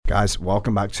Guys,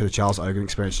 welcome back to the Charles Ogan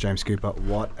Experience. James Cooper,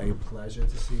 what a pleasure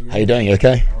to see you. How you doing? You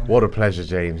okay? What a pleasure,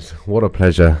 James. What a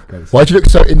pleasure. Why'd you look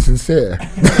so insincere?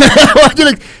 Why'd you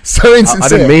look so insincere? I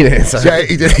didn't mean it. So. Yeah,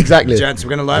 you did, exactly. Gents,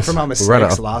 we're going to learn from our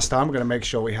mistakes last time. We're going to make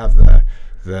sure we have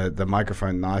the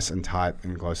microphone nice and tight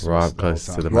and close to right close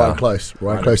to the mouth.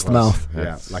 Right close to the mouth.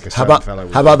 Yeah, like a how about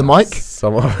the mic?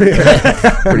 Somewhat.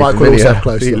 The mic will also have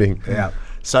close. Yeah.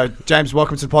 So, James,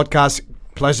 welcome to the podcast.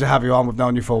 Pleasure to have you on. We've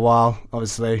known you for a while,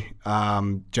 obviously.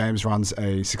 James runs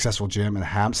a successful gym in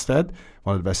Hampstead,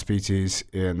 one of the best PTs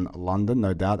in London,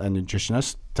 no doubt, and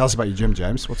nutritionist. Tell us about your gym,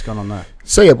 James. What's going on there?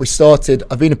 So yeah,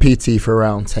 I've been a PT for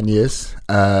around 10 years.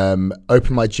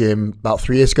 Opened my gym about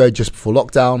 3 years ago, just before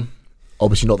lockdown.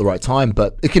 Obviously not the right time,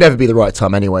 but it could never be the right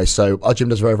time anyway. So our gym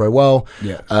does very, very well.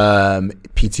 Yeah.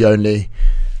 PT only.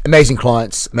 Amazing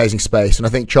clients, amazing space, and I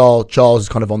think Charles is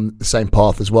kind of on the same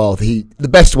path as well. The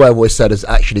best way I've always said is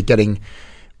actually getting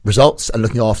results and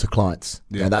looking after clients.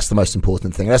 Yeah, that's the most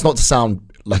important thing. And that's not to sound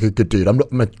like a good dude. I'm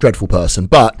a dreadful person,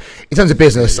 but in terms of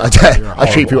business, I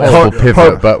treat people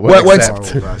horrible. But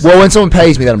when someone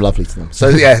pays me, then I'm lovely to them. So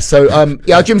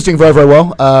our gym's doing very, very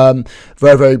well.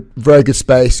 Very, very, very good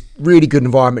space. Really good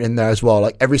environment in there as well.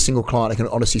 Like every single client, I can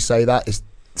honestly say that is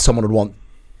someone would want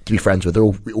to be friends with. They're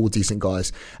all decent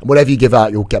guys, and whatever you give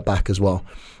out, you'll get back as well.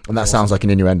 And that sounds like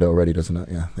an innuendo already, doesn't it?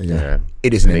 Yeah.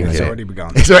 It is an innuendo. It's already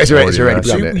begun. It's already begun.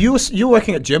 So you were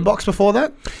working at Gymbox before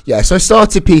that? Yeah. So I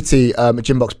started PT at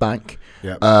Gymbox Bank.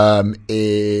 Yep.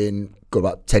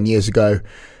 About 10 years ago.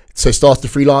 So started to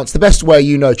freelance. The best way,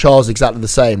 Charles, is exactly the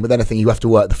same. With anything, you have to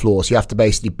work the floor. So you have to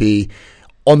basically be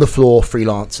on the floor,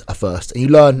 freelance at first, and you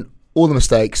learn all the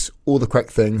mistakes, all the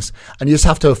correct things, and you just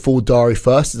have to have a full diary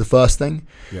first is the first thing.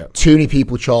 Yep. Too many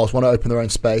people, Charles, want to open their own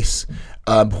space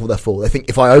before they're full. They think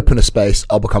if I open a space,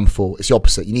 I'll become full. It's the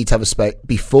opposite. You need to have a space,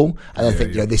 be full, and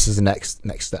then this is the next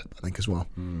step, I think, as well.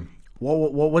 Mm.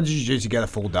 What did you do to get a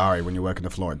full diary when you're working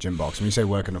the floor at Gymbox? When you say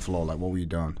working the floor, like what were you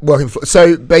doing?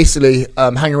 So basically,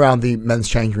 hang around the men's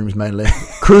change rooms mainly,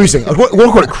 cruising. I want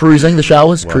to call it cruising. The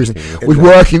showers, cruising.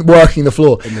 Working the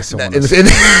floor in the sauna,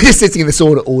 just sitting in the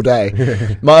sauna all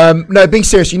day. No, being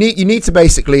serious, you need to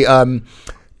basically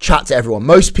chat to everyone.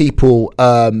 Most people.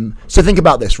 So think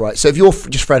about this, right? So if you're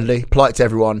just friendly, polite to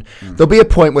everyone, there'll be a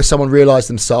point where someone realises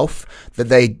themselves that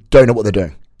they don't know what they're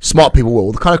doing. Smart people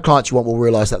will. The kind of clients you want will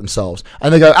realise that themselves.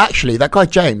 And they go, actually, that guy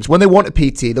James, when they want a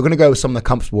PT, they're going to go with someone they're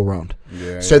comfortable around.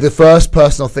 So the first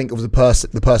person I'll think of was the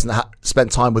person that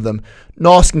spent time with them,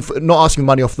 not asking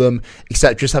money off them,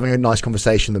 except just having a nice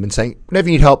conversation with them and saying, whenever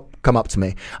you need help, come up to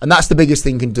me. And that's the biggest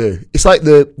thing you can do. It's like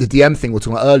the DM thing we were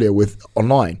talking about earlier with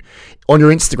online. On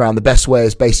your Instagram, the best way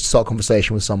is basically to start a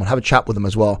conversation with someone, have a chat with them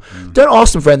as well. Don't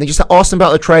ask them for anything, just ask them about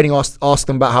their training, ask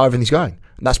them about how everything's going.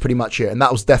 And that's pretty much it. And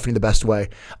that was definitely the best way.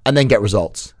 And then get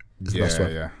results is the best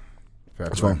way. Yeah. Fair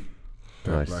Nice.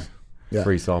 play. Yeah.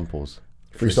 Free samples.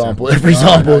 Free samples.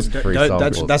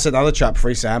 That's another trap.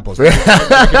 Free samples. You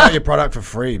get out your product for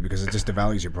free because it just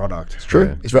devalues your product. It's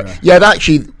true. It's right. Yeah, that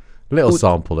actually. Little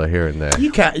sample there here and there.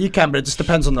 You can, but it just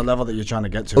depends on the level that you're trying to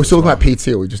get to. Are we talking about PT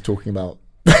or are we just talking about?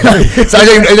 So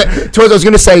I was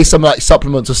going to say some like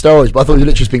supplements or steroids, but I thought you were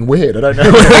literally just being weird. I don't know.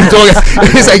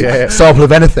 It's like sample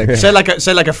of anything. Say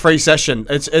like a free session.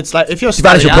 It's like if you're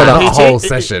starting out not a whole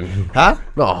session, huh?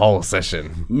 Not a whole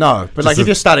session. No, but if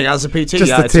you're starting out as a PT,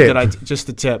 just it's a good idea. Just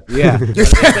a tip, yeah. But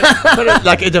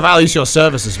it devalues your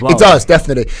service as well. It does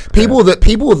definitely. People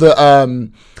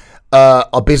that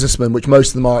are businessmen, which most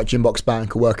of them are at Gymbox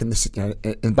Bank or work in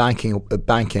in banking.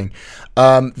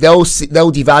 They'll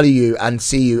devalue you and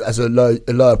see you as a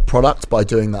lower product by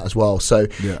doing that as well. So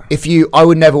I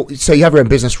would never. So you have your own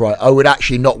business, right? I would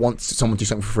actually not want someone to do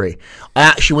something for free.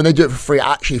 When they do it for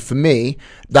free, for me,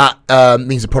 that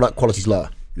means the product quality is lower.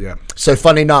 Yeah. So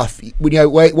funny enough,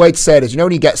 Wade said is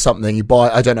when you get something, you buy,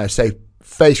 I don't know, say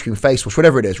face cream, face wash,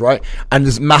 whatever it is, right? And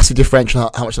there's massive differential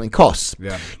how much something costs.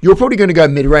 Yeah. You're probably going to go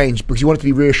mid-range because you want it to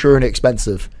be reassuringly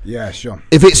expensive. Yeah, sure.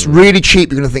 If it's really cheap,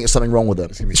 you're going to think there's something wrong with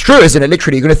it. It's true, isn't it?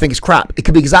 Literally, you're going to think it's crap. It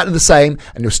could be exactly the same,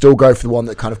 and you'll still go for the one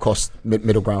that kind of costs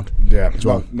middle ground. Yeah, as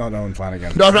well. Not Owen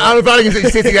Flanagan. No, Owen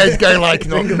Flanagan's sitting there going like,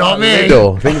 not me.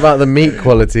 Lidl. Think about the meat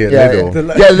quality at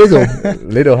Lidl. Yeah, Lidl.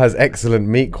 Lidl has excellent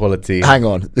meat quality. Hang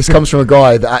on. This comes from a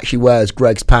guy that actually wears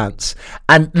Greg's pants.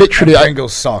 And literally...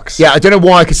 Pringles socks. Yeah, I don't know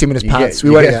why I could see him in his pants.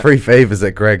 You get free favours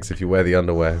at Greg's if you wear the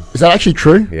underwear. Is that actually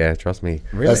true? Yeah, trust me.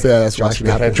 Really? That's what actually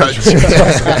happened. Trust me,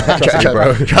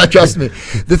 bro. Trust me.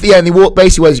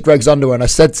 Basically wears Greg's underwear, and I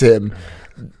said to him,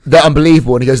 they're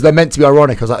unbelievable. And he goes, they're meant to be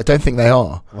ironic. I was like, I don't think they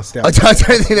are. I don't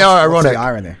think they are ironic. What's the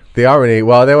irony? The irony,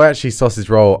 well, they were actually sausage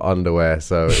roll underwear,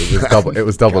 so it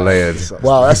was double layered.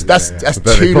 Wow, that's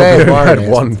But 2 they layers. probably had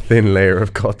one thin layer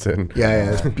of cotton.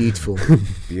 Yeah, it's beautiful.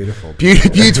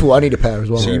 Beautiful. I need a pair as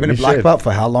well. So you've been a black belt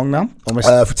for how long now? Almost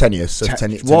for 10 years. So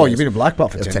 10 years. Whoa, you've been a black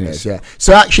belt for 10 years. Yeah.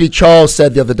 So actually, Charles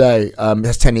said the other day, he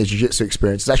has 10 years jiu-jitsu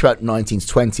experience. It's actually about 19 to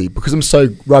 20. Because I'm so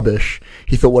rubbish,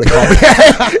 he thought, well,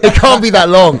 it can't be that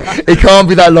long. It can't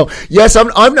be that long. Yes, I'm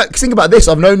not. Think about this.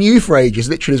 I've known you for ages.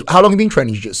 Literally, how long have you been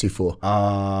training jiu-jitsu for?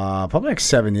 Probably like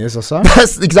 7 years or so.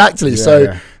 That's exactly.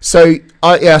 I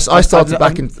started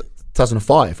back in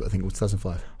 2005. I think it was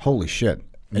 2005. Holy shit!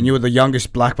 And you were the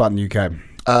youngest black belt in the UK.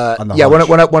 When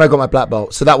I got my black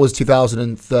belt, so that was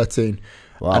 2013.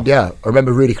 Wow. And I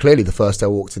remember really clearly the first day I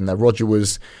walked in there. Roger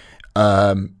was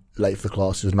late for the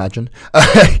class, as imagine.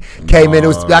 Came in, it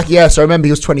was black. Yeah, so I remember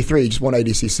he was 23, he just won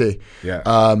ADCC. Yeah.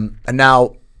 And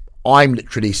now I'm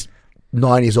literally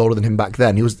 9 years older than him back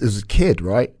then. He was a kid,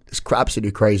 right? It's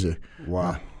absolutely crazy.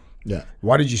 Wow. Yeah.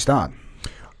 Why did you start?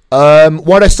 Why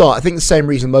did I start? I think the same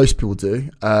reason most people do.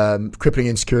 Crippling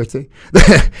insecurity.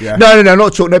 Yeah. No,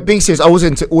 not talking. No, being serious, I was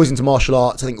always into martial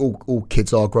arts. I think all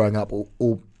kids are growing up.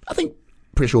 I think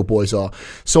pretty sure boys are.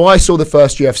 So I saw the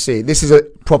first UFC. This is a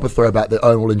proper throwback that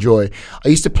Owen will enjoy. I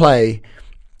used to play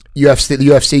the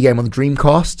UFC game on the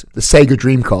Dreamcast, the Sega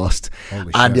Dreamcast.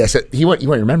 Holy and shit. so he won't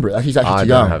remember it. He's actually I too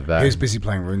don't young. have that. He was busy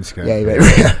playing RuneScape.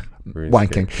 Yeah.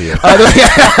 Wanking. Yeah.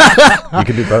 You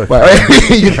can do both.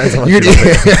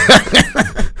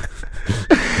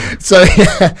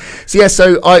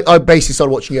 So I basically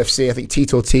started watching UFC. I think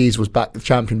Tito Ortiz was the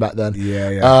champion back then.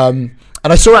 Yeah.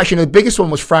 And I saw actually the biggest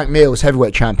one was Frank Mir, was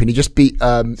heavyweight champion. He just beat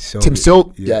Tim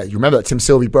Sylvie. Yeah, you remember that Tim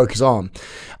Sylvie broke his arm,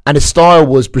 and his style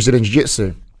was Brazilian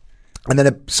Jiu-Jitsu. And then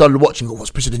I started watching, what's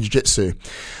Brazilian Jiu-Jitsu? And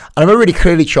I remember really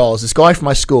clearly, Charles, this guy from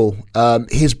my school,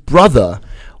 his brother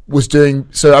was doing,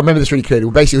 so I remember this really clearly.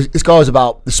 Well, basically, this guy was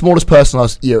about the smallest person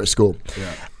last year at school.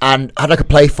 Yeah. And I had like a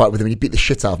play fight with him and he beat the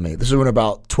shit out of me. This was when I was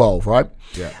about 12, right?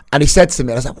 Yeah. And he said to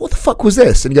me, and I was like, what the fuck was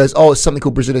this? And he goes, oh, it's something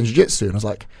called Brazilian Jiu-Jitsu. And I was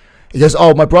like, he goes,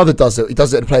 oh, my brother does it. He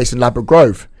does it in a place in Ladbroke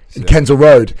Grove. In Kensal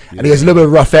Road, and he has a little bit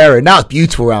of a rough area. Now it's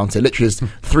beautiful around here. Literally,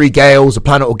 there's 3 gales, a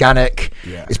Planet Organic.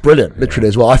 Yeah. It's brilliant, literally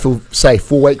as well. I feel safe.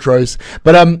 4 Waitrose,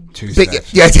 but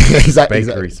exactly.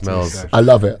 Bakery smells. I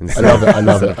love it. I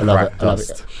love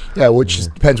it. Yeah, which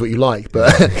depends what you like, but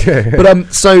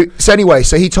so anyway,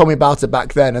 so he told me about it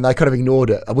back then, and I kind of ignored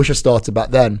it. I wish I started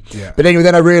back then, but anyway,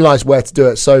 then I realised where to do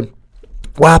it. So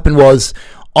what happened was,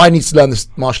 I need to learn this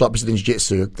martial art, Brazilian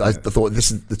Jiu-Jitsu. I thought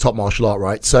this is the top martial art,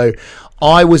 right? So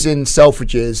I was in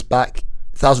Selfridges back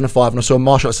 2005 and I saw a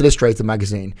Martial Arts Illustrated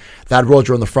magazine that had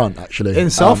Roger on the front, actually. In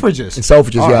Selfridges? In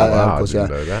Selfridges, of course, I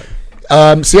didn't know that.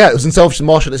 So it was in Selfridges,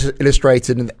 Martial Arts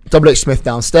Illustrated, and Double H Smith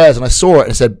downstairs, and I saw it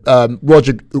and it said,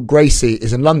 Roger Gracie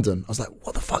is in London. I was like,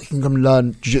 what the fuck, you can come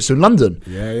learn Jiu-Jitsu in London?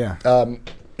 Yeah.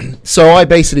 So I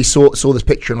basically saw this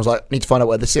picture and I was like, I need to find out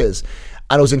where this is.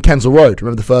 And I was in Kensal Road,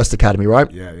 remember the first academy,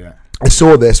 right? Yeah. I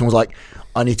saw this and was like,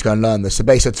 I need to go and learn this. So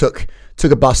basically I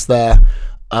took a bus there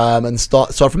and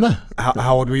started from there.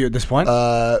 How old were you at this point?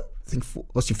 I think,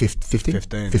 what's your 15?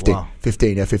 15, wow.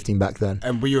 15 back then.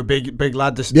 And were you a big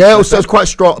lad? I was quite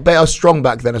strong. I was strong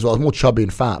back then as well. I was more chubby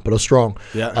and fat, but I was strong.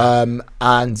 Yeah.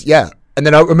 And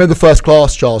then I remember the first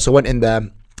class, Charles, so I went in there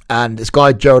and this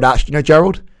guy, Gerald Ash, you know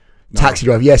Gerald? No. Taxi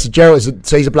driver. Yes, Gerald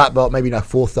he's a black belt, maybe now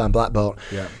 4th dan black belt.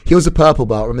 Yeah. He was a purple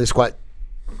belt. I remember this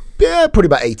probably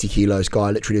about 80 kilos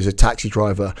guy, literally as a taxi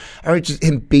driver. I remember just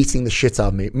him beating the shit out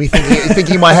of me. Me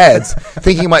thinking in my head, I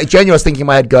was thinking in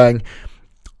my head going,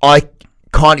 I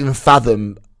can't even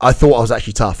fathom. I thought I was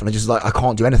actually tough, and I just I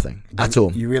can't do anything at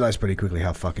all. You realise pretty quickly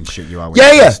how fucking shit you are when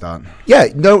you start. Yeah,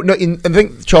 no. I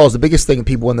think, Charles, the biggest thing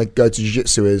people when they go to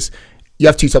jiu-jitsu is, you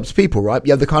have 2 types of people, right?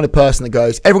 You have the kind of person that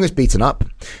goes, everyone gets beaten up.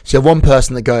 So you have one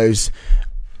person that goes,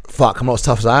 fuck, I'm not as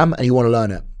tough as I am, and you want to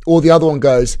learn it. Or the other one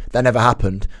goes, that never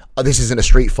happened. Oh, this isn't a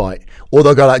street fight. Or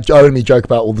they'll go like Joe and me joke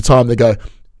about all the time. They go,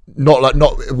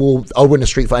 I'll win a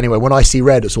street fight anyway. When I see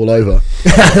red, it's all over.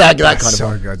 that kind of so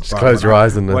one. Good. Just close your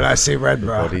eyes and when I see red,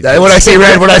 bro. When I see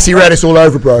red, it's all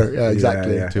over, bro. Yeah,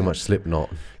 exactly. Yeah. Too much Slipknot.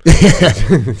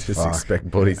 Just expect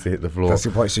bodies to hit the floor. That's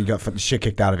the point. So you got the shit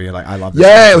kicked out of you. Like, I love this.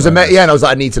 Yeah, it was and I was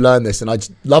like, I need to learn this, and I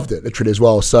just loved it literally as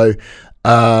well. So,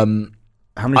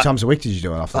 how many times a week did you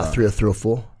do it after that? 3 or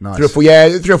 4. Nice. 3 or 4,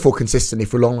 3 or 4 consistently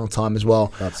for a long time as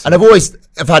well. And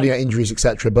I've had injuries,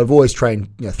 etc. But I've always trained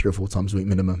 3 or 4 times a week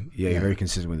minimum. Yeah, you're very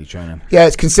consistent with your training. Yeah,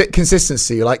 it's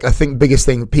consistency. Like I think biggest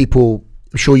thing people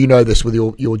I'm sure you know this with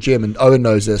your gym, and Owen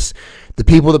knows this. The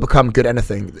people that become good at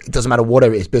anything, it doesn't matter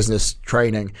whatever it is, business,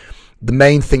 training, the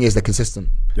main thing is they're consistent.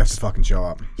 You have to fucking show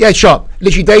up. Yeah, sharp.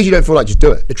 Literally, days you don't feel like, just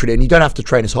do it. Literally, and you don't have to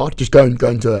train as hard. Just go and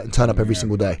do it and turn up every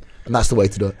single day, and that's the way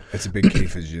to do it. It's a big key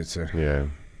for jiu-jitsu. Yeah.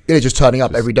 Yeah, just turning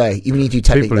up every day. Even if you do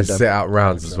technique. People who sit out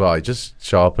rounds as well. You just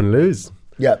show up and lose.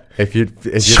 Yeah. If you're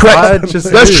tired,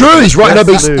 just that's lose. true. He's right. No,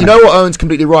 but Lose. you know what? Owen's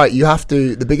completely right. You have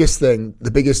to. The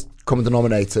biggest common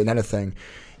denominator in anything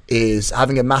is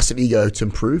having a massive ego to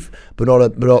improve, but not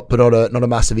a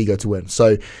massive ego to win.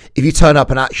 So if you turn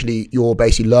up and actually you're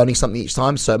basically learning something each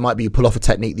time, so it might be you pull off a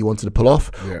technique that you wanted to pull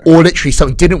off, or literally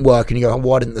something didn't work and you go, oh,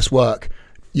 why didn't this work?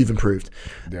 You've improved.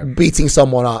 Yeah. Beating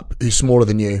someone up who's smaller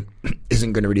than you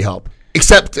isn't going to really help.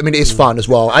 Except, I mean, it is fun as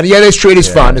well. And yeah, it's true, it is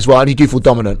fun as well. And you do feel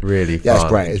dominant. Really fun. Yeah, it's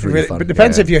great. It's really fun. But it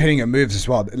depends if you're hitting at moves as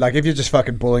well. Like, if you're just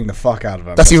fucking bullying the fuck out of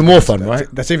them. That's even more fun, right?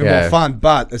 That's even more fun.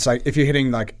 But it's like, if you're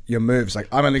hitting, like, your moves, like,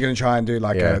 I'm only going to try and do,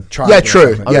 like, a triangle. Yeah,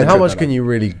 true. I mean, how much can you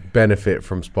really benefit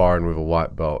from sparring with a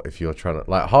white belt if you're trying to,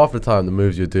 like, half the time the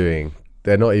moves you're doing,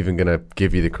 they're not even going to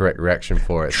give you the correct reaction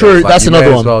for it. True, so like, that's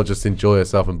another one. As well, just enjoy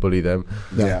yourself and bully them.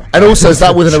 Yeah. And also, is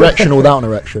that with an erection or without an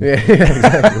erection? Yeah,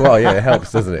 exactly. Well, yeah, it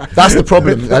helps, doesn't it? That's the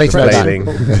problem. I need to know Flailing.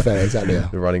 that. Yeah, exactly. Yeah.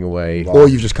 They're running away. Or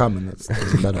you've just come and that's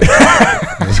better.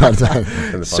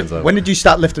 So when did you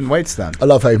start lifting weights then? I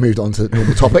love how you moved on to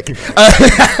normal topic.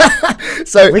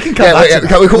 So we can come back to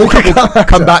that. We'll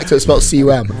come back to it. It's spelled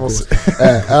C-U-M. When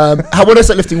did I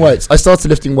start lifting weights? I started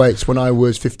lifting weights when I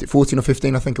was 14 or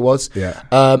 15, I think it was. Yeah.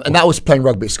 And that was playing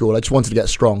rugby at school. I just wanted to get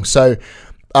strong. So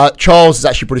Charles is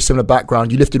actually pretty similar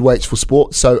background. You lifted weights for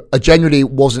sport. So I genuinely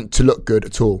wasn't to look good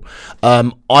at all.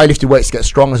 I lifted weights to get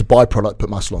strong as a byproduct, put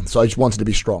muscle on. So I just wanted to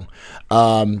be strong.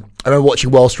 I remember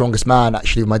watching World's Strongest Man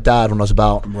actually with my dad when I was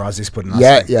about... Razi's putting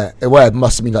it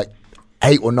must have been like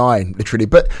 8 or 9, literally.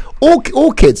 But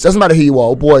all kids, doesn't matter who you are,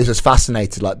 all boys are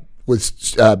fascinated like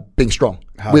with being strong.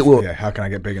 How can I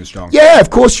get big and strong? Yeah, of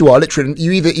course you are. Literally,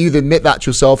 you either admit that to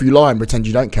yourself, or you lie and pretend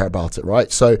you don't care about it,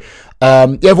 right? So,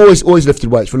 I've always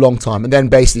lifted weights for a long time, and then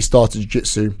basically started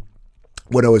jiu-jitsu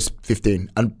when I was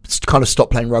 15, and kind of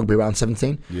stopped playing rugby around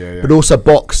 17. Yeah. But also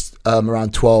boxed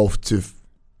around 12 to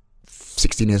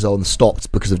 16 years old and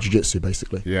stopped because of jiu-jitsu,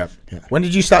 basically. Yeah. When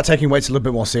did you start taking weights a little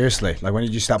bit more seriously? Like, when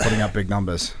did you start putting out big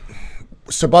numbers?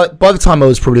 So by the time I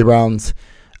was probably around...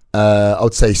 I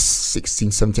would say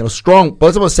 16, 17. I was strong. By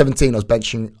the time I was 17, I was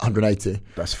benching 180.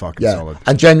 That's fucking solid.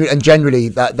 And generally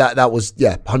that was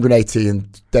 180 and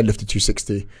deadlifted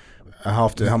 260.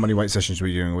 How many weight sessions were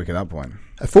you doing a week at that point?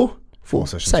 4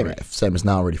 sessions. Same as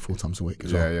now, really 4 times a week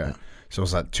as well. Yeah. So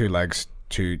was that 2 legs,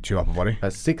 two upper body?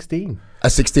 At 16.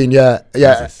 At 16, yeah.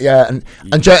 And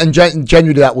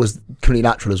generally that was completely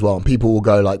natural as well. And people will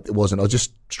go like it wasn't. I was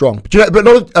just strong. But a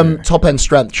lot of top end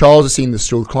strength. Charles has seen this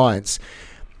through clients.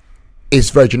 Is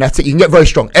very genetic. You can get very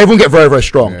strong. Everyone get very, very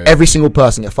strong. Yeah. Every single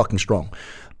person get fucking strong.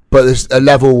 But there's a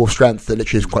level of strength that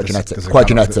literally is quite genetic.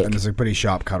 And there's a pretty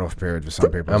sharp cutoff period for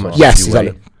some people. Yes,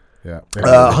 exactly. Yeah.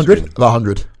 100? About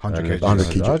 100. 100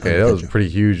 kg. Okay, that was a pretty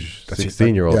huge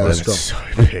 16-year-old. Yeah, that's so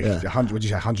big. Yeah. What did you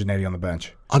say, 180 on the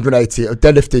bench? 180.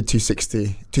 Deadlifted 260,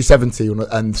 270,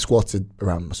 and squatted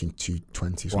around, I think,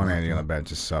 220. 180 on the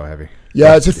bench is so heavy.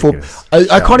 Yeah, it's just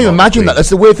I can't even imagine that. That's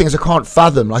the weird thing is I can't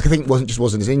fathom. Like I think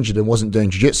wasn't as injured and wasn't doing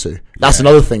jiu-jitsu. That's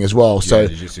another thing as well. So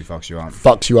jiu-jitsu fucks you up.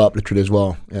 Fucks you up literally as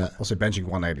well. Yeah. Also benching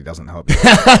 180 doesn't help.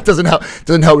 doesn't help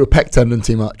your pec tendon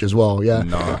too much as well. Yeah.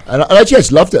 No. And I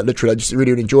just loved it. Literally, I just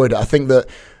really enjoyed it. I think that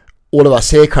all of us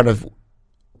here kind of.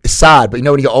 It's sad, but you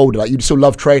know when you get older, like you still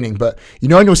love training, but you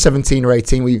know when you're 17 or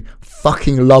 18, we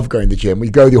fucking love going to the gym. We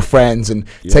go with your friends and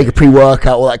take a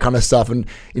pre-workout, all that kind of stuff, and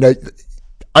you know.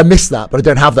 I miss that, but I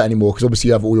don't have that anymore because obviously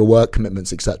you have all your work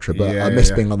commitments, etc. But I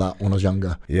miss being like that when I was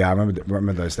younger. Yeah, I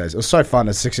remember those days. It was so fun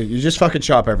at 16. You just fucking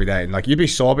show up every day, and like you'd be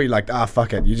sore, but you're like,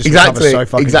 fuck it. You just recover so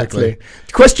fucking quickly.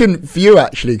 Question for you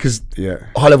actually, because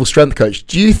high level strength coach.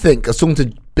 Do you think I was talking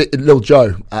to Little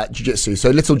Joe at Jiu Jitsu? So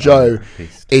Little Joe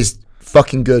is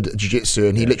fucking good at jiu-jitsu,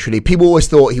 and he literally, people always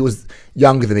thought he was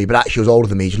younger than me, but actually he was older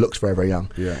than me. He just looks very, very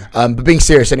young. But being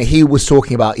serious, and he was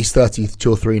talking about he's 32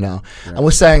 or 3 now, and I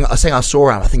was saying I saw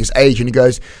him, I think his age, and he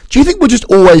goes, do you think we're just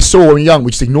always saw when we're young,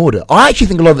 we just ignored it? I actually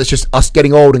think a lot of it's just us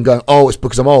getting old and going, oh, it's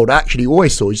because I'm old. Actually, you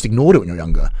always saw, you just ignored it when you're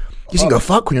younger. You just go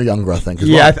fuck when you're younger, I think. As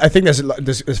well. I think there's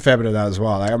a fair bit of that as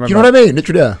well. Like, I remember, do you know what I mean?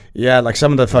 Literally, yeah, like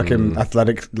some of the fucking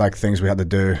athletic like things we had to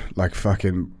do, like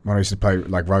fucking when I used to play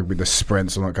like rugby, the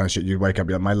sprints and all that kind of shit. You'd wake up,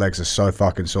 like, my legs are so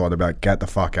fucking sore. They'd be like, get the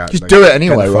fuck out. Just like, do it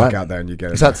anyway, get the right? fuck out there and you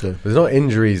get it. Exactly. There's no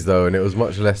injuries though, and it was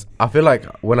much less. I feel like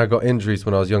when I got injuries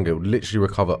when I was younger, it would literally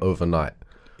recover overnight.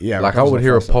 Yeah, like I would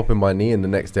hear a pop in my knee, and the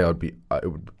next day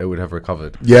it would have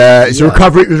recovered. Yeah, it's a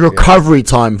recovery. It was a recovery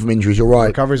time from injuries. You're right.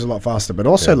 Recovery's a lot faster, but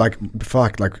also like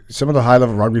some of the high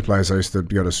level rugby players I used to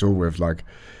go to school with, like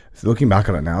looking back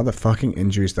on it now, the fucking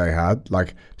injuries they had,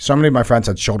 like so many of my friends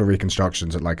had shoulder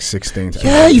reconstructions at like 16.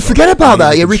 Yeah, you forget about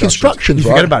that. Yeah, reconstructions. You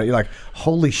forget about it. You're like,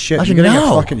 holy shit, imagine you're getting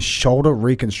now. a fucking shoulder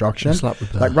reconstruction.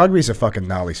 Like rugby's a fucking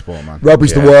gnarly sport, man.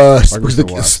 Rugby's the worst Rugby's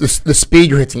because the speed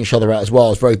you're hitting each other at as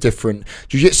well is very different.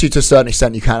 Jiu-jitsu to a certain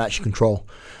extent you can actually control.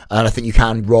 And I think you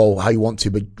can roll how you want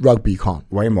to, but rugby you can't.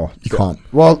 Way more. You can't.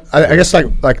 Well, I guess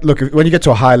like look, when you get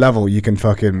to a high level,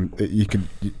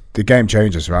 the game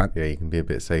changes, right? Yeah, you can be a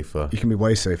bit safer. You can be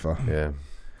way safer.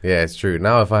 Yeah, it's true.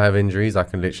 Now, if I have injuries, I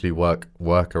can literally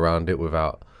work around it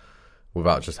without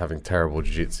just having terrible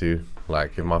jiu-jitsu.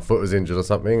 Like if my foot was injured or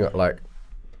something, like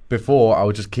before, I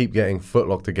would just keep getting foot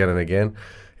locked again and again.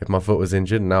 If my foot was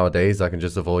injured, nowadays I can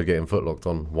just avoid getting foot locked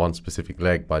on one specific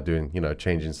leg by doing,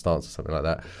 changing stance or something like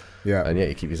that. Yeah, and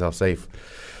you keep yourself safe.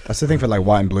 That's the thing for like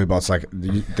white and blue belts. Like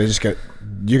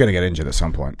you're gonna get injured at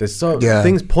some point. There's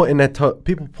things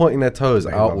people pointing their toes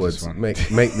outwards make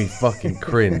me fucking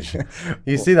cringe.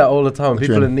 You see that all the time.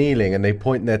 People are kneeling and they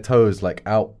point their toes like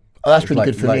out. Oh, that's pretty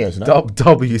good for me, isn't it?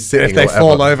 W sitting. If they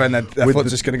fall over and their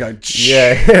foot's just gonna go.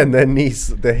 Yeah, and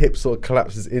their hip sort of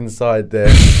collapses inside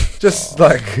there, just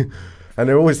like. And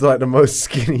they're always like the most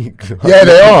skinny. Yeah,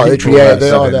 they are. Literally, yeah, they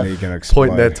are.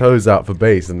 Pointing their toes out for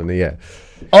base, and then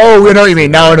Oh, we know what you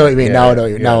mean. Now I know what you mean. Now I know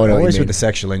what you mean. Always with the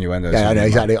sexual innuendos. Yeah, I know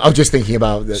exactly. I was just thinking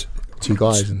about the two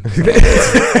guys in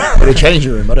the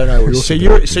changing room. I don't know. So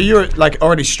you're like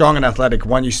already strong and athletic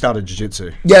when you started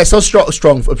jiu-jitsu. Yeah, so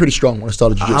strong, pretty strong when I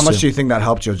started jiu-jitsu. How much do you think that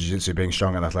helped your jiu-jitsu being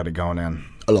strong and athletic going in?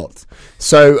 A lot.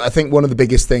 So I think one of the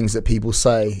biggest things that people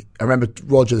say, I remember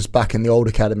Rogers back in the old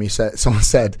academy someone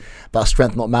said about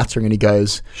strength not mattering, and he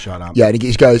goes, "Shut up." Yeah, and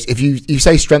he goes, if you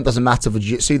say strength doesn't matter for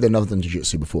jiu-jitsu, then never done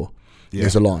jiu-jitsu before. Yeah.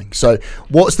 There's a line. So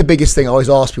what's the biggest thing? I always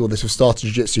ask people this, have started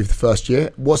jiu-jitsu for the first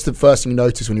year. What's the first thing you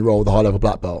notice when you roll with a high-level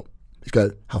black belt? You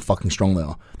go, how fucking strong they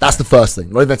are. That's the first thing.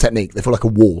 Not even their technique. They feel like a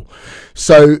wall.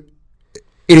 So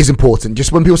it is important.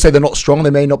 Just when people say they're not strong, they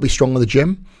may not be strong in the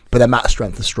gym, but their mat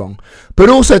strength is strong. But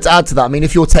also to add to that, I mean,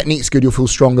 if your technique's good, you'll feel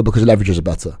stronger because leverages are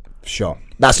better. Sure.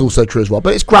 That's also true as well.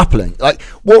 But it's grappling. Like,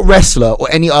 what wrestler or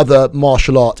any other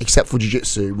martial art except for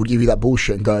jiu-jitsu would give you that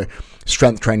bullshit and go,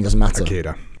 strength training doesn't matter?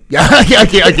 Aikido. Yeah,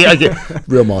 I get.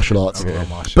 Real martial arts.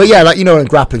 But yeah, like, in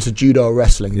grappling, so judo or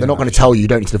wrestling, they're not going to tell you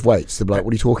don't need to lift weights. They'll be like,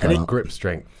 what are you talking about? Grip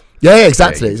strength. Yeah,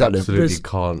 exactly. Absolutely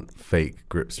can't fake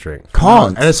grip strength.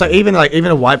 Can't. And it's like even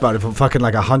a white belt, if a fucking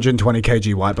like 120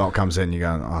 kg white belt comes in, you're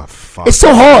going, oh fuck. It's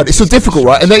so hard. It's so difficult,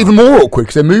 right? And they're even more awkward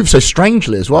because they move so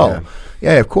strangely as well.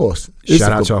 Yeah, of course.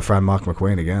 Shout out to our friend Mark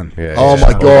McQueen again. Yeah, oh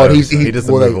my god, he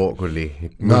doesn't move awkwardly. He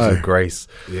moves with grace.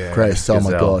 Yeah, grace. Oh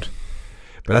my god.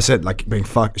 But that's it, like being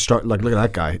strong. Like, look at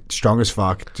that guy, strong as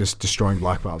fuck, just destroying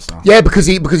black belts now. Yeah, because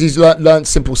he's learned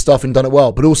simple stuff and done it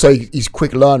well. But also he's a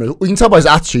quick learner. You can tell by his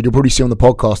attitude. You'll probably see on the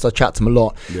podcast. I chat to him a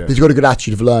lot. Yeah. But he's got a good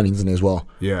attitude of learning, doesn't he, as well?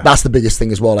 Yeah, that's the biggest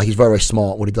thing as well. Like, he's very, very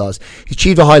smart at what he does. He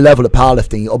achieved a high level at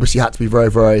powerlifting. He obviously had to be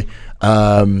very, very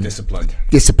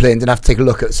disciplined and have to take a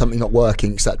look at something not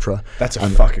working, etc. That's a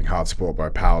fucking hard sport,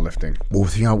 bro. Powerlifting. Well,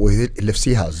 it lifts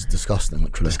he has is disgusting,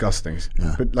 literally. Disgusting.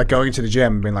 Yeah. But like going to the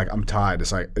gym and being like, I'm tired.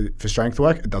 It's like for strength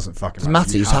work, it doesn't fucking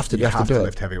matter. You have to do it.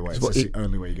 Lift heavy weights. That's the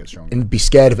only way you get stronger. And be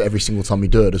scared of it every single time you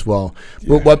do it as well.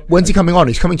 Yeah. Well, when's he coming on?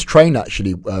 He's coming to train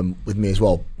actually with me as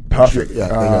well. Perfect. Yeah,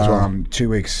 as well. 2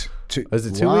 weeks. Is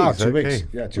it 2 weeks? 2 weeks.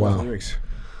 Yeah, 2 or 3 weeks.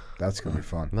 That's gonna be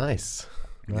fun. Nice.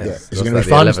 Yeah. It's going to be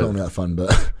fun. It's not going to be that fun,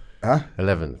 but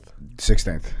 11th,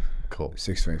 16th. Cool.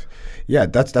 16th. Yeah,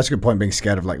 that's a good point. Being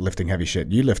scared of like lifting heavy shit.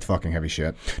 You lift fucking heavy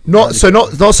shit. Not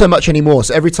so much anymore.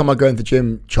 So every time I go into the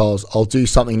gym, Charles, I'll do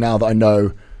something now that I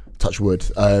know, touch wood,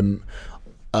 I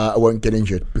won't get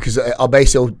injured because I'll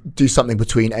basically do something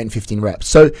between 8 and 15 reps.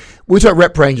 So we talk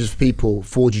rep ranges for people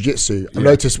for jiu-jitsu. I've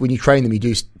noticed when you train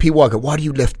them, people go, why do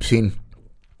you lift between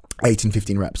 8 and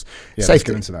 15 reps? Yeah,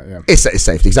 safety. Into that, yeah. It's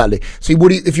safety, exactly. So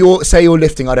if you're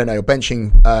lifting, I don't know, you're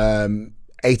benching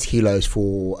 80 kilos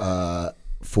for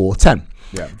 10.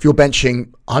 Yeah. If you're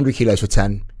benching 100 kilos for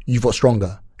 10, you've got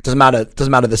stronger. It doesn't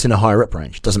matter that's in a higher rep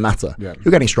range. It doesn't matter. Yeah.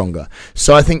 You're getting stronger.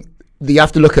 So I think you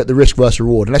have to look at the risk versus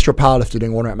reward. Unless you're a powerlifter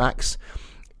doing 1 rep max,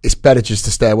 it's better just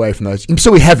to stay away from those. You can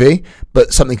still be heavy,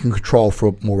 but something you can control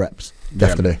for more reps.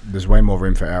 Definitely. Yeah, there's way more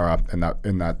room for error in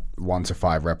that 1 to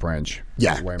 5 rep range.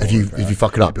 Yeah, if you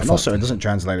fuck it up, and also it doesn't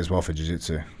translate as well for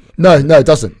jiu-jitsu. No, it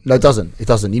doesn't. It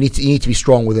doesn't. You need to be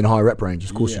strong within high rep range.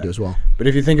 Of course you do as well. But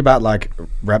if you think about like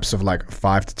reps of like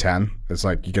 5 to 10, it's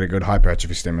like you get a good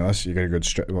hypertrophy stimulus, you get a good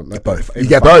both. You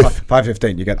get both.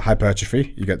 5-15, you get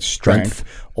hypertrophy, you get strength.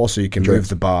 Also, you can move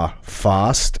the bar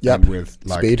fast and with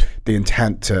like speed, the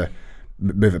intent to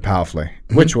move it powerfully,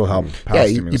 which will help.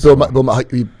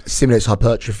 You stimulates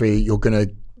hypertrophy. You're going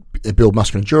to build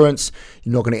muscular endurance.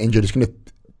 You're not going to injure. It's going to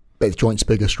make the joints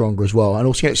bigger, stronger as well, and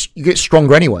also you get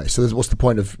stronger anyway. So what's the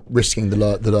point of risking the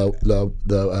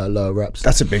lower reps?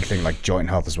 That's a big thing, like joint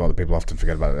health as well, that people often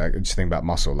forget about. Like, just think about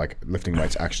muscle. Like lifting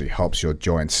weights actually helps your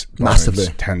joints massively,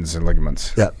 tendons and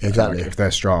ligaments. Yeah, exactly. Like, if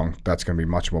they're strong, that's going to be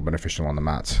much more beneficial on the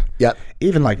mats. Yeah,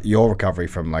 even like your recovery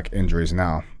from like injuries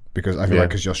now. Because I feel like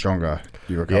because you're stronger,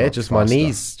 you recover. Yeah, just faster. my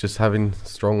knees, just having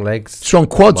strong legs, strong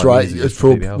quads, right?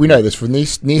 We know this for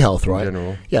knee health, right? In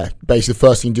general. Yeah, basically the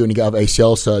first thing you do when you get out of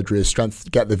ACL surgery is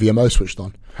get the VMO switched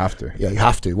on. Have to. Yeah, you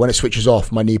have to. When it switches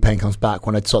off, my knee pain comes back.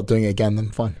 When I start doing it again, then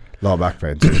fine. Lower back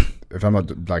pain too. If I'm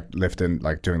not like lifting,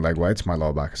 like doing leg weights, my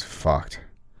lower back is fucked.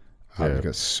 I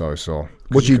get so sore.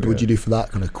 What do you do for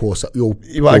that kind of course? I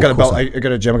got a belt. I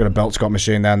got a gym. I got a belt squat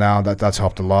machine there now. That's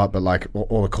helped a lot. But like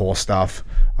all the core stuff,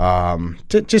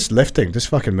 just lifting, just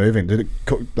fucking moving.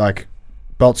 Like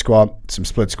belt squat, some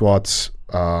split squats,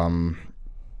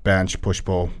 bench, push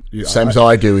pull. Same as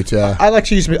I do it. I like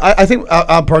to use. I think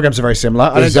our programs are very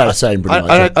similar. It's the same.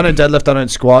 I don't deadlift. I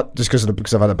don't squat just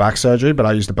because I've had a back surgery. But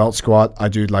I use the belt squat. I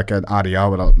do like an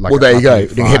RDL with like. Well, there you go. You're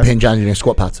doing hip hinge and you're doing a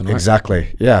squat pattern. Right?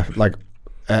 Exactly. Yeah. Like.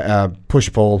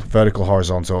 Push pull, vertical,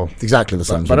 horizontal. Exactly the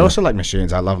same. But I also like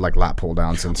machines. I love like lat pull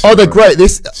downs. And they're great.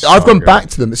 I've gone back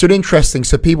to them. It's really interesting.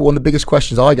 So people, one of the biggest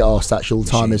questions I get asked actually all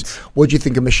the time is, what do you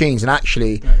think of machines? And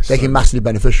actually, they can be massively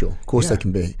beneficial. Of course they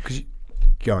can be.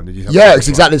 Go on, it's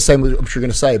exactly the same as I'm sure you're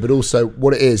going to say. But also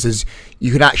what it is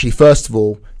you can actually, first of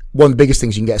all, one of the biggest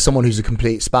things you can get is someone who's a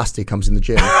complete spastic comes in the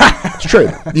gym. It's true.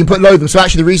 You can put load of them. So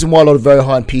actually the reason why a lot of very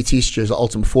high-end PT studios like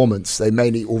Ultimate Performance, they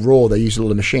mainly, or Raw, they use a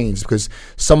lot of machines because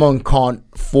someone can't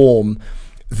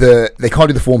they can't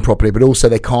do the form properly, but also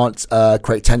they can't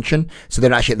create tension, so they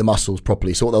don't actually hit the muscles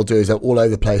properly. So what they'll do is they're all over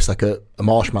the place like a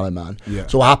marshmallow man. Yeah.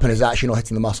 So what happens is they're actually not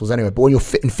hitting the muscles anyway. But when you're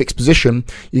fit in fixed position,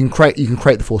 you can create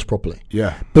the force properly.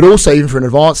 Yeah. But also even for an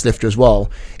advanced lifter as well,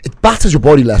 it batters your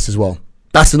body less as well.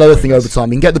 That's another thing over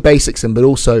time. You can get the basics in, but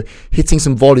also hitting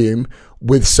some volume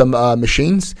with some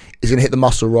machines is going to hit the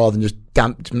muscle rather than just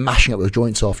mashing up those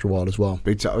joints after a while as well.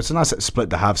 It's a nice split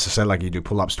to have. So say like you do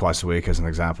pull-ups twice a week as an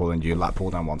example, and you lat pull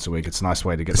down once a week. It's a nice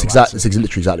way to get. It's literally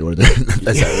exactly what I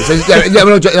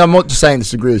do. I'm not just saying this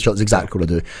to agree with the shot. It's exactly what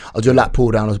I do. I'll do a lat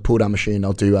pull down as a pull down machine.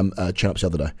 I'll do chin-ups the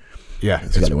other day. Yeah,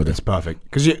 it's perfect.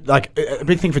 Because like a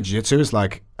big thing for jiu-jitsu is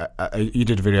like you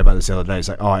did a video about this the other day. It's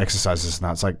like exercises and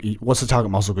that. It's like what's the target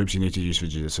muscle groups you need to use for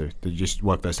jiu-jitsu? Do you just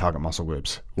work those target muscle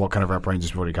groups? What kind of rep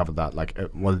ranges? We've already covered that. Like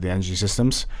what are the energy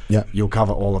systems? Yeah, you'll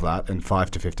cover all of that in 5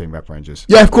 to 15 rep ranges.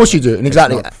 Yeah, of course you do, and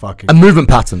exactly, and movement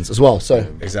patterns as well. So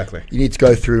exactly, you need to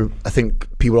go through. I think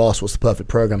people ask what's the perfect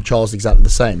program. Charles is exactly the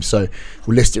same. So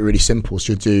we'll list it really simple.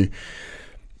 So you do.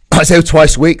 I say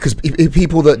twice a week because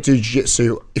people that do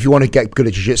jiu-jitsu, if you want to get good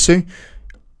at jiu-jitsu,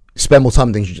 spend more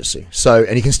time doing jiu-jitsu. So,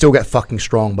 and you can still get fucking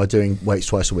strong by doing weights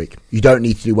twice a week. You don't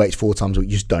need to do weights 4 times a week.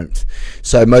 You just don't.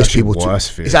 So most people,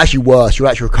 it's actually worse. You'll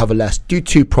actually recover less. Do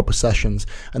 2 proper sessions,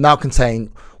 and that'll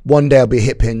contain one day will be a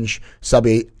hip hinge. So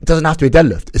it doesn't have to be a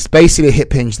deadlift. It's basically a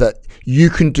hip hinge that you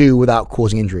can do without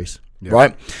causing injuries. Yeah.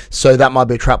 Right, so that might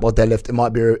be a trap bar deadlift, it might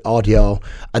be a RDL,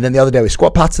 and then the other day with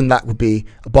squat pattern, that would be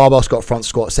a barbell squat, front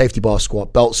squat, safety bar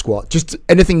squat, belt squat, just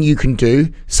anything you can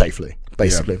do safely,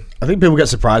 basically. Yeah. I think people get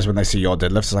surprised when they see your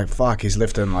deadlifts. It's like, fuck, he's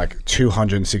lifting like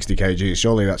 260 kgs.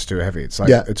 Surely that's too heavy. It's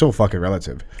like, it's all fucking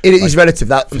relative. It is relative.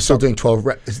 That I'm still doing 12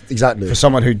 reps, exactly. For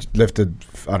someone who lifted,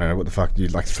 I don't know what the fuck,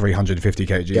 like 350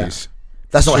 kgs. Yeah.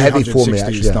 That's not heavy for me,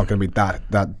 actually. It's not going to be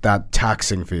that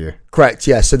taxing for you. Correct,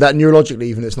 yeah. So that neurologically,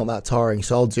 even it's not that tiring.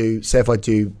 So I'll do, say if I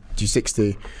do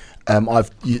 60, the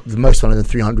most one I've done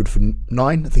 300 for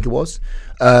 9, I think it was.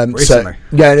 Recently? So,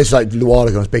 yeah, and it's like a while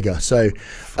ago, it's bigger. So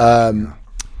I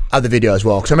had the video as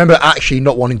well. Because I remember actually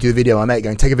not wanting to do the video. My mate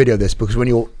going, take a video of this, because when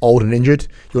you're old and injured,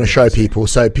 you want to show people.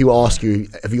 So people ask you,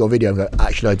 have you got a video? I go,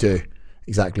 actually I do.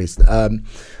 Exactly.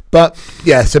 But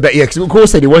yeah, because of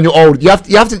course they do. When you're old, you have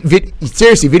to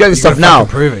seriously video this stuff now.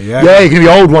 Prove it, yeah. Yeah, you're gonna be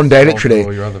old one day, literally.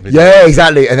 Yeah,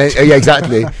 exactly. And then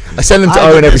exactly. I send them to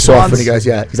Owen every so often. He goes,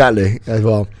 yeah, exactly, as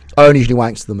well. Owen usually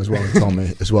wanks them as well. He told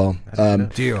me as well.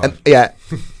 Do you?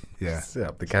 Set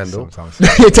up the candle.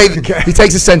 he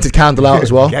takes a scented candle out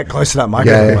as well. Get close to that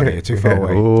microphone, buddy. You're too far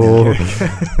away.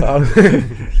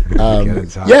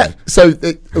 So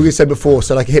we said before,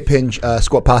 so like a hip hinge,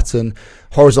 squat pattern,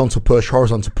 horizontal push,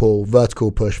 horizontal pull,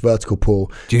 vertical push, vertical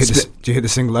pull. Do you hit the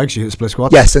single legs? Do you hit the split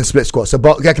squat? Yes, and split squat. So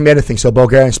that can be anything. So a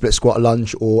Bulgarian split squat, a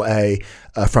lunge, or a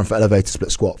front foot elevator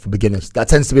split squat for beginners. That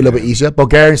tends to be a little bit easier.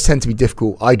 Bulgarians tend to be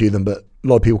difficult. I do them, but a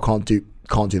lot of people can't do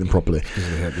them properly.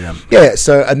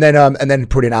 So and then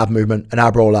put in ab movement, an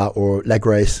ab rollout or leg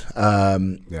raise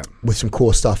with some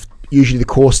core stuff. Usually the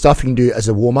core stuff you can do as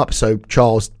a warm up. So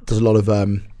Charles does a lot of what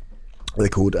are they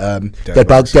called, dead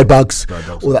bugs,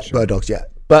 all that, bird dogs. Yeah.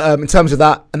 But in terms of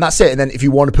that, and that's it. And then if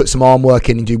you want to put some arm work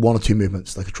in and do 1 or 2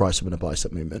 movements, like a tricep and a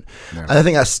bicep movement, and I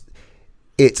think that's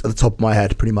it at the top of my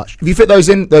head, pretty much. If you fit those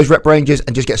in, those rep ranges,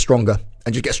 and just get stronger,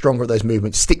 at those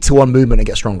movements, stick to one movement and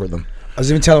get stronger at them. I was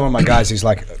even telling one of my guys, he's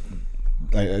like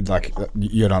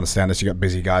you don't understand this. You got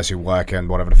busy guys who work and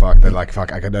whatever the fuck. They're like,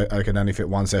 fuck, I could only fit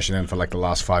 1 session in for like the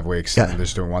last 5 weeks. And they're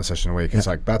just doing 1 session a week. It's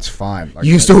like, that's fine. Like,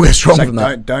 you can still get strong from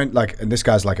that. Don't like, and this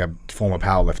guy's like a former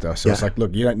powerlifter. So it's like,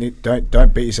 look, you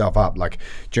don't beat yourself up. Like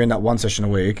during that 1 session a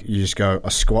week, you just go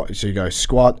a squat. So you go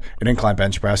squat, an incline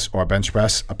bench press or a bench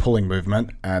press, a pulling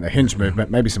movement and a hinge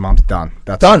movement, maybe some arms. Done.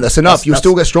 That's enough. You'll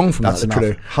still get strong from that. That's enough.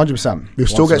 100%. You'll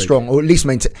still get strong, or at least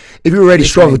maintain. If you're already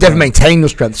strong, you'll definitely maintain your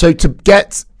strength. So to get,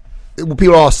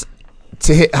 people ask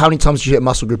to hit, how many times do you hit a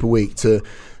muscle group a week to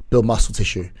build muscle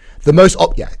tissue? The most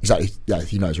exactly. Yeah,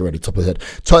 he knows already, top of his head.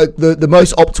 The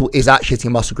most optimal is actually hitting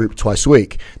a muscle group twice a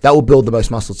week. That will build the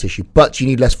most muscle tissue, but you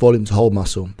need less volume to hold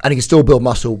muscle, and you can still build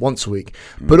muscle once a week.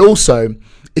 But also,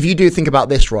 if you do think about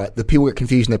this, right, the people get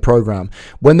confused in their program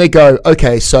when they go,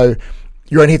 okay, so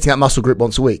you're only hitting that muscle group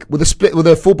once a week. With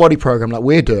a full body program like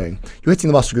we're doing, you're hitting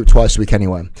the muscle group twice a week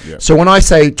anyway. Yeah. So when I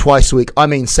say twice a week, I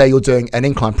mean, say you're doing an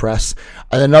incline press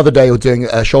and another day you're doing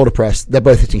a shoulder press. They're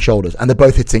both hitting shoulders and they're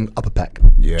both hitting upper pec.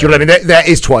 Yeah. Do you know what I mean? That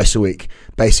is twice a week,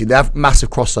 basically. They have massive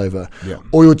crossover. Yeah.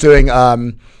 Or you're doing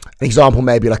an example,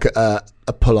 maybe like a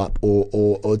pull up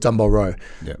or a dumbbell row.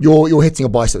 Yeah. You're hitting a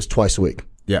biceps twice a week.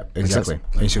 Yeah, exactly.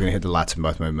 And you're going to hit the lats in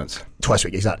both movements. Twice a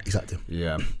week, exactly.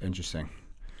 Yeah, interesting.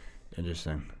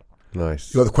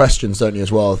 Nice. You got the questions, don't you,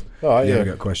 as well? Oh, yeah, we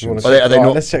got questions. Are they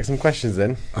not? Let's check some questions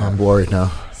then. I'm worried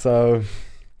now. So,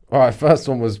 all right, first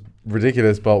one was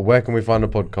ridiculous, but where can we find a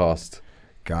podcast?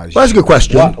 Guys, well, that's a good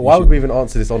question. Why would we even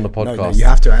answer this on the podcast? No, you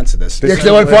have to answer this. Yeah, because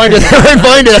they won't find it. They won't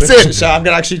find it. That's it. So I'm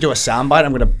going to actually do a soundbite.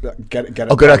 I'm going to get it.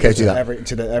 Oh, good. Okay, do that.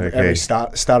 Every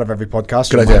start of every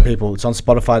podcast. Good idea. People, it's on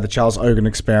Spotify. The Charles Ogan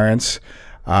Experience.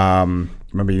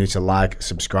 Remember, you need to like,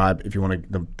 subscribe if you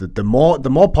want to. The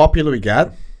more popular we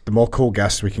get, the more cool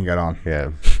guests we can get on.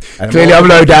 Yeah. And clearly, I'm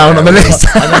low down on the list.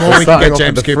 And the more we can get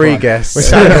James the free guests.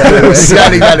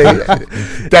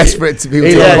 Exactly. Desperate to be.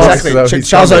 Yeah, exactly.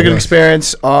 Charles Ogan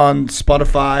Experience on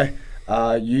Spotify,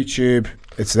 YouTube.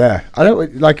 It's there. I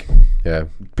don't like. Yeah.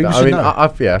 I mean, I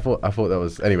thought that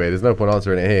was. Anyway, there's no point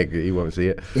answering it here because you won't see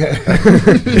it. Yeah.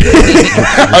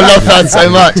 I love that so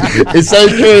much. It's so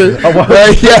true.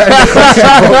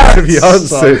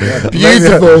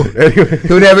 Beautiful.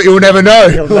 You'll never know.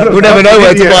 You'll never know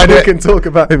where to find it. We can talk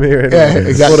about him here. Yeah,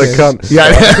 exactly. What a cunt.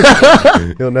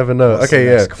 Yeah. You'll never know. Okay,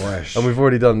 yeah. And we've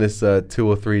already done this 2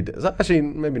 or 3 days. Actually,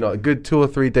 maybe not. A good 2 or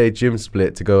 3 day gym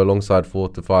split to go alongside 4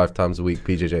 to 5 times a week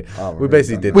PJJ. Oh, we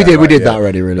basically did. We did that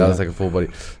already. Really. That was like a full body.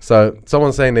 So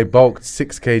someone's saying they bulked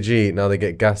 6 kg. Now they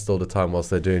get gassed all the time whilst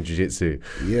they're doing jiu-jitsu.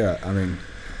 Yeah, I mean,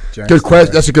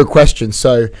 that's a good question.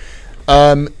 So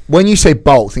when you say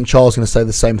bulk, I think Charles is going to say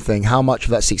the same thing. How much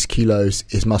of that 6 kilos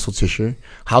is muscle tissue?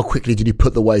 How quickly did you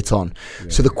put the weight on? Yeah.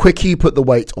 So the quicker you put the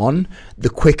weight on, the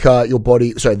quicker your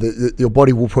body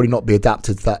will probably not be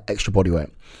adapted to that extra body weight.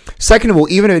 Second of all,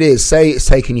 even if it is, say it's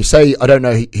taken you, say, I don't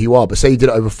know who you are, but say you did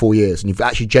it over 4 years and you've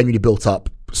actually genuinely built up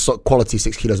quality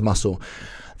 6 kilos of muscle,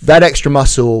 that extra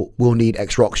muscle will need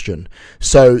extra oxygen.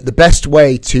 So the best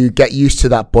way to get used to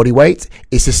that body weight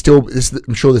is to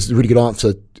I'm sure this is a really good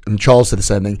answer, and Charles said the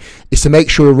same thing, is to make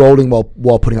sure you're rolling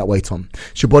while putting that weight on.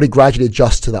 So your body gradually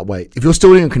adjusts to that weight. If you're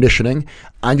still doing conditioning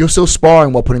and you're still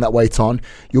sparring while putting that weight on,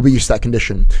 you'll be used to that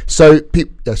condition. So I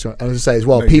was going to say as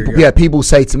well, people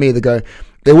say to me, they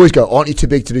always go, aren't you too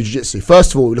big to do jiu-jitsu?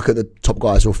 First of all, we look at the top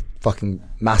guys who are fucking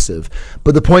massive.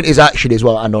 But the point is actually as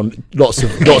well, and on lots of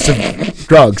drugs.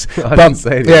 I didn't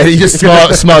say yeah, you just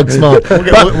smart.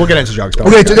 We'll get into drugs.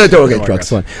 We'll get into drugs,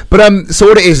 fine. But so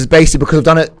what it is basically because I've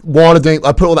done it while I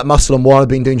put all that muscle on while I've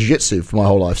been doing jiu-jitsu for my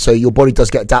whole life. So your body does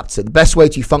get adapted. The best way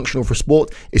to be functional for a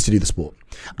sport is to do the sport.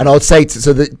 And I would say,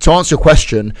 to answer your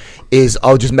question, is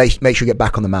I'll just make sure you get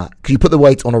back on the mat. Because you put the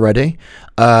weight on already,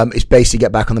 it's basically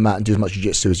get back on the mat and do as much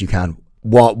jiu-jitsu as you can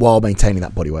while maintaining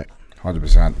that body weight.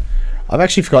 100%. I've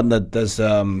actually forgotten that there's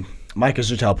Mike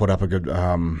Israel put up a good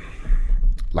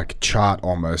like chart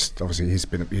almost. Obviously, he's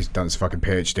done his fucking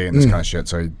PhD in this kind of shit,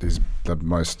 so he's the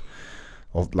most.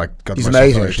 Or like got he's the most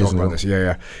amazing. authority to talk about this.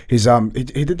 Yeah. He's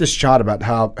he did this chart about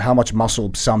how much muscle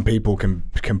some people can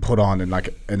put on in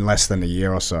less than a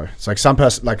year or so. It's like some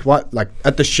person like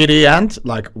at the shitty end,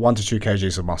 like 1 to 2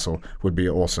 kgs of muscle would be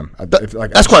awesome.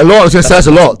 That's quite a lot. I was gonna say that's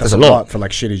a lot. That's a lot for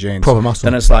like shitty genes. Proper muscle.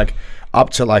 Then it's like up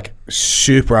to like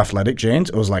super athletic genes.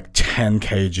 It was like 10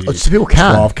 kgs. Oh, so people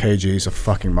can 12 kgs of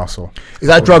fucking muscle. Is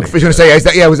that drug free? I was gonna say, is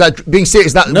that was that being serious?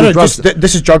 Is that no?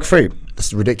 This is drug free. This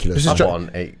is ridiculous. I'm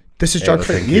on 8. This is drug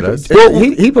free. He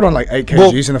put on like 8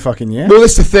 kgs in a fucking year. Well,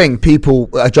 that's the thing. People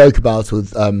joke about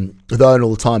with Owen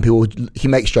all the time. He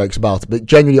makes jokes about it, but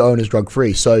genuinely Owen is drug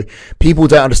free. So people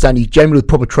don't understand. You generally with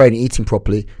proper training, eating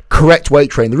properly, correct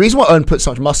weight training. The reason why Owen puts so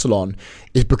much muscle on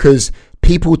is because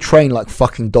people train like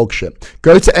fucking dog shit.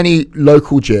 Go to any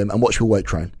local gym and watch people weight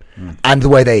train. And the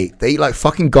way they eat like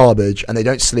fucking garbage, and they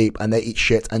don't sleep, and they eat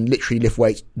shit, and literally lift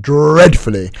weights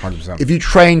dreadfully. 100%. If you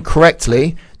train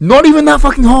correctly, not even that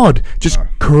fucking hard, just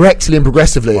correctly and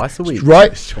progressively, twice a week,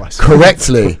 right?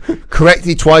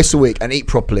 Correctly twice a week, and eat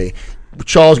properly.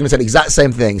 Charles is going to say the exact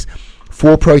same things: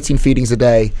 4 protein feedings a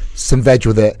day, some veg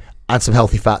with it, and some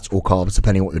healthy fats or carbs,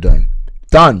 depending on what you're doing.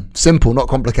 Done. Simple, not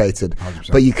complicated.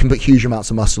 100%. But you can put huge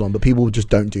amounts of muscle on, but people just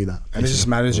don't do that. And it's just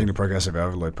managing the progressive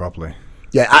overload properly.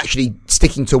 Yeah, actually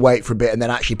sticking to weight for a bit and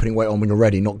then actually putting weight on when you're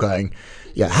ready, not going.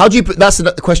 Yeah, how do you? That's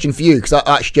the question for you, because I'm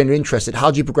actually genuinely interested.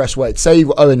 How do you progress weight? Say you've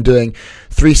got Owen doing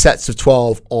 3 sets of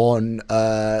 12 on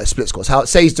split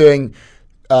squats. Say he's doing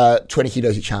 20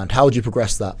 kilos each hand. How would you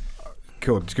progress that?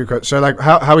 Cool, it's a good question. So like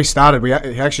how he started,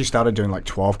 he actually started doing like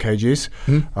 12 kgs.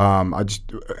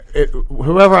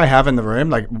 Whoever I have in the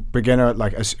room, like beginner,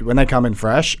 like when they come in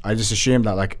fresh, I just assume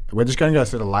that like we're just going to go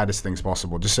through the lightest things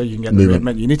possible, just so you can get the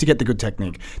movement. You need to get the good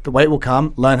technique. The weight will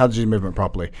come. Learn how to do movement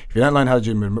properly. If you don't learn how to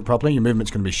do movement properly, your movement's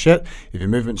going to be shit. If your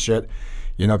movement's shit,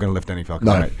 you're not going to lift any fucking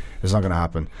weight. It's not going to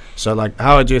happen. So like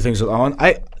how I do things with Owen,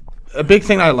 a big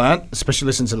thing I learned, especially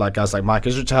listening to like guys like Mike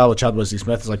Israel or Chad Wesley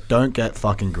Smith, is like don't get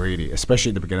fucking greedy,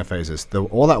 especially at the beginner phases.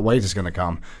 All that weight is going to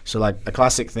come. So like a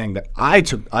classic thing that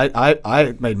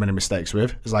I made many mistakes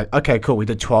with is like, okay, cool, we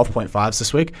did 12.5s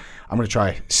this week. I'm going to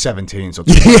try 17s or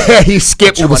 20s. Yeah, you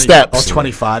skip all the steps. Or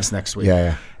 25s next week.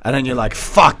 Yeah. And then you're like,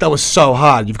 fuck, that was so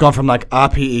hard. You've gone from like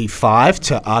RPE 5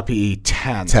 to RPE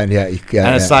 10. 10, yeah.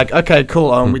 And it's like, okay,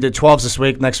 cool. We did 12s this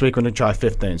week. Next week, we're going to try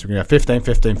 15s. We're going to go 15,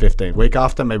 15, 15. Week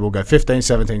after, maybe we'll go 15,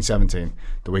 17, 17.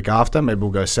 The week after, maybe we'll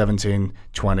go 17,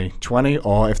 20, 20.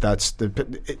 Or if that's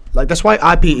that's why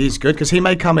RPE is good, because he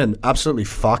may come in absolutely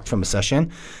fucked from a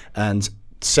session. And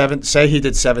say he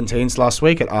did 17s last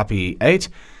week at RPE 8.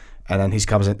 And then he's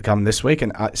coming this week,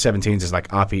 and 17s is like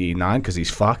RPE 9 because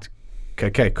he's fucked.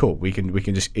 Okay, cool. We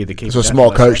can just either keep. So a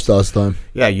smart coach does, though.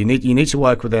 Yeah, you need to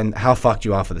work within how fucked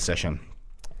you are for the session.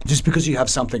 Just because you have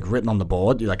something written on the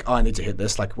board, you're like, oh, I need to hit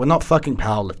this. Like, we're not fucking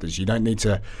powerlifters. You don't need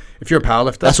to. If you're a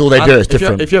powerlifter, that's all they do. It's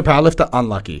different. If you're a powerlifter,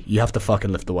 unlucky. You have to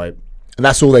fucking lift the weight. And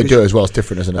that's all they do as well. It's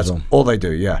different, isn't it? That's all they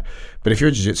do. Yeah. But if you're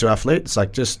a jiu-jitsu athlete, it's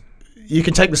like just you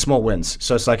can take the small wins.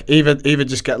 So it's like either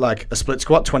just get like a split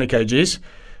squat, 20 kgs.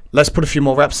 Let's put a few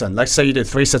more reps in. Let's say you did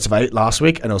 3 sets of 8 last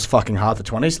week and it was fucking hard for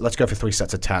 20s. Let's go for 3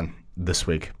 sets of 10 this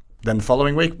week. Then the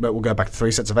following week, but we'll go back to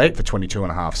 3 sets of 8 for 22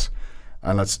 and a halves.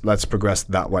 And let's progress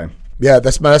that way. Yeah,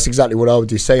 that's exactly what I would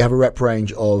do. Say you have a rep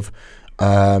range of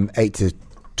 8 to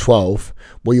 12.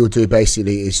 What you'll do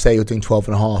basically is say you're doing 12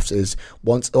 and a halves is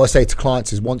once I say to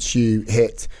clients is once you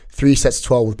hit 3 sets of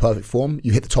 12 with perfect form,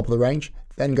 you hit the top of the range.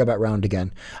 Then go back round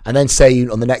again. And then say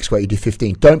on the next weight you do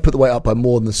 15. Don't put the weight up by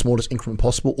more than the smallest increment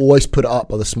possible. Always put it up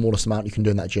by the smallest amount you can do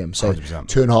in that gym. So 100%.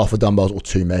 2.5 for dumbbells or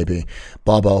 2 maybe.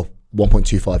 Barbell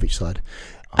 1.25 each side.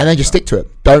 And then just stick to it.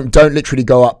 Don't literally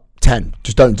go up 10.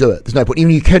 Just don't do it. There's no point.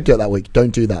 Even if you could do it that week,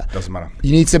 don't do that. Doesn't matter.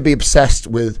 You need to be obsessed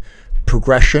with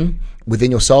progression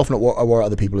within yourself, not what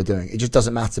other people are doing. It just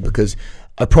doesn't matter, because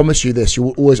I promise you this, you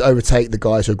will always overtake the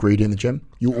guys who are greedy in the gym.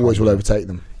 You always will overtake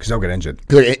them. Because they'll get injured.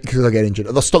 Because they'll get injured.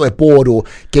 Or they'll stop, they're bored or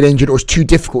get injured, or it's too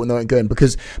difficult and they won't go in.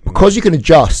 Because you can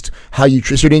adjust how you,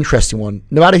 it's a really interesting one.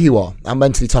 No matter who you are, how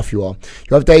mentally tough you are,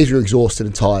 you have days where you're exhausted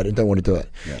and tired and don't want to do it.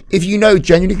 Yeah. If you know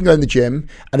genuinely can go in the gym,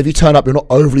 and if you turn up, you're not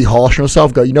overly harsh on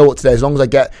yourself, go, you know what, today, as long as I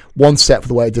get 1 set for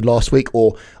the way I did last week,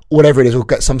 or whatever it is, or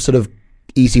get some sort of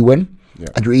easy win,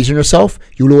 and you're easy on yourself,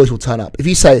 you always will turn up. If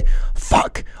you say,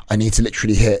 fuck, I need to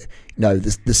literally hit,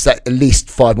 the set at least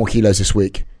 5 more kilos this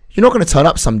week, you're not going to turn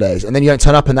up some days, and then you don't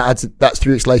turn up, and that's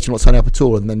 3 weeks later you're not turning up at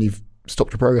all, and then you've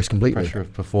stopped your progress completely. Pressure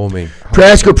of performing.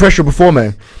 Pressure of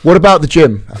performing. What about the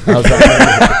gym? How's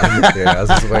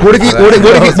that? What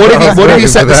if you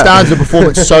set the standard of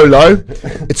performance so low?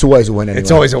 It's always a win anyway.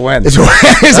 It's always a win. It's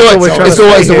always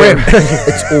a win.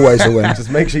 It's always a win. Just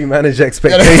make sure you manage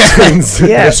expectations.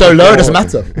 Yeah. If so low, it doesn't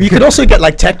matter. You could also get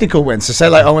like technical wins. So say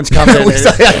like Owens comes in.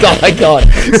 Oh my God.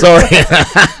 Sorry.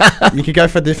 You could go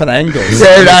for different angles.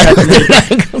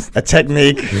 A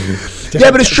technique.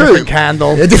 Yeah, but it's true. Different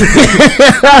candle.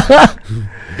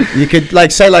 You could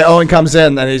like say like Owen comes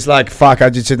in and he's like, "Fuck, I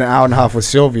just did an hour and a half with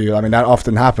Sylvia." I mean, that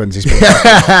often happens. He's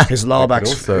his lower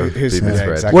back's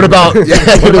exactly. What about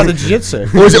the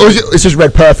jiu-jitsu? Or is it, it's just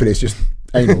read perfectly. It's just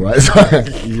anal, right?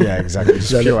 Yeah, exactly.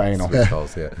 Just pure anal. Yeah.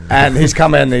 And he's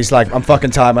come in and he's like, I'm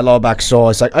fucking tired, my lower back's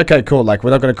sore. It's like, okay, cool. Like,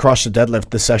 we're not going to crush the deadlift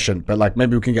this session, but like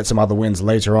maybe we can get some other wins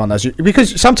later on.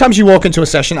 Because sometimes you walk into a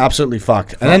session absolutely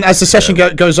fucked. And then as the session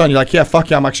goes on, you're like, yeah, fuck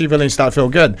yeah, I'm actually really starting to feel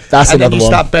good. That's and another then you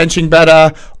one. start benching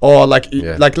better, or like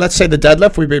let's say the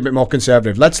deadlift, we'd be a bit more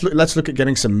conservative. Let's look at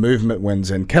getting some movement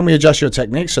wins in. Can we adjust your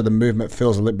technique so the movement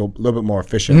feels a little bit more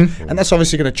efficient? Mm-hmm. And that's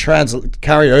obviously going to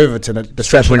carry over to the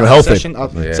stress when you're healthy.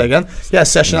 Say again. Yeah,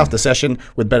 session after session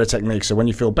with better technique. So when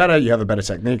you feel better, you have a better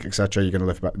technique, etc. You're gonna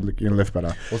lift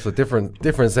better. Also,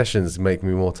 different sessions make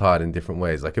me more tired in different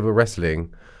ways. Like if we're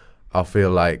wrestling, I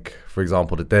feel like, for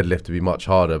example, the deadlift would be much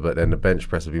harder, but then the bench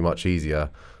press would be much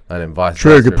easier, and then vice versa.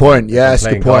 True, good point. Yeah, that's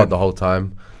a good point. The whole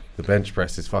time, the bench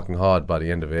press is fucking hard by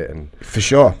the end of it, and for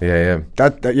sure. Yeah.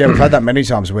 We've had that many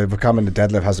times where becoming the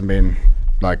deadlift hasn't been.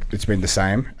 Like it's been the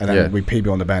same, and then we PB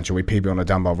on the bench or we PB on a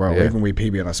dumbbell row, or even we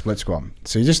PB on a split squat.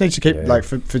 So you just need to keep like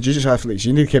for jiu-jitsu athletes,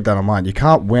 you need to keep that in mind. You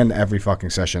can't win every fucking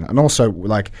session, and also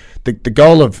like the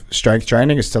goal of strength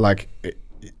training is to like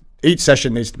each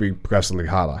session needs to be progressively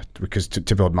harder because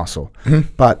to build muscle,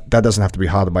 but that doesn't have to be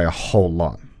harder by a whole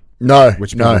lot. No,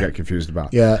 which people get confused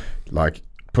about. Yeah, like.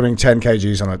 Putting 10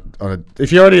 kgs on a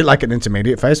if you're already like an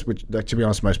intermediate phase, which like, to be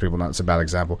honest most people know it's a bad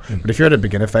example, but if you're at a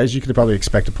beginner phase, you could probably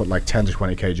expect to put like 10 to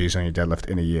 20 kgs on your deadlift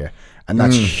in a year, and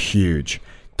that's huge.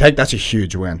 That's a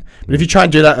huge win. But if you try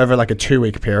and do that over like a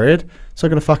 2-week period, it's not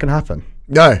gonna fucking happen.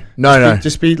 No.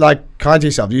 Just be like kind to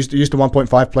yourself. Use the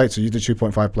 1.5 plates or use the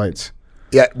 2.5 plates.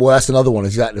 Yeah, well, that's another one.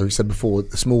 Exactly what we said before,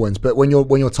 the small ones. But when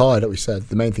you're tired, like we said,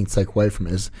 the main thing to take away from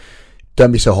it is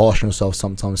don't be so harsh on yourself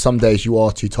sometimes. Some days you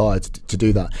are too tired to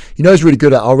do that. You know who's really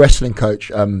good at our wrestling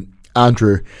coach,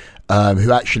 Andrew,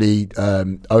 who actually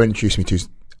Owen introduced me to, is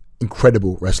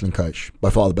incredible wrestling coach, by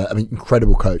far the best. I mean,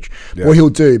 incredible coach. Yeah. What he'll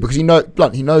do, because he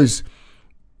knows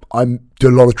I'm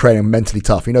doing a lot of training, I'm mentally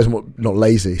tough. He knows I'm not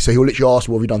lazy. So he'll literally ask,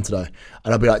 what have you done today?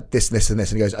 And I'll be like, this, and this, and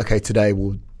this. And he goes, okay, today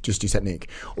we'll just do technique.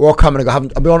 Or I'll come and I go,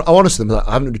 I'm honest with them, like,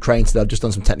 I haven't really trained today, I've just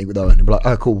done some technique with Owen. And be like,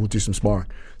 oh, cool, we'll do some sparring.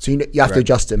 So you have to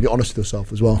adjust it and be honest with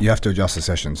yourself as well. You have to adjust the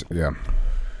sessions, yeah.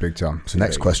 Big time. So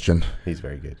next question. He's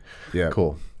very good. Yeah.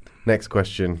 Cool. Next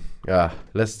question.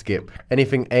 Let's skip.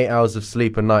 Anything 8 hours of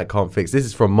sleep a night can't fix? This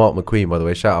is from Mark McQueen, by the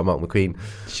way. Shout out Mark McQueen.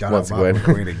 Shout out Mark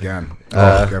McQueen again.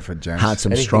 Go for James. Had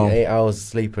some anything strong. 8 hours of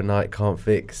sleep a night can't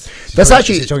fix. That's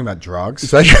actually. He's talking about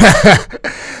drugs.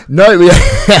 No.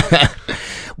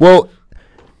 Well.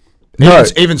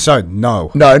 Even so, no.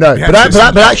 But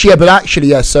actually,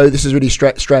 yeah. So this is really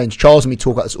strange. Charles and me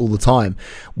talk about this all the time,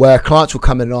 where clients will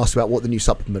come in and ask about what the new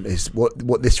supplement is,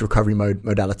 what this recovery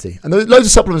modality. And loads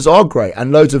of supplements are great,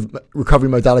 and loads of recovery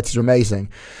modalities are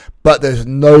amazing, but there's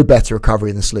no better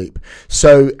recovery than sleep.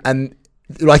 So, and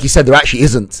like you said, there actually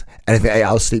isn't anything 8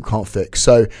 hours sleep can't fix.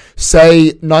 So,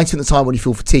 say 90% of the time when you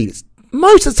feel fatigued,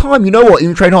 most of the time, you know what,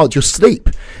 even train hard, you'll sleep.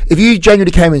 If you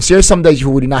genuinely came in, so some days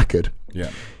you're already knackered. Yeah.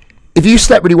 If you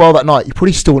slept really well that night, you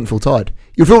probably still wouldn't feel tired.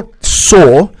 You'd feel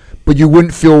sore, but you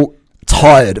wouldn't feel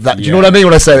tired of that. Do you know what I mean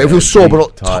when I say that? You feel sore, but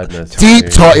not tiredness. Deep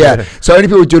tired, yeah. So only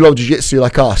people who do a lot of jiu-jitsu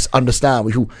like us understand.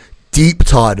 We feel deep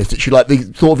tiredness. It's like the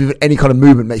thought of even any kind of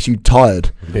movement makes you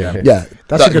tired. Yeah.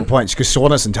 That's a good point, because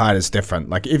soreness and tired is different.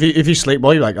 Like if you sleep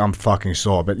well, you're like, I'm fucking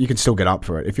sore, but you can still get up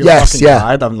for it. If you're fucking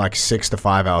tired, I'm like 6 to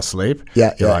 5 hours sleep. You're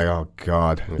like, oh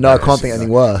god. No, I can't think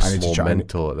anything worse. I need to try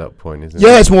mental at that point, isn't it?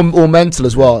 Yeah, it's more mental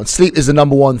as well. And sleep is the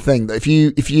number one thing. That if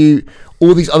you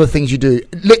all these other things you do,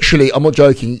 literally, I'm not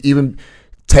joking. Even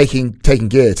taking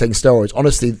gear, taking steroids.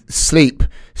 Honestly, sleep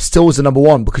still is the number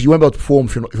one, because you won't be able to perform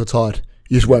if you're tired.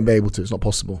 You just won't be able to. It's not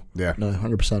possible. Yeah. No,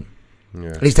 100%.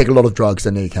 Yeah. At least take a lot of drugs,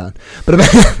 then you can. But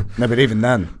even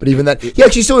then. Yeah,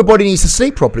 actually, still your body needs to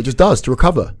sleep properly. It just does to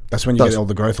recover. That's when you get all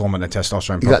the growth hormone and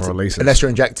testosterone proper releases. Unless you're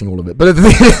injecting all of it. But then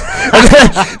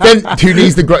who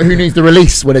needs the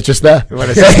release when it's just there?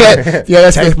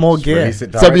 Take more gear.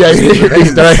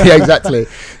 Yeah, exactly.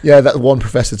 Yeah, that one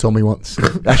professor told me once.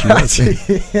 Actually,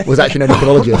 was actually an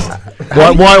endocrinologist.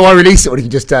 Why release it when you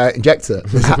can just inject it?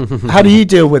 How do you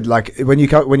deal with like when you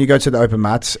go to the open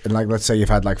mats and like let's say you've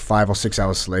had like 5 or 6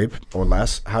 hours sleep or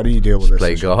less? How do you deal with this?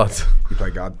 Play guard. You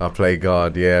play guard. I play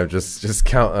guard. Yeah, just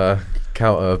counter.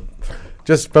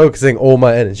 Just focusing all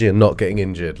my energy and not getting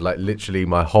injured. Like literally,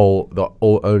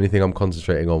 only thing I'm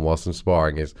concentrating on whilst I'm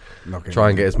sparring is try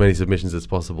and get as many submissions as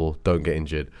possible. Don't get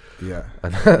injured. Yeah,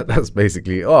 and that's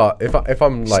basically. If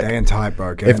I'm like staying tight,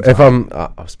 bro. If I'm,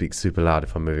 I'll speak super loud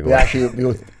if I'm moving away.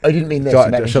 Actually, I didn't mean this. If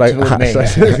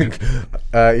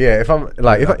I'm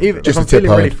like if I'm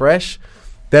feeling really fresh,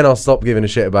 then I'll stop giving a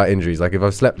shit about injuries. Like if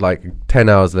I've slept like 10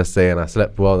 hours, let's say, and I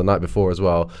slept well the night before as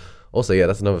well. Also, yeah,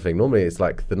 that's another thing. Normally, it's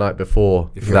like the night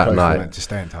before that night. Just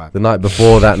stay in time. The night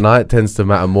before that night tends to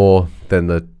matter more than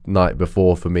the night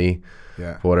before for me.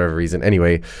 Yeah. For whatever reason.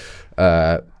 Anyway,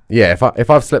 if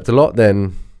I've slept a lot,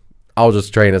 then I'll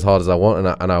just train as hard as I want,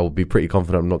 and I will be pretty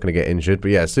confident I'm not going to get injured.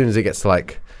 But yeah, as soon as it gets to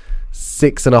like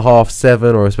 6.5,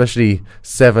 7, or especially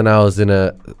 7 hours in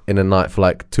a night for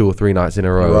like 2 or 3 nights in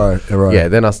a row. Right. Yeah,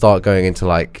 then I start going into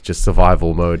like just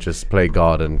survival mode, just play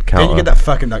guard and counter. Then you get that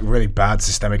fucking like really bad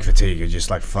systemic fatigue. You're just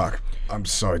like, fuck, I'm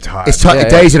so tired. It's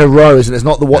days in a row, isn't it? It's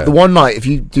not the one night. If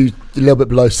you do a little bit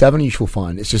below 7, you feel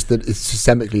fine. It's just that it's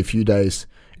systemically a few days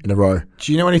in a row.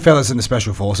 Do you know any fellas in the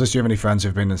Special Forces? Do you have any friends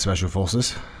who've been in Special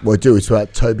Forces? Well, I do. It's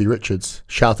about Toby Richards.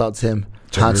 Shout out to him.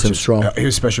 Handsome, strong. He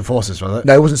was Special Forces, was it?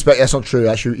 No, he wasn't. That's not true.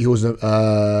 Actually, he wasn't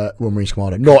Royal Marines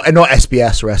Commando. Not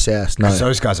SBS or SAS. No,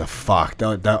 those guys are fucked.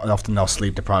 Often they'll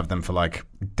sleep deprive them for like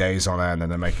days on end, and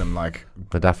then make them like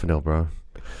modafinil, bro.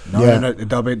 No,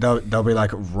 they'll be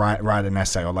like write an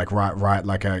essay or like write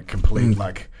like a complete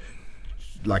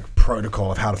like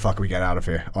protocol of how the fuck we get out of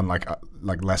here on like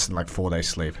less than like 4 days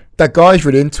sleep. That guy's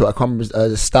really into it. I can't remember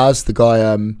Staz, the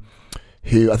guy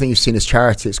who I think you've seen his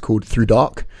charity. It's called Through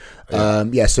Dark.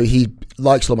 So he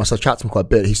likes a lot of my stuff. Chat to him quite a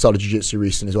bit. He started jiu-jitsu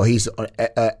recently as well. He's on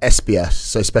SBS,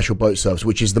 so Special Boat Service,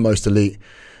 which is the most elite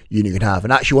unit you can have.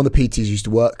 And actually, one of the PTs used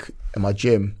to work in my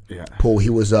gym. Yeah. Paul, he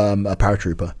was a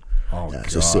paratrooper. Oh, yeah,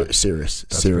 so serious.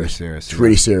 That's serious. Serious. It's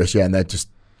really serious. Yeah, and they're just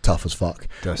tough as fuck.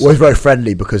 Always very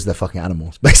friendly because they're fucking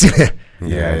animals, basically.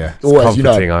 Yeah. It's always,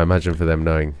 comforting, I imagine, for them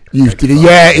knowing. It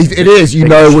is. You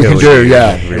know we can do.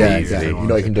 Yeah. Easily. You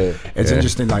know you can do. It's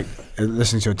interesting, like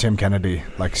listening to a Tim Kennedy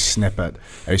like snippet.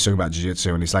 He's talking about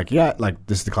jiu-jitsu, and he's like, yeah, like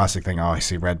this is the classic thing. Oh, I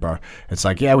see red, bro. It's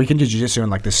like, yeah, we can do jiu-jitsu in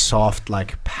like this soft,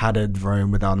 like padded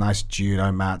room with our nice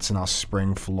judo mats and our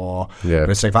spring floor. Yeah.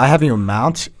 But it's like if I have you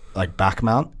mount, like back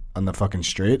mount on the fucking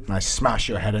street, and I smash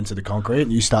your head into the concrete,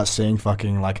 and you start seeing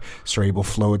fucking like cerebral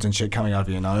fluids and shit coming out of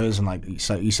your nose, and like you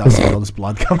start seeing all this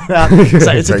blood coming out. It's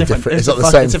like, it's a different. It's not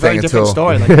the same. It's a very different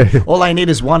story. Like all I need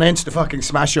is 1 inch to fucking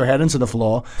smash your head into the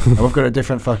floor, and we've got a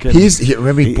different fucking. He's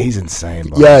insane.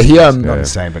 Bro. Yeah, not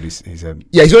insane, but he's a.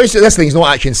 Yeah, he's always, that's the thing. He's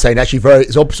not actually insane. Actually,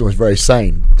 his opposite was very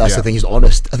sane. That's the thing. He's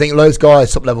honest. I think those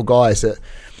guys, top level guys that.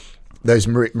 Those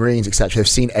Marines, etc., they've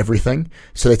seen everything,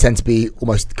 so they tend to be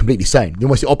almost completely sane. They're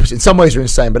almost the opposite. In some ways, they're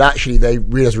insane, but actually, they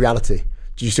realize reality.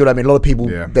 Do you see what I mean? A lot of people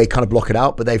they kind of block it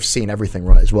out, but they've seen everything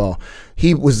right as well.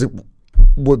 He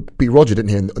would be Roger, didn't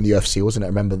he, on the UFC, wasn't it? I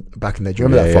remember back in the day. Do you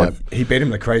remember that fight? He beat him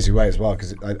in a crazy way as well,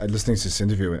 because I listening to this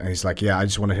interview, and he's like, "Yeah, I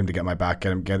just wanted him to get my back,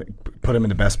 put him in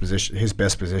the best position, his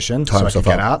best position, so I could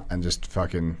get out and just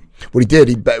fucking." What he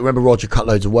did, remember Roger cut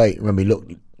loads of weight. Remember he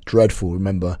looked dreadful.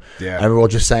 Remember? Yeah. I remember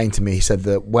Roger saying to me, he said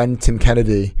that when Tim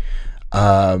Kennedy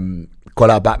got out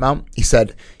of back mount, he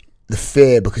said the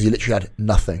fear because he literally had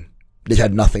nothing. Literally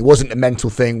had nothing. It wasn't a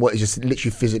mental thing. He just literally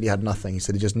physically had nothing. He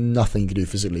said there's just nothing you could do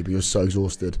physically, but he was so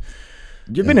exhausted.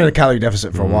 You've been in a calorie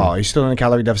deficit for a while. Are you still in a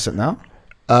calorie deficit now?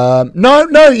 No.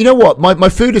 You know what? My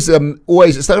food is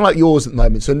always it's something like yours at the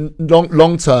moment. So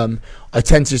long term, I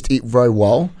tend to just eat very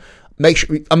well.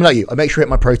 I'm like you. I make sure I hit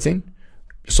my protein.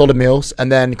 Solid meals,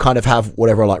 and then kind of have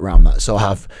whatever I like around that. So I'll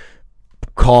have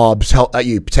carbs,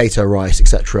 potato, rice,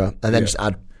 etc., and then just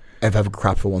add have a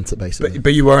crap if I want it, basically.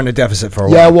 But you were in a deficit for a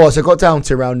while. Yeah, I was. I got down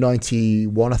to around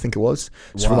 91, I think it was.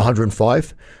 It's from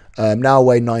 105. Now I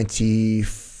weigh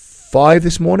 95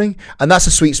 this morning, and that's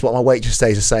a sweet spot. My weight just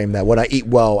stays the same there. When I eat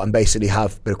well and basically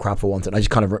have a bit of crap if I want it, I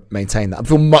just kind of maintain that. I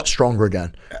feel much stronger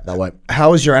again that way.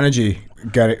 How was your energy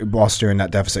whilst you're in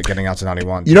that deficit, getting out to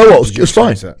 91? You know what? It was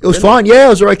fine. It was fine. Yeah, it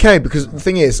was okay, because the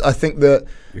thing is, I think that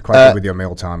you're quite good with your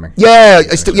meal timing. Yeah,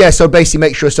 so basically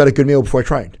make sure I started a good meal before I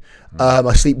trained.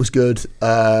 My sleep was good.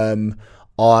 Because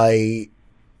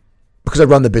I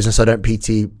run the business, I don't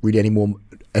PT really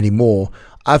anymore.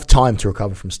 I have time to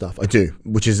recover from stuff. I do,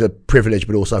 which is a privilege,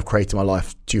 but also I've created my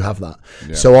life to have that.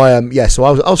 Yeah. So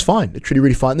I was fine, literally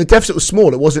really fine. The deficit was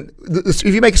small. It wasn't. If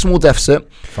you make a small deficit,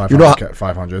 you're not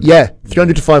 500. Yeah,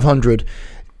 300 to 500.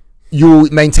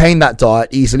 You'll maintain that diet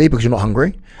easily because you're not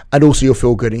hungry, and also you'll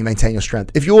feel good and you maintain your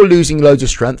strength. If you're losing loads of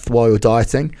strength while you're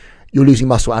dieting, you're losing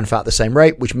muscle and fat at the same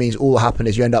rate, which means all that happens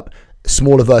is you end up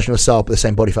smaller version of yourself but the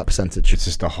same body fat percentage. It's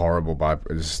just a horrible vibe.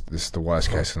 It's the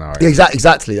worst case scenario. Yeah,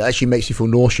 exactly. That actually makes you feel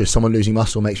nauseous. Someone losing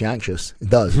muscle makes you anxious.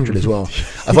 It does actually as well.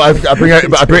 I bring over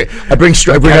the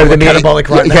catabolic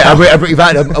right now.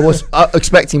 I was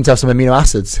expecting to have some amino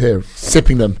acids here,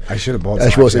 sipping them. I should have bought. I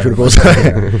should have bought.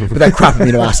 But they're crap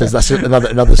amino acids. That's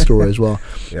another story as well.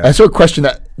 Yeah. I saw a question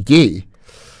that Guy.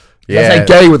 Yeah, is that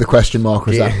gay with a question mark?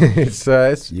 Or is that? It's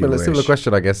a similar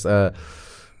question, I guess.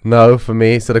 No, for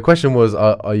me. So the question was,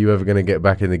 are you ever going to get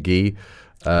back in the gi?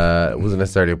 It wasn't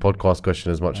necessarily a podcast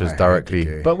question as much as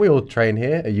directly. But we all train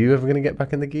here. Are you ever going to get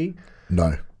back in the gi?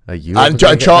 No. Are you? And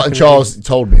Charles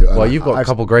told me. Well, you've got a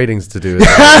couple gradings to do.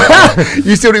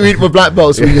 You still need with black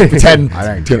belts. So you just pretend.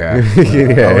 I don't care.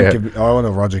 I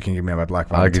want Roger can give me a black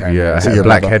belt. I'll give you a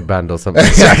black headband or something.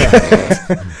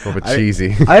 Proper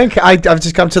cheesy. I've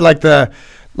just come to like the.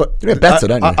 Look, you're better,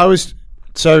 don't you?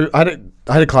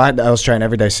 I had a client that I was training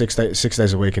every day, 6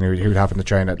 days a week, and he would happen to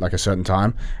train at like a certain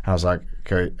time. And I was like,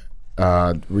 okay,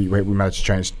 we managed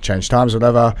to change times or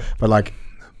whatever. But like,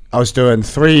 I was doing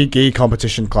 3 gi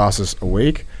competition classes a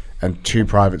week and 2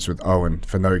 privates with Owen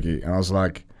for no gi. And I was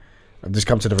like, I've just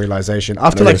come to the realization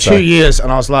after like 2 years,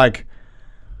 and I was like,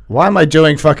 why am I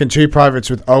doing fucking 2 privates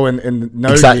with Owen in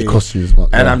no gi? Cost you as much,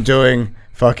 and I'm doing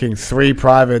fucking 3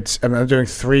 privates, and I'm doing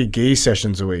 3 gi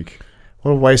sessions a week.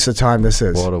 What a waste of time this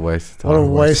is. What a waste of time. What a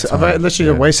waste. I've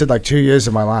literally wasted like 2 years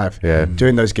of my life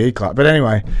doing those gi classes. But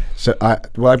anyway, so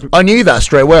I knew that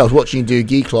straight away. I was watching you do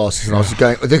gi classes and I was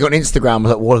going, they got on Instagram, I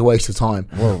was like, what a waste of time.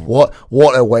 Whoa.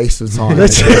 What a waste of time.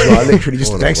 I literally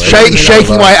just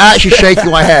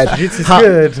shaking my head. It's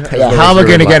good. How am I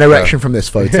going to get an erection from this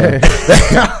photo?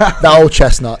 That old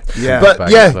chestnut. Yeah.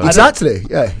 But yeah, exactly.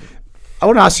 Yeah. I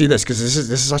want to ask you this because this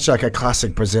is such like a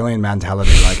classic Brazilian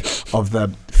mentality, like of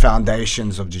the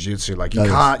foundations of jiu-jitsu. Like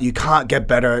you can't get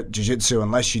better at jiu-jitsu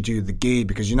unless you do the gi,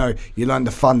 because you learn the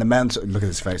fundamental. Look at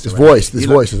his face. This voice as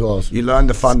well. You learn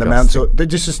the fundamental.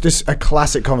 This a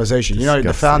classic conversation. Disgusting.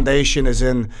 The foundation is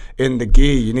in the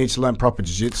gi. You need to learn proper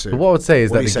jiu-jitsu. But what I would say is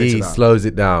that the gi slows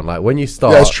it down. Like when you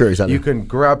start, that's true. Exactly. You can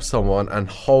grab someone and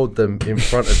hold them in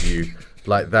front of you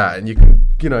like that, and you can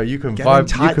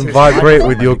vibrate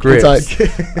with your grips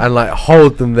and like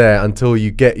hold them there until you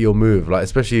get your move. Like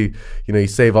especially, you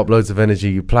save up loads of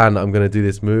energy. You plan that I'm going to do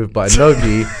this move, but in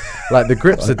no-gi, like the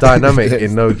grips are dynamic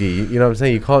in no-gi. You know what I'm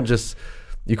saying? You can't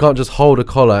just hold a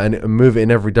collar and move it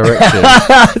in every direction.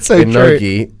 So in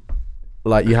no-gi,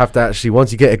 like you have to actually,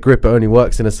 once you get a grip, it only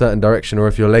works in a certain direction, or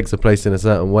if your legs are placed in a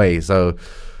certain way. So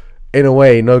in a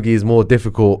way, no-gi is more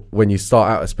difficult when you start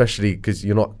out, especially because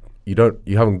you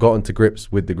haven't gotten to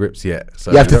grips with the grips yet.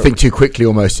 So you have to think too quickly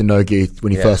almost in no-gi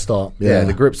when you first start. Yeah,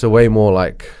 the grips are way more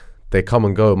like, they come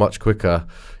and go much quicker.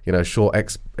 Short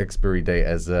expiry date,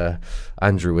 as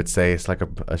Andrew would say. It's like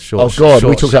a short. Oh God, short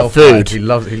we talk about food. Life. He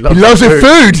loves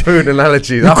food. Food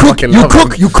analogies. You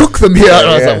cook them here.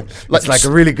 Yeah. It's like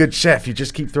a really good chef. You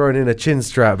just keep throwing in a chin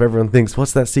strap. Everyone thinks,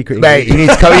 what's that secret? Mate, you need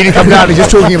to come down. He's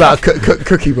just talking about a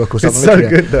cookie book or something. It's so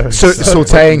good though.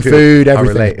 Sauteing food,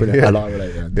 everything. I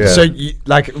relate. Yeah. So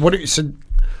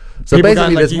So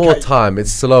basically, there's more time.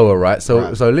 It's slower, right? So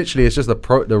literally, it's just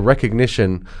the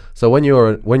recognition. So when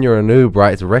you're a noob,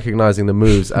 right, it's recognizing the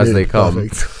moves as they come.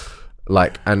 Perfect.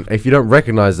 Like, and if you don't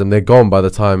recognize them, they're gone by the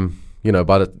time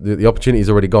by the opportunity is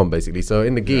already gone, basically. So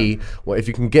in the gi, if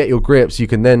you can get your grips, you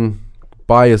can then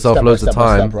buy yourself loads of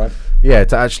time, right? Yeah,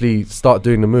 to actually start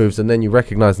doing the moves, and then you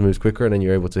recognize the moves quicker, and then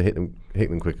you're able to hit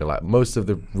them quicker. Like most of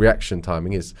the reaction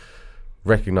timing is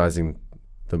recognizing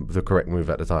the correct move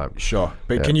at the time. Sure,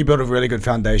 but can you build a really good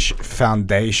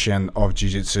foundation of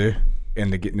jiu-jitsu in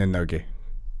no-gi?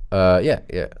 Yeah.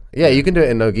 You can do it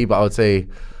in no-gi, but I would say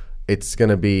it's going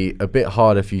to be a bit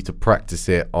harder for you to practice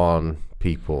it on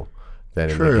people than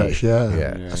in the gi.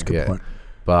 Yeah, that's a good point.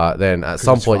 But then at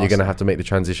some point, you're going to have to make the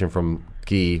transition from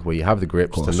gi, where you have the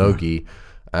grips, to no-gi,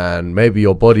 and maybe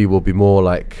your body will be more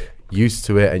like used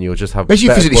to it, and you'll just have. Makes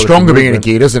you physically stronger being in a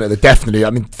gi, doesn't it? Definitely. I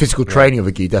mean, physical training of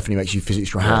a gi definitely makes you physically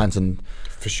strong hands and.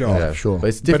 For sure. Yeah, for sure. But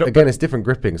it's different. Again, it's different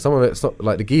gripping. Some of it's not,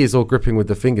 like the gi is all gripping with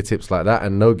the fingertips like that,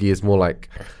 and no gi is more like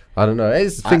I don't know.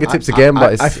 It's fingertips again,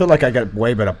 but I feel like I get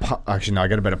way better. Actually, no, I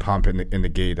get a better pump in the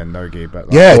gi than no gi. But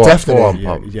like, definitely.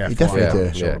 Yeah, you definitely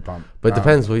do. Shoulder pump. But it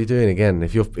depends what you're doing. Again,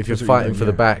 if you're fighting for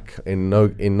the back in no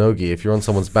gi, if you're on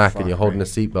someone's back and you're holding a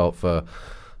seatbelt for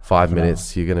 5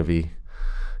 minutes, you're gonna be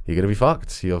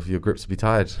fucked. Your grips will be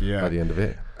tired by the end of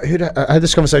it. I had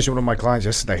this conversation with one of my clients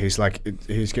yesterday. He's like,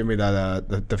 he's giving me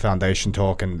that the foundation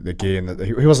talk and the gi, and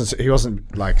he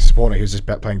wasn't like supporting. He was just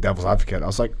playing devil's advocate. I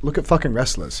was like, look at fucking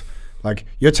wrestlers. Like,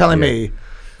 you're telling me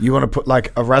you want to put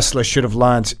like a wrestler should have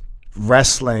learned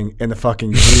wrestling in the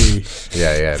fucking gi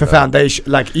for foundation.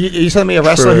 Like, you're telling me a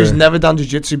wrestler who's never done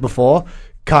jiu-jitsu before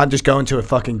can't just go into a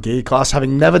fucking gi class,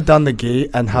 having never done the gi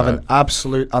and have an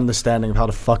absolute understanding of how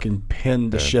to fucking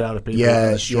pin the shit out of people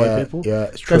and destroy people. Yeah,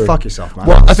 it's true. Go fuck yourself, man.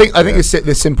 Well, I think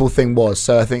the simple thing was,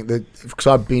 so I think that because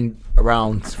I've been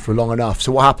around for long enough,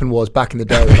 so what happened was back in the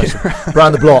day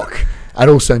around the block and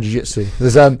also in jiu-jitsu.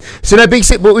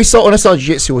 But we started when I started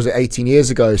jiu-jitsu was 18 years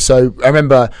ago. So I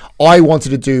remember I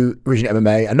wanted to do original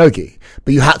MMA and no gi,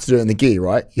 but you had to do it in the gi,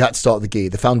 right? You had to start with the gi.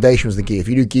 The foundation was the gi. If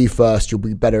you do gi first, you'll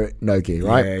be better at no gi,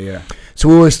 right? Yeah. So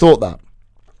we always thought that.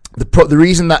 The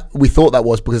reason that we thought that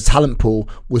was because the talent pool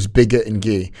was bigger in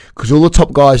gi, because all the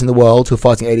top guys in the world who are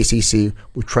fighting ADCC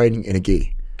were training in a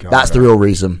gi. That's the real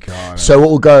reason. So what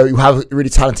will go, you have a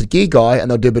really talented gi guy and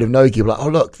they'll do a bit of no gi. Like, oh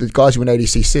look, the guys who win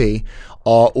ADCC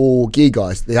are all gi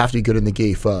guys. They have to be good in the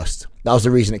gi first. That was the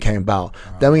reason it came about.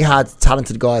 Then we had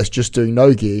talented guys just doing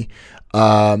no gi,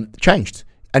 changed.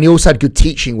 And you also had good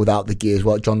teaching without the gi as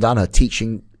well. John Danaher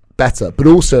teaching better. But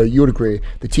also, you would agree,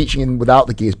 the teaching without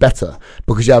the gi is better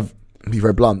because you have, to be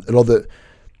very blunt, a lot of the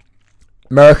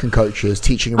American coaches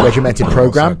teaching a regimented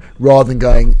program rather than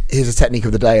going, here's a technique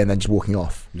of the day and then just walking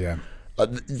off. Yeah.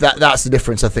 That's the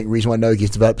difference, I think, reason why no-gi has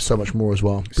developed so much more as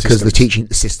well. Because the teaching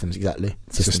systems, exactly.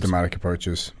 Systematic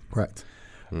approaches. Correct.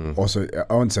 Also,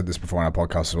 Owen said this before on our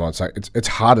podcast as well. It's like it's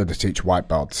harder to teach white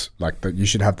belts. Like that, you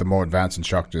should have the more advanced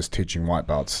instructors teaching white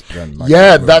belts than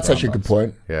that's actually a good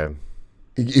point. Yeah.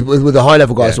 With the high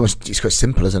level guys, it's quite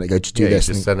simple, isn't it? Go just do this.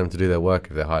 Just send them to do their work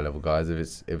if they're high level guys. If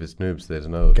it's noobs, there's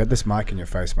no. Get this mic in your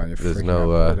face, man. There's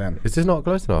no. Is this not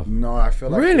close enough? No, I feel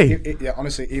like really. Yeah,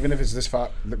 honestly, even if it's this far,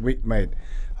 mate.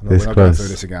 We're not going through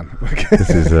this again. This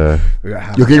is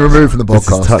you're getting removed from the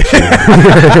podcast.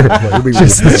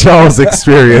 Just the Charles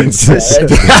experience.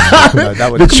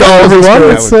 The Charles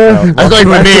one. I thought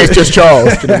even me, it's just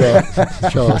Charles.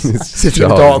 Charles sitting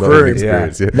in a dark room,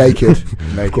 naked.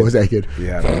 Of course, naked.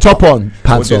 Yeah. Top on,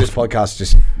 pants off. This podcast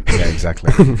just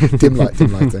exactly. dim light.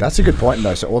 That's a good point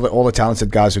though. So all the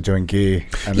talented guys are doing gi.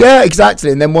 Yeah,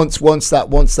 exactly. And then once that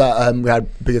we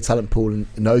had bigger talent pool in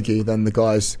no gi, then the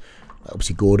guys,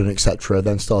 obviously Gordon, etc.,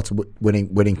 then started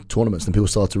winning tournaments, and people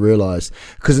started to realise,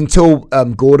 because until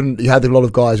Gordon, you had a lot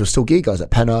of guys who were still gi guys, like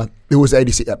Penna, who was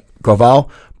ADC, Graval,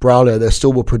 Brawler, they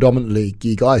still were predominantly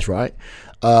gi guys, right?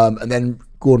 And then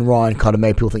Gordon Ryan kind of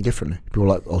made people think differently. People were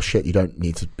like, oh shit, you don't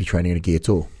need to be training in a gi at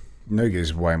all. No gi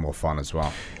is way more fun as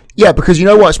well. Yeah, because you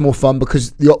know why it's more fun?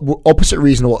 Because the opposite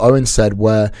reason of what Owen said,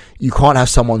 where you can't have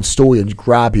someone stall you and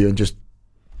grab you and just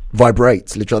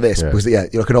vibrate literally like this, because you're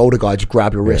like an older guy, just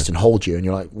grab your wrist and hold you, and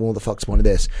you're like, well, what the fuck's the point of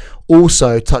this?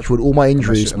 Also, touch wood, all my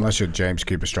injuries, unless you're James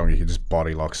Cooper Strong, you can just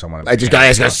body lock someone. I just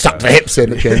going to suck the hips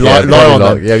in, lie on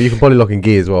them. Yeah, you can body lock in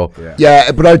gi as well.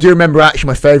 Yeah, but I do remember actually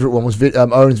my favourite one was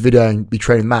Owen's videoing me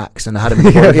training Max, and I had him.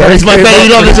 It's my favourite.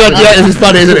 You love this one. Yeah, this is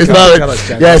funny, isn't it? It's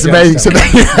perfect. Yeah, it's amazing.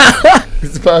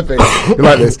 It's perfect. You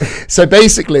like this? So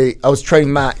basically, I was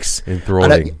training Max.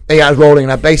 Enthralling. I was rolling,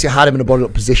 and I basically had him in a body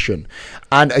lock position.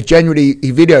 And genuinely,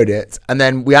 he videoed it, and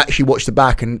then we actually watched it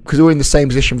back, and because we were in the same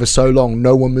position for so long,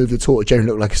 no one moved at all. It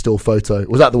genuinely looked like a still photo.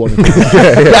 Was that the one?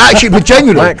 Actually, but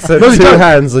genuinely, Max had two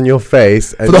hands on your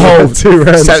face for the whole 2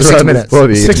 rounds 6 minutes.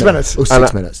 6 minutes. Or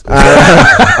 6 minutes.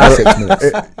 6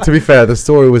 minutes. To be fair, the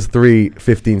story was 3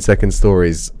 15-second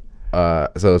stories. So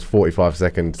it was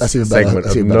 45-second segment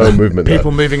of no movement.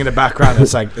 People moving in the background.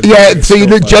 It's like so you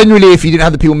look generally, if you didn't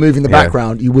have the people moving in the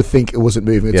background, you would think it wasn't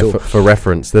moving at all. For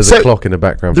reference, there's a clock in the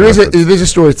background. There's a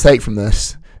story to take from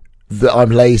this. That I'm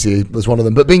lazy was one of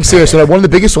them, but being serious, one of the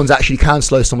biggest ones actually can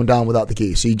slow someone down without the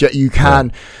gi. So you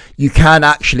can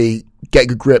actually get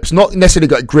good grips, not necessarily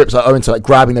get grips like Owen, like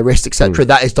grabbing the wrist, etc.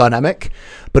 That is dynamic,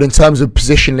 but in terms of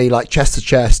positionally, like chest to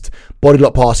chest, body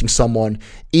lock passing someone,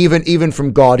 even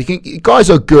from guard, guys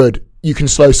are good. You can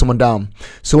slow someone down.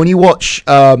 So when you watch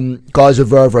guys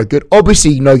who are very good,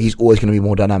 obviously no-gi is always going to be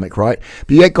more dynamic, right? But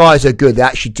you get guys that are good, they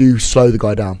actually do slow the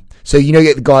guy down. So you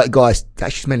get the guys,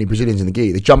 actually mainly Brazilians in the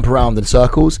gi, they jump around in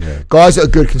circles. Yeah. Guys that are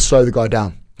good can slow the guy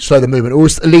down, slow the movement, or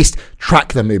at least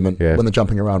track the movement when they're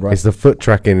jumping around, right? It's the foot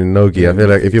tracking in no-gi. I feel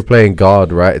like if you're playing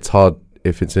guard, right, it's hard.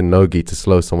 if it's in no-gi to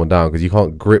slow someone down, because you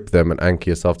can't grip them and anchor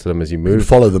yourself to them as you move. You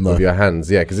follow them with though. your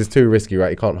hands. Yeah, because it's too risky, right?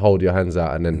 You can't hold your hands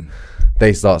out and then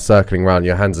they start circling around.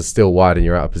 Your hands are still wide and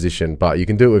you're out of position. But you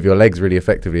can do it with your legs really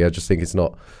effectively. I just think it's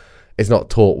not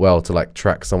taught well to like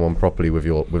track someone properly with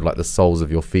like the soles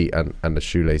of your feet and the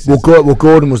shoelaces. Well,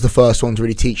 Gordon was the first one to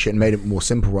really teach it and made it more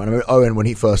simple. Right? I mean, Owen, when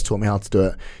he first taught me how to do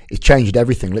it, it changed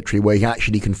everything. Literally, where you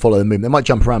actually can follow the movement. They might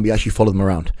jump around, but you actually follow them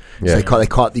around. Yeah. So they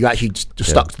can't. You actually just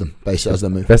stuck to them basically as they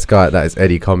move. Best guy at that is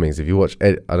Eddie Cummings. If you watch,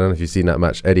 I don't know if you've seen that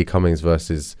match, Eddie Cummings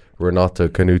versus Renato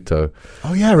Canuto.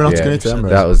 Oh yeah, Renato Canuto.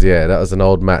 That was an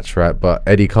old match, right? But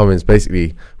Eddie Cummings,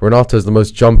 basically, Renato's the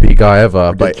most jumpy guy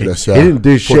ever. Ridiculous, but yeah. He didn't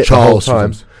do shit the whole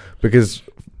time. Sometimes. Because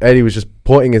Eddie was just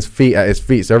pointing his feet at his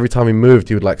feet, so every time he moved,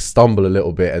 he would like stumble a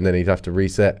little bit, and then he'd have to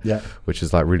reset. Yeah, which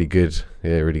is like really good.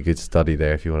 Yeah, really good study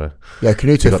there if you want to. Yeah,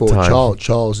 Canuto fought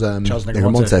Charles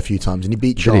Negromonte a few times, and he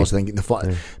beat Charles. I think in the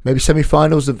fight, maybe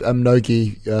semi-finals of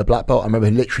Nogi black belt. I remember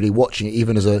literally watching it,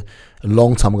 even as a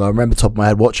long time ago. I remember top of my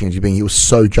head watching it, he was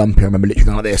so jumpy. I remember literally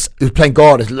going like this. He was playing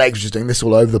guard, his legs were just doing this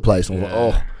all over the place. And I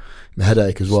was like, the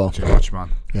headache as well. Too much,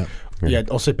 man. Yeah.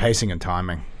 Also pacing and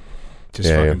timing. Just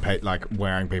like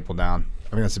wearing people down.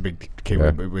 I think that's a big key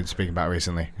word we were speaking about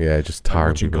recently. Yeah, just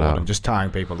tiring people out. Just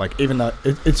tiring people. Like, even though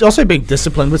it's also being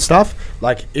disciplined with stuff.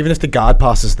 Like, even if the guard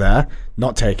pass is there,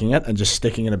 not taking it and just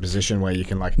sticking in a position where you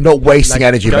can like not wasting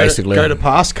energy, basically. Go to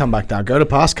pass, come back down. Go to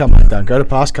pass, come back down. Go to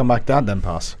pass, come back down, then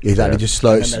pass. Exactly. Just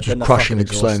slow, just crushing and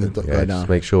slowing the down. Just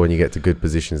make sure when you get to good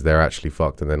positions, they're actually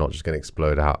fucked and they're not just going to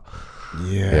explode out.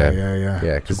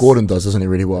 Yeah. Because Gordon does, not he,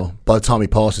 really well. By the time he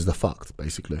passes, they're fucked,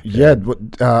 basically. Yeah,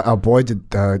 our boy did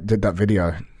that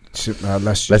video.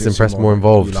 Less impressed, more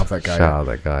involved. You love that guy. Shout out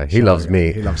that guy. He loves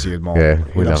me. He loves you more. Yeah,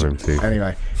 we love him too.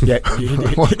 Anyway, yeah.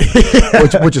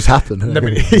 What just happened? No,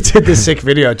 but he did this sick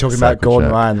video talking about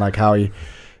Gordon Ryan, like how he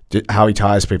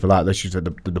tires people out. That's usually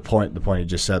the point he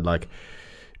just said, like,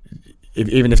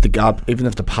 even if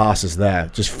the pass is there,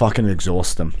 just fucking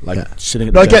exhaust them. Like sitting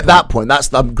at the I get that point. I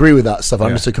agree with that stuff.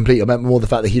 I'm just so complete. I meant more the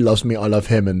fact that he loves me, I love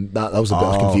him, and that was a bit I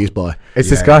was confused by. It's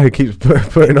this guy who keeps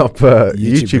putting up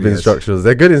YouTube instructionals.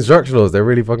 They're good instructionals. They're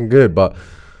really fucking good, but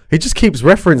he just keeps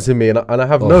referencing me, and I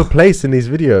have no place in these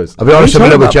videos. I'll be honest, I'm a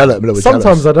little bit jealous.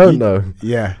 Sometimes I don't know.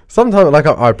 Yeah. Sometimes, like,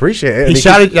 I appreciate it. He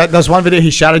shouted. There's one video he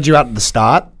shouted you out at the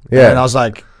start. Yeah. And I was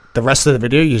like, the rest of the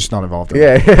video, you're just not involved in.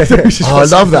 Yeah. I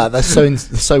love that. That's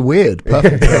so weird.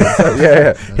 Perfect.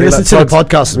 Yeah. He listens to the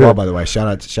podcast as well, by the way. Shout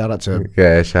out to him.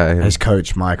 Yeah, shout out him. His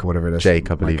coach, Mike, or whatever it is. Jake,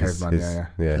 I believe.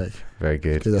 Yeah. Very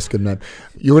good. That's a good name.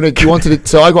 You wanted it.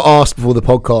 So I got asked before the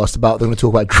podcast about they're going to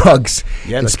talk about drugs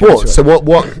in sports. So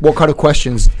what kind of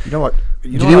questions? You know what? Do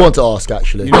you want to ask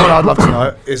actually? You know what I'd love to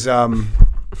know is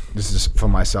this is for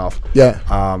myself. Yeah.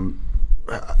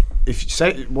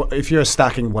 If you're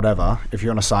stacking whatever, if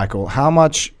you're on a cycle, how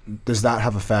much does that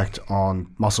have effect on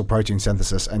muscle protein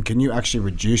synthesis? And can you actually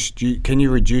reduce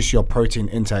your protein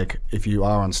intake if you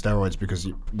are on steroids because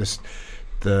you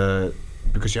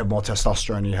have more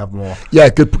testosterone, you have more? Yeah,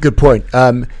 good point.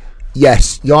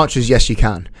 Yes, the answer is yes, you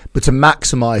can. But to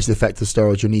maximise the effect of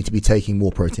steroids, you'll need to be taking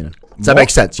more protein in. Does that make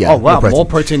sense? Yeah. Oh wow, more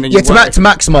protein than you. Yeah, to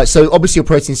maximise. So obviously your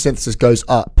protein synthesis goes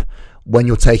up when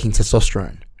you're taking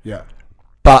testosterone. Yeah.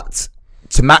 But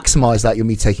to maximise that, you'll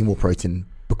be taking more protein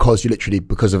because you literally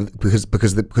because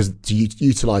to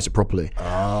utilise it properly.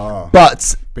 Oh.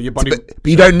 But your body. But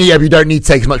you don't need to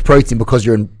take as much protein because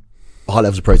you're in high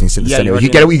levels of protein synthesis. Yeah, anyway. You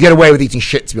get away with eating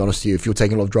shit, to be honest with you, if you're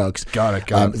taking a lot of drugs. Got it.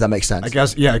 Does that make sense? I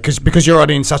guess, yeah, because you're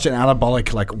already in such an anabolic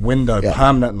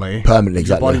permanently. Permanently,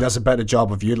 exactly. Your body does a better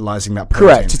job of utilising that protein.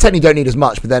 Correct. So technically you don't need as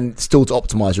much, but then still to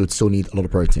optimise, you would still need a lot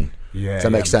of protein. Yeah. Does that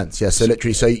make sense? Yeah. So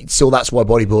literally, still that's why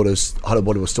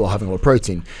bodybuilders still having a lot of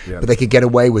protein, but they could get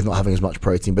away with not having as much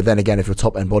protein. But then again, if you're a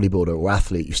top end bodybuilder or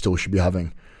athlete, you still should be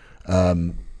having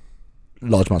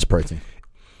large amounts of protein.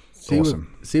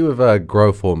 See with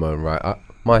growth hormone, right?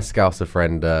 My Scouser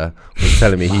friend was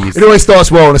telling me it always starts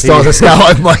well when it starts a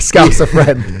scout. My Scouser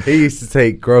friend. He used to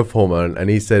take growth hormone, and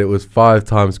he said it was 5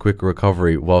 times quicker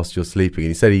recovery whilst you're sleeping. And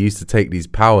he said he used to take these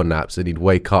power naps, and he'd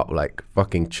wake up like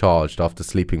fucking charged after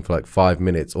sleeping for like 5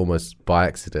 minutes, almost by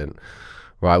accident.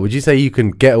 Right? Would you say you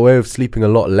can get away with sleeping a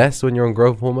lot less when you're on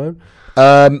growth hormone?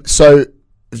 So.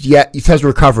 Yeah, in terms of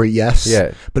recovery, yes.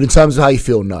 Yeah. But in terms of how you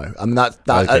feel, no. I mean,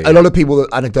 a lot of people that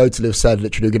anecdotally have said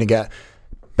literally are going to get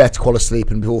better quality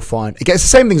sleep and be all fine. Again, it's the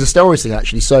same thing as a steroids thing,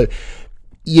 actually. So,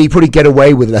 yeah, you probably get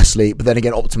away with less sleep, but then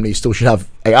again, optimally, you still should have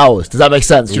 8 hours. Does that make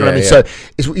sense? Do you know what I mean? Yeah.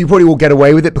 So, you probably will get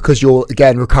away with it because you're,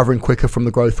 again, recovering quicker from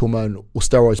the growth hormone or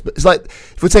steroids. But it's like,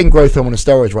 if you're taking growth hormone and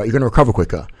steroids, right, you're going to recover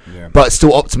quicker. Yeah. But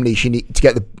still, optimally, you need to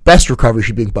get the best recovery, you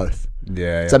should be in both.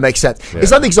 Yeah. Does that make sense? Yeah.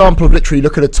 It's like the example of literally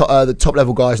look at the top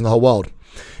level guys in the whole world.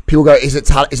 People go, is it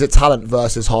talent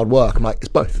versus hard work? I'm like, it's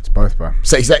both. It's both, bro.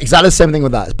 So exactly the same thing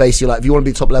with that. It's basically like if you want to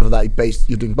be top level of that,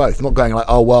 you're doing both. I'm not going like,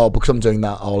 oh well, because I'm doing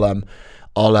that, I'll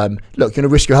look, you're gonna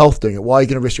risk your health doing it. Why are you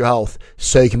gonna risk your health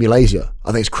so you can be lazier?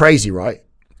 I think it's crazy, right?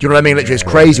 Do you know what I mean? Literally, it's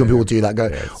crazy when people do that. Go,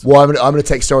 well, I'm gonna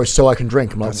take steroids so I can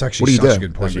drink. I'm like, that's what are you doing? A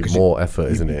good point, because more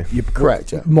effort, isn't it? You're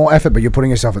correct. Yeah. More effort, but you're putting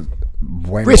yourself at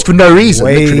way risk for no reason.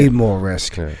 Way literally. more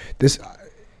risk. Yeah.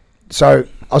 So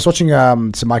I was watching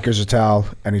some Michael Zittel,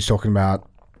 and he's talking about,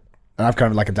 and I've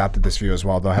kind of like adapted this view as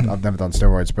well, though I've never done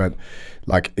steroids, but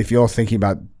like if you're thinking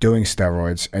about doing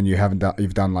steroids and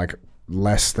you've done like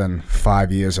less than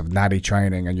 5 years of natty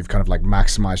training and you've kind of like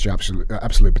maximized your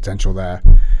absolute potential there,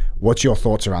 what's your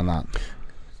thoughts around that?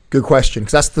 Good question,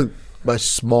 because that's the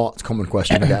most smart common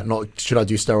question to get. Not should I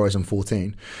do steroids on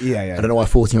 14? Yeah. I don't know why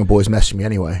 14-year-old boys messaging me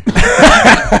anyway.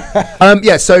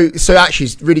 So actually,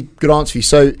 it's really good answer for you.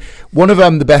 So one of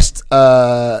the best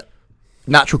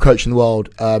natural coach in the world,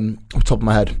 off the top of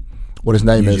my head, what his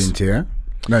name is? Tier?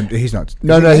 No, he's not.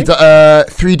 No, he's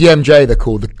 3DMJ. They're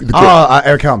called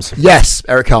Eric Helms. Yes,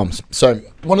 Eric Helms. So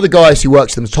one of the guys who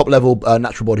works in the top level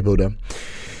natural bodybuilder,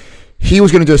 he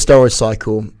was going to do a steroid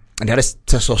cycle, and he had a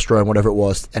testosterone, whatever it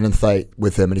was, enanthate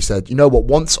with him, and he said, you know what?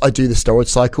 Once I do the steroid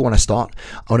cycle, when I start,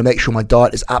 I want to make sure my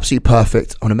diet is absolutely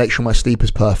perfect. I want to make sure my sleep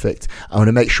is perfect. I want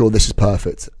to make sure this is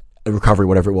perfect, a recovery,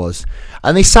 whatever it was.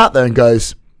 And he sat there and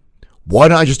goes, why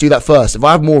don't I just do that first? If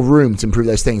I have more room to improve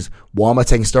those things, why am I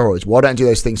taking steroids? Why don't I do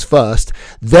those things first?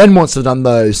 Then once I've done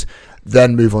those,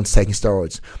 then move on to taking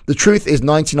steroids. The truth is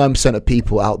 99% of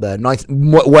people out there,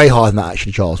 way higher than that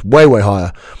actually, Charles, way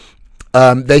higher,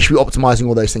 they should be optimizing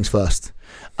all those things first.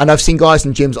 And I've seen guys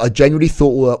in gyms I genuinely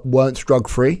thought weren't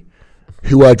drug-free,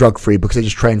 who were drug-free because they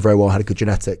just trained very well, had good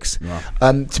genetics.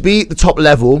 Yeah. To be at the top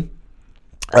level,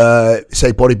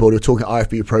 say bodybuilder, talking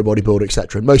IFB, pro bodybuilder,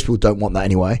 etc. Most people don't want that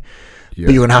anyway. Yeah.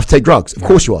 But you're going to have to take drugs. Of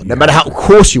course you are. No matter how, of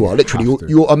course you are. Literally,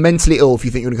 you are mentally ill if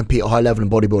you think you're going to compete at a high level in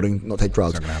bodybuilding and not take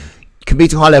drugs.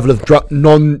 Compete at a high level of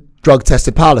non-drug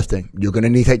tested powerlifting, you're going to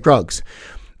need to take drugs.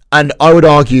 And I would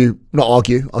I'd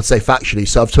say factually,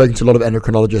 so I've spoken to a lot of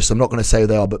endocrinologists, I'm not going to say who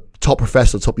they are, but top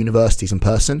professors, top universities in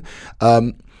person.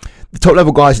 The top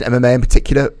level guys in MMA in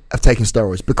particular have taken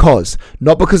steroids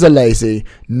not because they're lazy,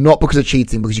 not because they're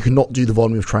cheating, because you cannot do the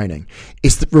volume of training.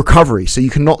 It's the recovery. So you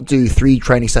cannot do 3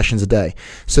 training sessions a day.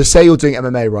 So say you're doing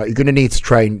MMA, right? You're going to need to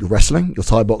train your wrestling, your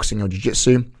Thai boxing, your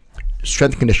jiu-jitsu,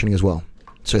 strength conditioning as well.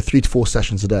 So 3 to 4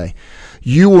 sessions a day.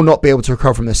 You will not be able to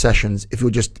recover from those sessions if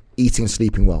you're just eating and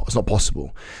sleeping well. It's not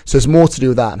possible. So it's more to do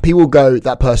with that. And people will go,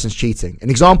 that person's cheating. An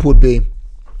example would be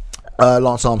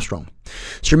Lance Armstrong.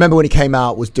 So remember when he came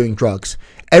out, was doing drugs.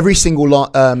 Every single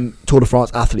Tour de France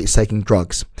athlete is taking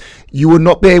drugs. You would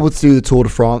not be able to do the Tour de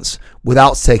France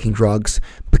without taking drugs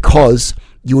because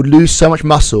you would lose so much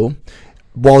muscle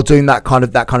while doing that kind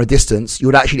of distance. You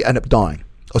would actually end up dying.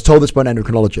 I was told this by an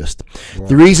endocrinologist. Wow.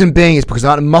 The reason being is because the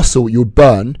amount of muscle you would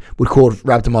burn would cause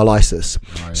rhabdomyolysis.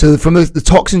 Oh, yeah. So from the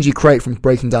toxins you create from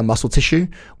breaking down muscle tissue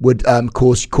would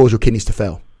cause your kidneys to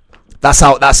fail. That's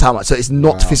how much. So it's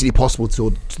not physically possible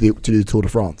to do the Tour de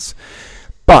France.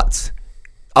 But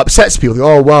upsets people. Think,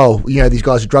 oh, well, these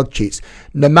guys are drug cheats.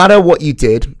 No matter what you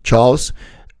did, Charles,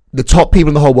 the top people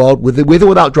in the whole world, with or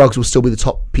without drugs, will still be the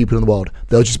top people in the world.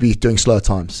 They'll just be doing slower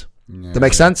times. Yeah, that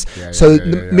makes sense?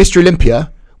 Mr.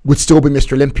 Olympia would still be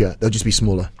Mr. Olympia. They'll just be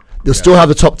smaller. They'll still have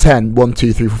the top 10, 1,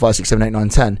 2, 3, 4, 5, 6, 7, 8, 9,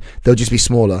 10. They'll just be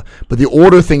smaller. But the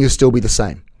order of things will still be the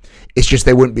same. It's just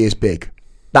they wouldn't be as big.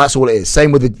 That's all it is.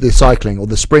 Same with the cycling or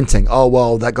the sprinting. Oh,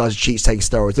 well, that guy's cheats taking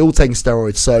steroids. They're all taking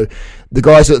steroids. So the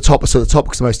guys at the top are still at the top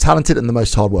because they're the most talented and the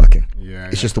most hardworking. Yeah,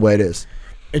 it's just the way it is.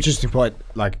 Interesting point.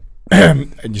 Like,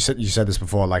 and you said this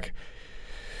before, like,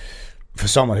 for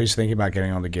someone who's thinking about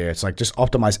getting on the gear, it's like just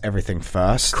optimize everything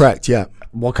first. Correct, yeah.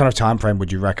 What kind of time frame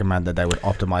would you recommend that they would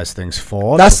optimize things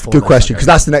for? That's a good question, because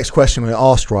that's the next question when I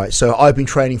asked, right? So I've been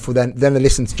training for then they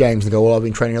listen to James and go, well, I've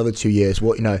been training another 2 years.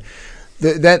 What, Then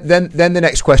the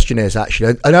next question is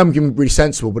actually, I know I'm being really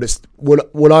sensible, but it's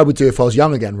what I would do if I was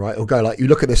young again, right? Or go like, you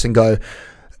look at this and go,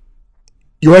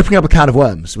 you're opening up a can of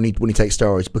worms when you take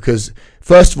steroids, because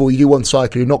first of all, you do one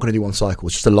cycle, you're not going to do one cycle.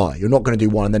 It's just a lie. You're not going to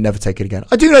do one and then never take it again.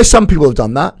 I do know some people have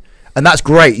done that, and that's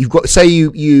great. You've got, say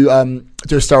you do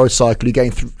a steroid cycle, you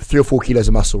gain 3 or 4 kilos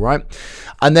of muscle, right?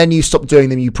 And then you stop doing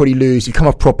them, you probably lose, you come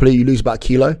off properly, you lose about a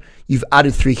kilo. You've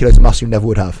added 3 kilos of muscle you never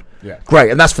would have. Yeah. Great,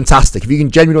 and that's fantastic. If you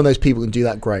can genuinely on those people and do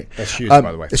that, great. That's huge,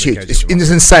 by the way. It's huge. It's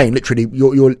insane, literally,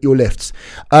 your lifts.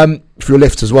 For your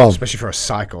lifts as well. Especially for a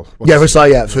cycle. For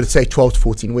let's say 12 to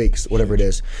 14 weeks, whatever it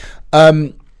is.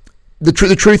 the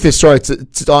truth is, sorry,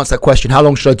 to answer that question, how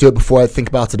long should I do it before I think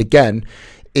about it again,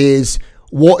 is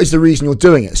what is the reason you're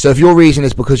doing it? So if your reason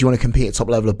is because you want to compete at top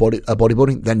level of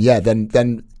bodybuilding,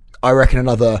 then I reckon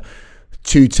another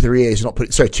 2 to 3 years,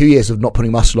 2 years of not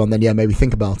putting muscle on, then yeah, maybe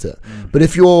think about it. But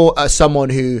if you're someone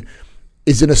who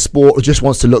is in a sport or just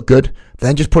wants to look good,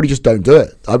 then probably just don't do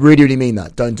it. I really, really mean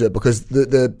that. Don't do it, because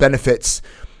the benefits,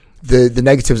 the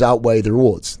negatives outweigh the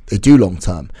rewards. They do long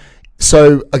term.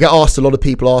 So I get asked, a lot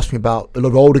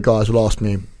of older guys will ask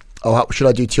me, oh, how should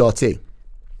I do TRT?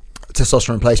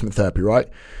 Testosterone replacement therapy, right?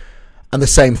 And the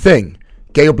same thing.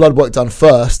 Get your blood work done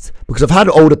first, because I've had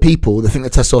older people that think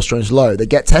that testosterone is low. They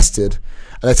get tested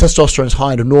and their testosterone is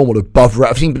high and normal,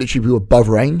 I've seen literally people above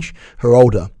range who are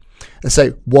older, and say,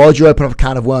 why would you open up a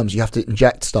can of worms? You have to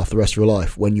inject stuff the rest of your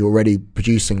life when you're already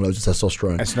producing loads of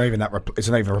testosterone. It's not even it's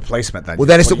not even a replacement then. Well,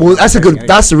 then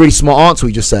that's a really smart answer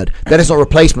we just said. Then it's not a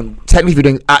replacement. Technically, if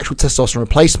you're doing actual testosterone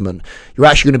replacement, you're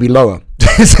actually going to be lower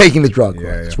taking the drug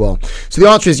as well. So the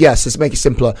answer is yes. Let's make it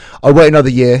simpler. I'll wait another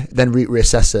year, then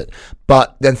reassess it,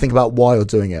 but then think about why you're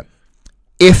doing it.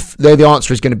 If the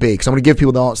answer is going to be, because I'm going to give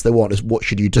people the answer they want, is what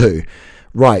should you do?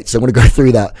 Right. So I'm going to go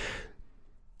through that.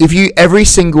 Every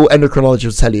single endocrinologist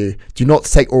will tell you, do not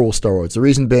take oral steroids. The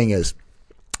reason being is,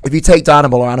 if you take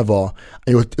Dianabol or Anavar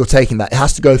and you're taking that, it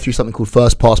has to go through something called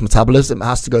first pass metabolism. It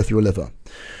has to go through your liver.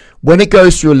 When it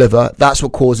goes through your liver, that's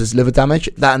what causes liver damage.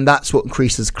 And that's what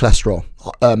increases cholesterol,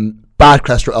 bad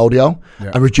cholesterol LDL,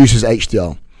 and reduces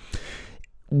HDL.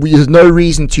 There's no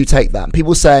reason to take that. And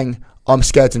people saying, I'm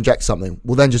scared to inject something.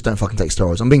 Well, then just don't fucking take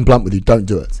steroids. I'm being blunt with you. Don't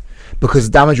do it. Because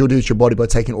the damage you'll do to your body by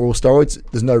taking oral steroids,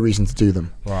 there's no reason to do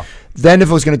them. Wow. Then if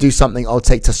I was going to do something, I'll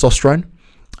take testosterone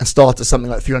and start at something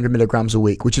like 300 milligrams a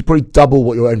week, which is probably double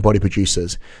what your own body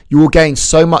produces. You will gain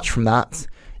so much from that.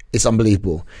 It's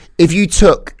unbelievable. If you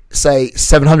took, say,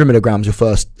 700 milligrams your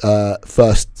first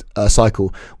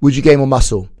cycle, would you gain more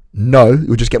muscle? No, you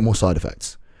would just get more side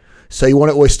effects. So you want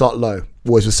to always start low,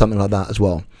 always with something like that as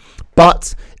well.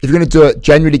 But if you're going to do it,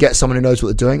 generally get someone who knows what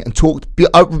they're doing and talk.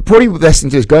 Probably the best thing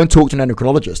to do is go and talk to an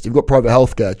endocrinologist. If you've got private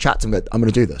healthcare, chat to them. I'm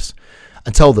going to do this,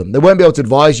 and tell them. They won't be able to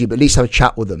advise you, but at least have a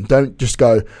chat with them. Don't just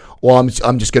go, well, I'm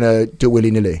just going to do it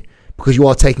willy-nilly, because you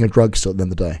are taking a drug still at the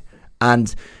end of the day.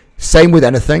 And same with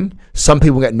anything. Some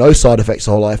people get no side effects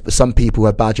their whole life, but some people who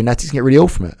have bad genetics can get really ill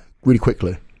from it really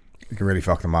quickly. You can really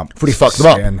fuck them up. Pretty fuck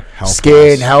them up.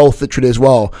 Skin, health, literally as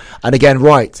well. And again,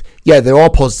 right, yeah, there are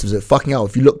positives that fucking hell.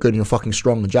 If you look good and you're fucking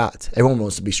strong and jacked, everyone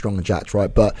wants to be strong and jacked,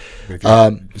 right? But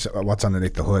what's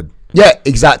underneath the hood? Yeah,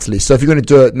 exactly. So if you're going to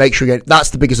do it, make sure you get. That's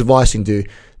the biggest advice you can do.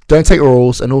 Don't take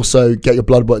orals, and also get your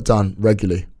blood work done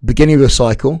regularly, beginning of your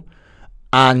cycle,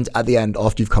 and at the end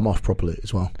after you've come off properly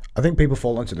as well. I think people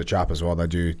fall into the trap as well.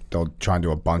 They'll try and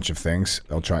do a bunch of things.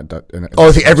 They'll try.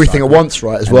 I think everything at once,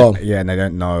 right? As well. And they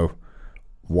don't know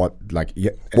what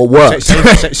works.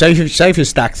 Say if you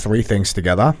stack 3 things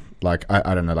together, like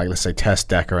I don't know, like let's say Test,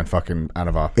 Decker, and fucking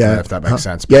Anavar. Yeah, if that makes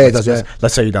sense. But yeah, it does. Yeah.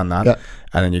 Let's say you've done that,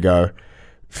 and then you go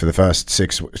for the first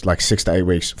 6 to 8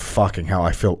 weeks. Fucking hell,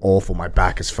 I feel awful. My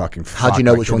back is fucking. How do you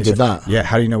know which one did that? Yeah,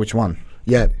 how do you know which one?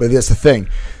 Yeah, but that's the thing.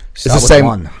 It's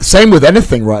the same with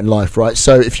anything, right, in life, right?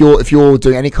 So if you're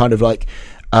doing any kind of like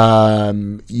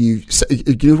you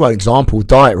give an example,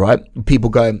 diet, right? People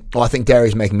go, oh, I think dairy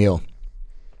is making me ill.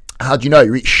 How do you know?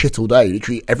 You eat shit all day. You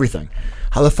literally eat everything.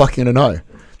 How the fuck are you going to know?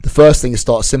 The first thing is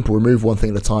start simple. Remove one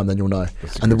thing at a time, then you'll know.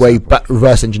 And the way you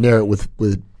reverse engineer it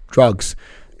with drugs,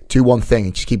 do one thing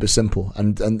and just keep it simple.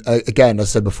 And again, as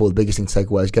I said before, the biggest thing to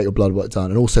take away is get your blood work done.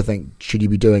 And also think, should you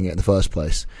be doing it in the first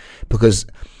place? Because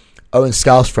Owen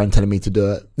Scou's friend telling me to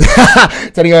do it,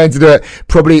 telling Owen to do it,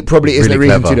 probably isn't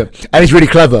really a reason to do it. And he's really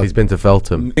clever. He's been to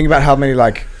Feltham. Think about how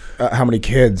many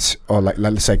kids, or like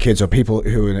let's say kids, or people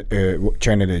who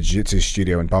train in a jiu-jitsu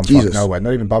studio in bumfuck nowhere,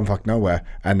 not even bumfuck nowhere,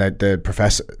 and the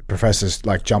professors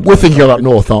like jumped. We're thinking up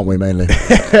north, aren't we? Mainly,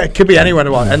 it could be anywhere in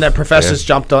the world. And their professor has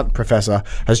jumped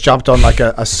on like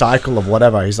a cycle of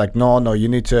whatever. He's like, no, you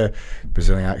need to.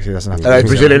 Brazilian actually doesn't have to be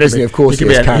Brazilian, isn't he? Of course, he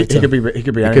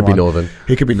could be northern.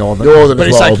 He could be northern. But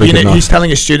it's like he's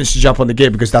telling his students to jump on the gear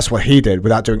because that's what he did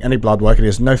without doing any blood work, and he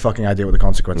has no fucking idea what the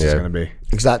consequences are going to be.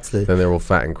 Exactly. Then they're all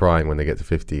fat and crying when they get to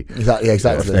 50. Exactly.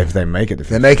 If they make it to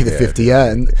 50. They make it to 50, yeah.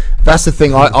 And that's the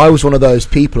thing. I was one of those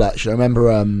people, actually. I remember,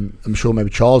 I'm sure maybe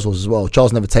Charles was as well.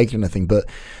 Charles never taken anything, but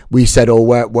we said, oh,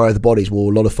 where are the bodies? Well,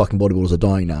 a lot of fucking bodybuilders are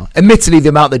dying now. Admittedly, the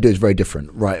amount they do is very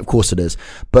different, right? Of course it is.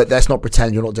 But let's not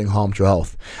pretend you're not doing harm to your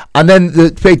health. And then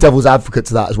the big devil's advocate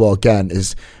to that as well, again,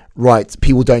 is, right,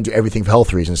 people don't do everything for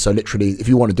health reasons. So literally, if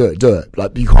you want to do it, do it.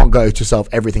 Like, you can't go to yourself,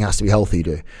 everything has to be healthy,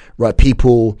 do. Right?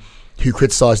 People who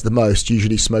criticise the most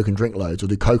usually smoke and drink loads or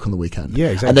do coke on the weekend. Yeah,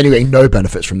 exactly. And then you're getting no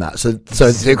benefits from that. So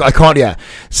I can't. Yeah.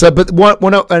 So, but one an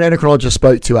endocrinologist I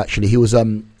spoke to, actually, he was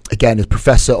again a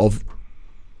professor of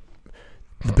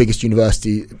the biggest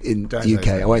university in the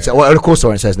UK. I won't say. Well, of course, I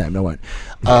won't say his name. No,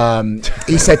 I won't.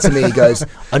 He said to me, he goes,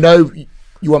 "I know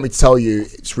you want me to tell you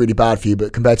it's really bad for you,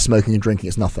 but compared to smoking and drinking,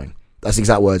 it's nothing." That's the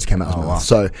exact words that came out of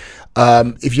his mouth.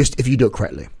 Wow. So, if you do it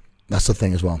correctly, that's the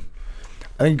thing as well.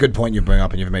 I think a good point you bring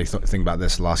up, and you've made me think about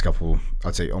this the last couple,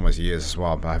 I'd say almost years as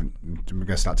well, but I'm going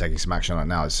to start taking some action on it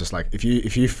now. It's just like, if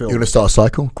you feel... You're going to start a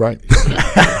cycle? Great.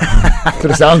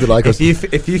 Could have sounded like us.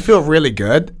 If you feel really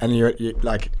good, and you're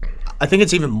like... I think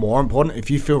it's even more important if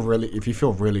you feel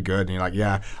really good and you're like,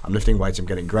 yeah, I'm lifting weights, I'm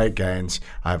getting great gains,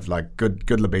 I have like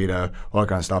good libido, all that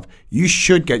kind of stuff. You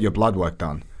should get your blood work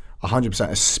done. 100%,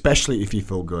 especially if you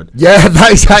feel good. Yeah,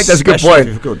 that's a good point. If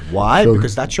you feel good. Why?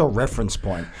 Because that's your reference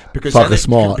point. Because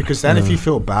then if you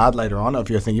feel bad later on, or if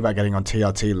you're thinking about getting on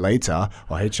TRT later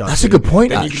or HRT, that's a good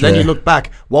point. Then you look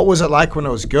back. What was it like when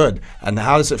it was good? And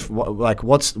how does it like?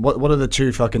 What are the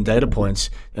two fucking data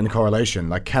points in correlation?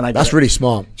 Like, can I? That's really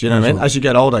smart. Do you know what I mean? As you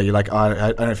get older, you're like,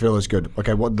 I don't feel as good.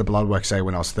 Okay, what did the blood work say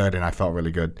when I was 30 and I felt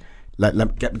really good?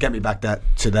 Get me back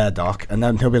to their doc, and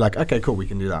then he'll be like, okay, cool, we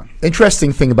can do that.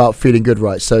 Interesting thing about feeling good,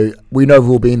 right? So we know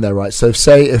we've all been there, right? So if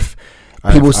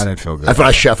I don't feel good. I feel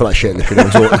like shit.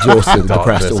 Literally, exhausted and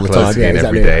depressed all the time. Yeah,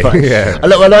 exactly. Every day. But, yeah. I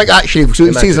like actually. So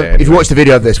if you watch the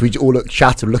video of this, we all look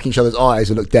shattered, look in each other's eyes,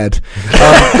 and look dead.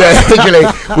 Literally,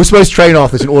 we're supposed to train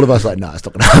after this, and all of us are like, no, it's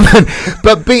not going to happen.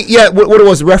 But what it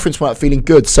was, the reference point, feeling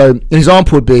good. So an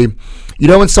example would be,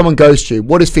 when someone goes to you,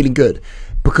 what is feeling good?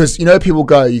 Because people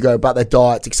you go about their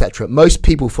diets, etc. Most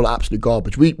people feel like absolute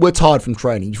garbage. We're tired from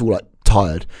training. You feel like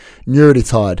tired, neurally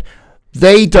tired.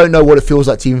 They don't know what it feels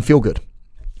like to even feel good,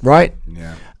 right?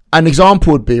 Yeah. An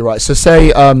example would be, right. So say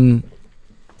you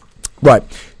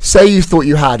thought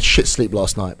you had shit sleep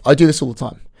last night. I do this all the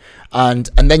time. And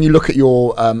then you look at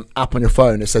your app on your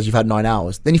phone. It says you've had 9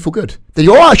 hours. Then you feel good. Then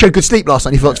you're actually had good sleep last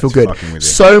night. You feel feel good.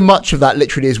 So much of that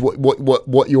literally is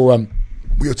what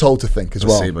you're told to think as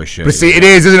well. But see, it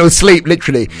is, isn't it? With sleep,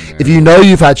 literally. Yeah. If you know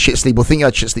you've had shit sleep or think you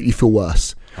had shit sleep, you feel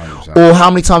worse. 100%. Or how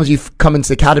many times you've come into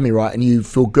the academy, right, and you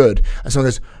feel good, and someone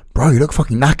goes, bro, you look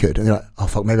fucking knackered. And you're like, oh,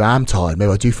 fuck, maybe I am tired. Maybe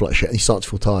I do feel like shit. And you start to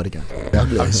feel tired again.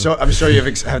 Yeah. I'm sure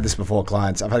you've had this before,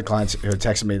 clients. I've had clients who have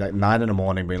texted me like 9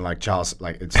 a.m. being like, Charles,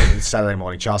 like it's Saturday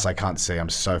morning. Charles, I can't see. I'm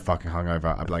so fucking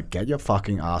hungover. I'm like, get your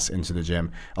fucking ass into the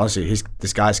gym. Honestly,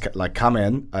 this guy's like come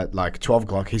in at like 12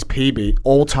 o'clock. He's PB,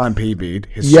 all-time PB'd.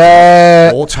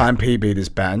 All-time PB'd his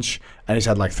bench. And he's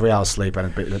had like 3 hours sleep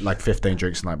and like 15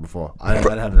 drinks the night before. I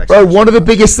don't have an Bro, one of the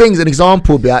biggest things, an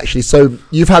example would be actually, so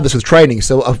you've had this with training,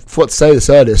 so I forgot to say this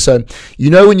earlier. So,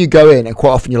 when you go in and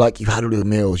quite often you're like, you've had all the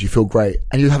meals, you feel great,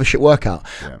 and you have a shit workout.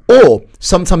 Yeah. Or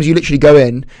sometimes you literally go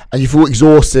in and you feel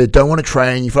exhausted, don't want to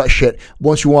train, you feel like shit.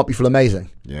 Once you warm up, you feel amazing.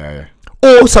 Yeah.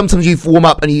 Or sometimes you warm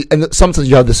up and sometimes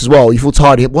you have this as well. You feel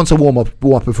tired. Once I warm up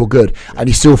and feel good, and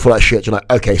you still feel like shit. You're like,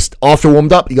 okay, after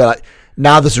warmed up, you go like,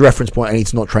 now this is a reference point. I need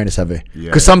to not train as heavy.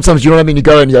 Because sometimes, you know what I mean? You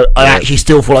go and you go, I actually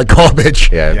still feel like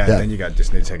garbage. Yeah. Then you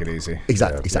just need to take it easy.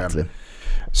 Exactly.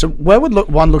 So where would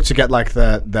one look to get like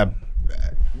the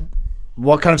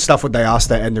what kind of stuff would they ask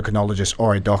their endocrinologist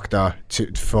or a doctor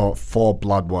for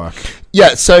blood work?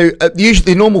 Yeah, so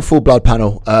usually the normal full blood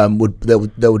panel they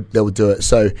would do it.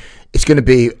 So it's going to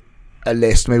be a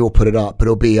list, maybe we'll put it up, but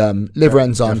it'll be liver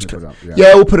enzymes.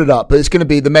 We'll put it up, but it's going to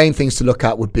be the main things to look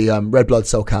at would be red blood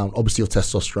cell count, obviously your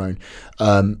testosterone,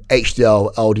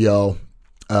 HDL, LDL,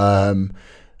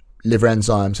 liver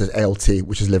enzymes, there's ALT,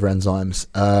 which is liver enzymes.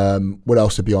 What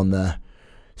else would be on there?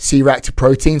 C-reactive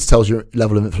proteins tells you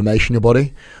level of inflammation in your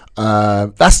body.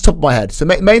 That's the top of my head. So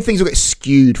main things will get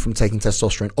skewed from taking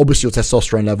testosterone. Obviously your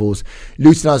testosterone levels,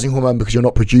 luteinizing hormone, because you're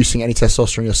not producing any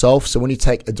testosterone yourself. So when you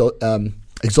take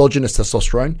exogenous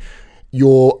testosterone,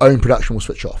 your own production will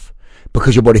switch off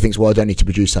because your body thinks, well, I don't need to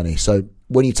produce any. So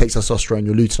when you take testosterone,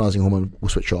 your luteinizing hormone will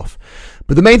switch off.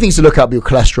 But the main things to look at will be your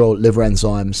cholesterol, liver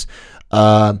enzymes,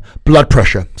 blood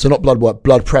pressure. So not blood work,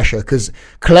 blood pressure, because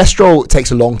cholesterol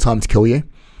takes a long time to kill you,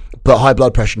 but high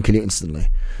blood pressure can kill you instantly.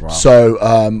 Wow. So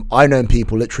I know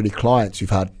people, literally clients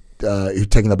who've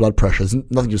taken their blood pressure. There's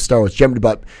nothing to do with steroids, generally,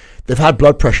 but they've had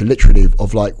blood pressure literally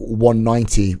of like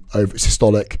 190 over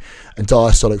systolic and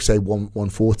diastolic, say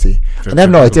 140. And they have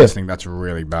no idea. I think that's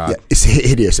really bad. Yeah, it's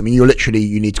hideous. I mean, you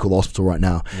need to call the hospital right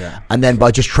now. Yeah. And then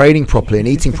by just training properly and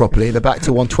eating properly, they're back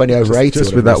to 120 over 80.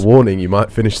 Just with that warning, you might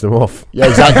finish them off. Yeah,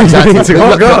 exactly.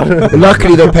 Oh, God.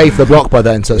 Luckily, they'll pay for the block by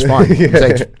then, so it's fine.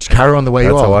 Just carry on the way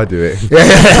you are. That's how I do it.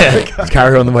 Yeah. Just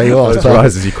carry on the way you are. Just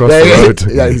rise as you cross the road.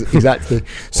 Yeah, exactly.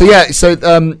 So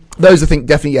those I think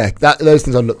definitely those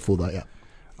things I look for though. Yeah.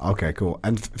 Okay, cool.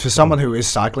 And for someone who is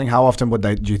cycling, how often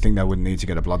do you think they would need to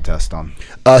get a blood test done?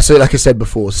 So like I said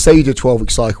before, say you do a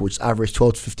 12-week cycle, which is average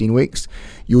 12 to 15 weeks,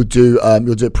 you'll do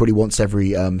it probably once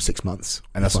every 6 months.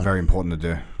 And that's very important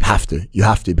to do. You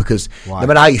have to, because no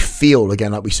matter how you feel,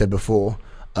 again, like we said before,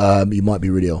 you might be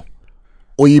really ill.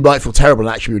 Or you might feel terrible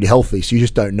and actually really healthy, so you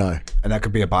just don't know. And that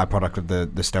could be a byproduct of the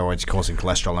steroids causing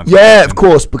cholesterol. Yeah, of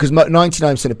course, because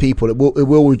 99% of people, it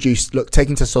will reduce. Look,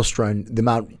 taking testosterone, the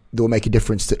amount that will make a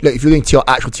difference. Look, if you're doing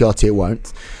actual TRT, it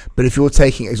won't. But if you're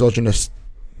taking exogenous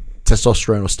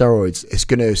testosterone or steroids, it's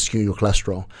going to skew your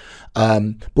cholesterol.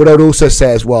 What I would also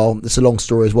say as well, it's a long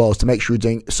story as well, is to make sure you're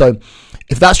doing. So,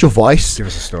 if that's your vice, give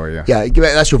us a story. Yeah,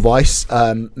 that's your vice.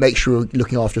 Make sure you're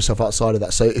looking after yourself outside of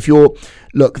that. So, if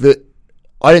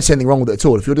I don't see anything wrong with it at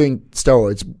all. If you're doing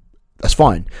steroids, that's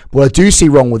fine. What I do see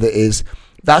wrong with it is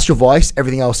that's your vice.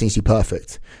 Everything else needs to be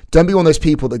perfect. Don't be one of those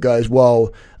people that goes,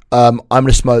 well, I'm going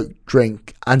to smoke,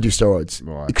 drink, and do steroids,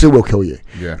 right, because it will kill you.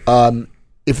 Yeah.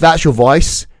 If that's your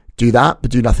vice, do that,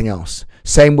 but do nothing else.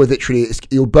 Same with literally,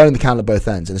 you're burning the candle at both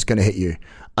ends, and it's going to hit you.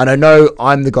 And I know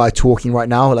I'm the guy talking right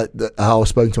now, like how I was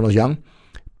spoken to when I was young,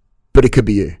 but it could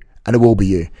be you. And it will be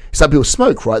you. Some people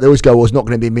smoke, right? They always go, well, it's not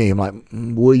going to be me. I'm like,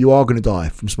 well, you are going to die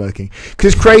from smoking.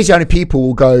 Because it's crazy how many people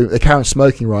will go, they carry on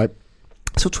smoking, right?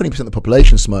 Still 20% of the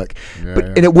population smoke.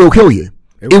 And it will kill you.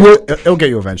 It'll get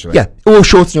you eventually. Yeah, it will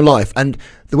shorten your life. And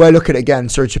the way I look at it again,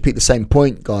 sorry to repeat the same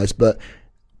point, guys, but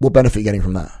what benefit are you getting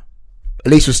from that? At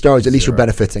least with steroids, at least you're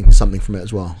benefiting something from it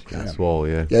as well. Yeah. Swole,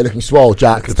 yeah. Yeah, looking swole,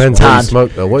 Jack. Depends what you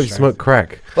smoke, though. What if you smoke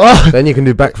crack? Oh. Then you can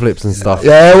do backflips and stuff.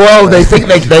 Yeah, well, they think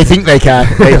they can. They think they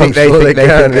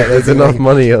can. There's enough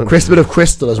money on. Bit of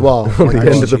crystal as well. On the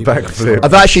end of the backflip.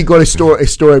 I've actually got a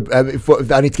story.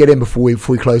 I need to get in before we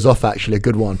close off. Actually, a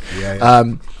good one. Yeah.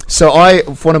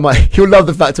 You'll love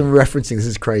the fact I'm referencing this.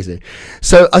 Is crazy.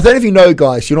 So I don't know if you know,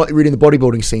 guys. You're not really in the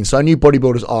bodybuilding scene. So I knew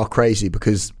bodybuilders are crazy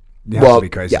because. You have to be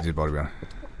crazy to do bodybuilding.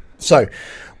 So,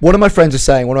 one of my friends was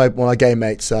saying, one of my gay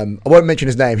mates, I won't mention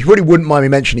his name, he probably wouldn't mind me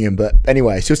mentioning him, but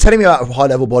anyway, so he was telling me about a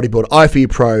high-level bodybuilder, IFU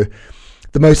Pro,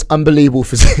 the most unbelievable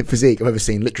physique I've ever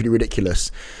seen, literally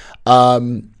ridiculous.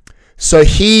 So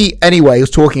he was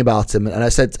talking about him, and I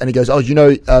said, and he goes, oh, do you know,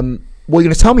 what are you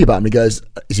going to tell me about him? He goes,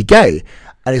 is he gay?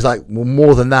 And he's like, well,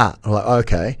 more than that. I'm like,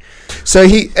 okay. So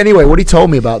what he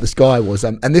told me about this guy was,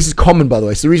 and this is common, by the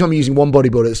way, so the reason I'm using one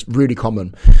bodybuilder, it's really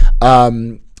common.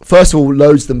 First of all,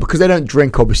 loads of them, because they don't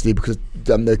drink, obviously, because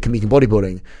they're competing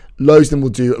bodybuilding, loads of them will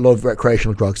do a lot of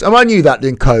recreational drugs. And I knew that,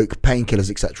 doing coke, painkillers,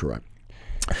 etc. Right?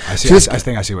 I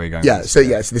think I see where you're going. Yeah, so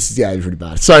this is, it was really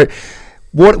bad. So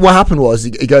what happened was,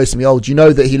 he goes to me, oh, do you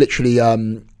know that he literally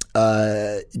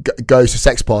goes to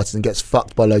sex parties and gets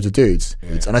fucked by loads of dudes?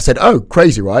 Yeah. And I said, oh,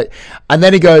 crazy, right? And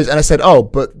then he goes, and I said, oh,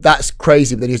 but that's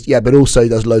crazy. But then but also he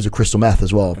does loads of crystal meth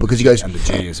as well. Because he goes... And the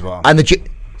G as well. And the G...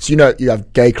 So you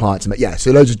have gay clients,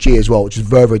 so loads of G as well, which is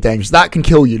very, very dangerous. That can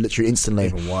kill you literally instantly.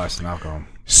 Even worse than alcohol.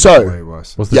 So, way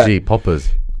worse. What's the G? Poppers?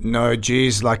 No, G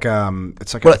is like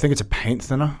it's like I think it's a paint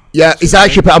thinner. Yeah, it's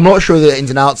actually. I'm not sure the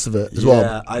ins and outs of it as well.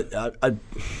 Yeah,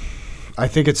 I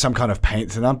think it's some kind of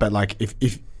paint thinner, but like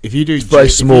if you do it's very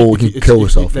small, you can kill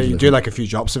yourself. You do like a few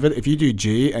drops of it. If you do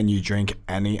G and you drink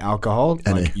any alcohol,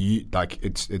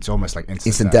 it's almost like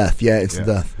instant death. Yeah, instant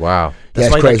death. Wow,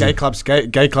 that's why crazy.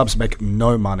 Gay clubs make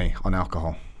no money on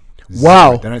alcohol.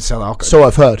 Wow, they don't sell alcohol. So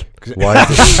I've heard. Why?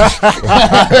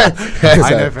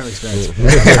 I know from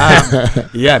experience.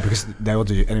 Yeah, because they will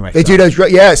do anyway. They do those.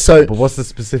 Yeah. So, but what's the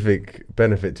specific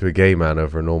benefit to a gay man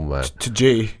over a normal man? To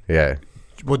G. Yeah.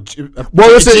 Well,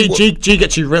 G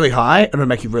gets you really high and it'll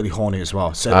make you really horny as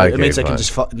well. So it means they can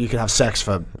you can have sex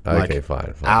for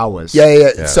fine. hours.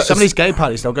 Yeah. So some of these gay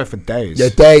parties, they'll go for days. Yeah,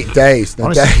 days.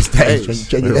 Honestly, days.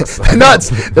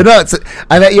 They're nuts.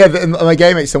 And my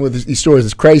gay mate, some of these stories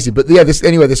is crazy. But this guy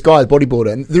is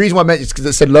bodybuilder, and the reason why I mentioned it is because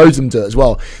it said loads of them do it as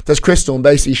well. Does crystal and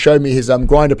basically showed me his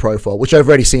Grindr profile, which I've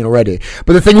already seen already.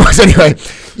 But the thing was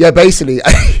basically,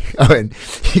 I mean,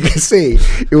 you can see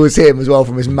it was him as well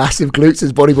from his massive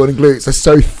glutes. His bodybuilding glutes are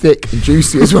so thick and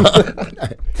juicy as well.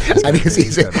 and you can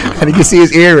see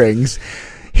his earrings.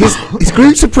 His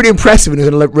glutes are pretty impressive, and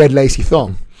there's a red lacy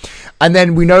thong. And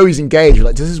then we know he's engaged. We're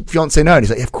like, does his fiance know? And he's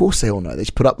like, yeah, of course they all know. They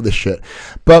just put up with this shit.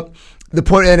 But the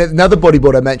point, and another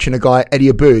bodybuilder I mentioned, a guy, Eddie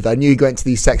Abud. I knew he went to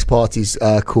these sex parties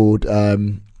called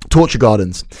Torture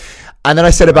Gardens. And then I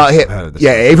said about him,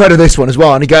 you've heard of this one as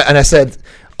well. And I said,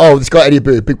 oh, this guy Eddie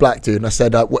Abud, big black dude. And I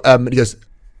said, and he goes,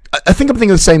 I think I'm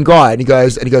thinking of the same guy. And he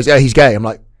goes, yeah, he's gay. I'm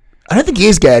like, I don't think he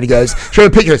is gay. And he goes, show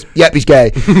him pictures. Yep, he's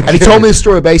gay. And he told me the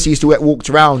story. Basically, he used to get walked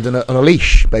around on a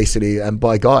leash, basically, and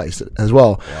by guys as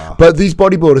well. Wow. But these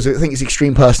bodybuilders, I think it's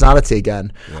extreme personality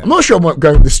again. Yeah. I'm not sure I'm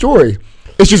going with the story.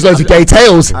 It's just loads of gay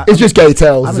tales. It's just gay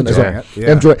tales. I'm enjoying it.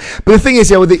 Yeah. But the thing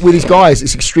is, with these guys,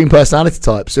 it's extreme personality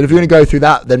types. So if you're going to go through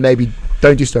that, then maybe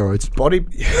don't do steroids.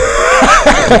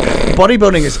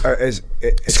 Bodybuilding is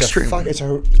extreme. It's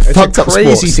a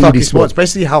crazy fucking sport. It's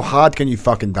basically how hard can you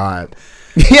fucking diet.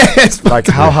 Yes, like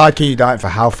how hard can you diet for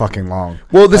how fucking long?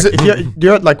 Well, if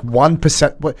you're at like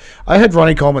 1%. I heard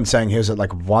Ronnie Coleman saying he was at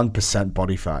like 1%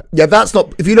 body fat. Yeah, that's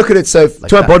not. If you look at it, so like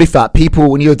to body fat, people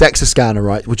when you're a DEXA scanner,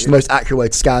 right, which is the most accurate way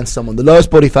to scan someone, the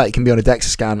lowest body fat you can be on a DEXA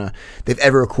scanner they've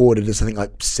ever recorded is I think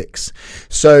like 6.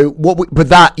 So but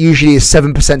that usually is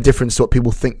 7% difference to what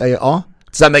people think they are.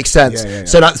 Does that make sense? Yeah.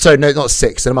 So no, not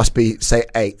 6. So it must be say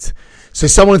 8. So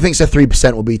someone who thinks they're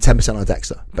 3% will be 10% on a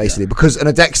DEXA, basically, because in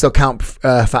a DEXA they'll count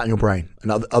fat in your brain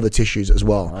and other tissues as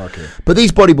well. Okay. But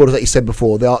these bodybuilders that you said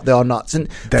before, they are nuts, and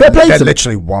they're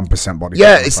literally 1% body fat.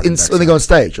 Yeah, it's when they go on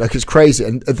stage, like it's crazy.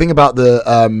 And the thing about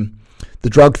the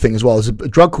drug thing as well, there's a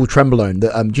drug called Trenbolone.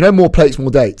 That do you know More Plates,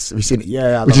 More Dates? Have you seen it?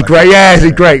 Yeah, which is great. Yeah, it's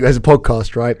great. There's a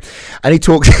podcast, right? And he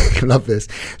talks. I love this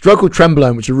drug called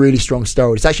Trenbolone, which is a really strong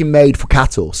steroid. It's actually made for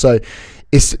cattle, so.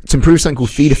 It's to improve something called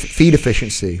feed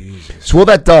efficiency. Jesus. So what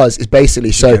that does is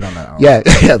basically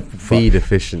feed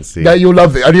efficiency. No, you'll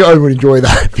love it. I would enjoy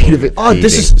that.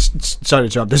 Sorry to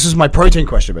interrupt. This is my protein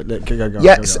question, but go.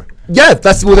 Yes, yeah.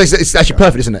 It's actually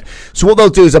perfect, isn't it? So what they'll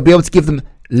do is they'll be able to give them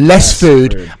less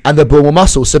food and they'll build more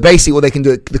muscle. So basically, what they can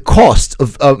do, the cost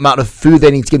of amount of food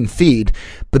they need to give them feed,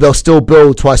 but they'll still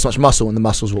build twice as much muscle, and the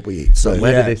muscle is what we eat. So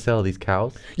where do they sell these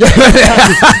cows? Yeah,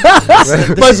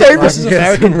 my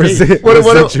favorite.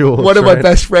 One of my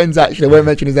best friends, actually, I won't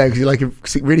mention his name because he's like a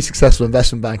really successful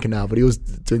investment banker now, but he was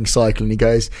doing cycling.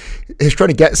 He's trying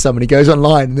to get some, and he goes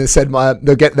online and they said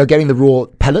they're getting the raw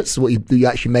pellets, what you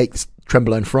actually make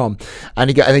Trenbolone from, and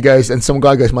he goes, and some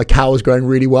guy goes, my cow is growing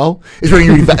really well. It's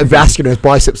really vascular. His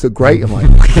biceps look great. I'm like,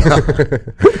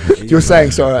 you were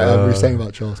saying, sorry, you were saying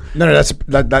about Charles. No, that's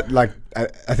like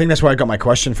I think that's where I got my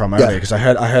question from earlier because I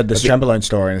heard this Trenbolone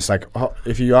story, and it's like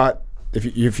if you are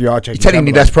taking, you technically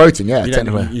need less protein,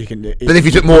 technically. You can, but if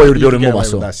you took more, you would build more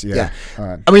muscle. Right.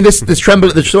 I mean, this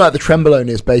Trenbolone. The story about the Trenbolone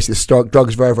is basically this drug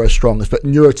is very, very strong. It's but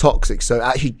neurotoxic, so it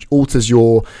actually alters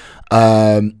your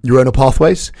neuronal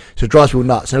pathways, so it drives people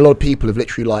nuts. And a lot of people have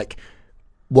literally a lot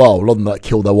of them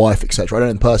killed their wife, etc. I don't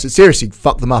know in person. Seriously,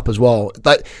 fuck them up as well.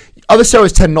 Like other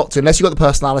steroids tend not to, unless you've got the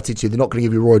personality to. They're not going to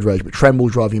give you roid rage, but Tren will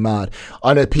drive you mad.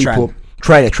 I know people.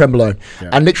 Trenbolone,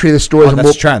 and literally the stories.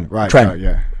 That's Tren, right?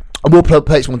 Yeah. And More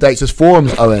Plates, More Dates. There's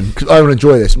forums, Owen, because Owen will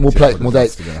enjoy this. More Plates, More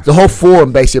Dates. There's a whole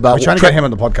forum basically about. We're trying to get him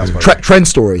on the podcast. Trend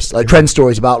stories, trend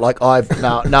stories about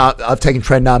I've taken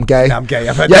Trend, now I'm gay. Now I'm gay.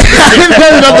 I've heard. There's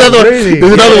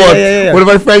another one. Yeah. One of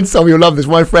my friends told me, you'll love this.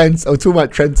 My friends, I was talking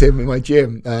about Trend Tim in my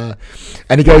gym, and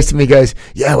he goes to me,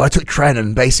 yeah, well, I took Trend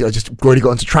and basically I just already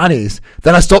got into trannies.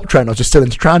 Then I stopped Trend. I was just still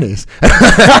into trannies.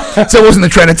 So it wasn't the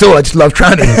trend at all. I just love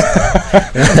trannies.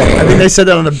 I mean, they said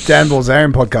that on the Dan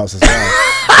Bilzerian podcast as well.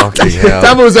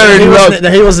 Dan Bilzerian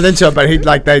he wasn't into it, but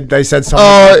they said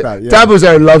something like that. Dan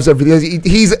Bilzerian loves everything.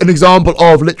 He's an example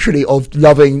of loving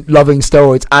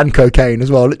steroids and cocaine as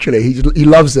well. Literally, he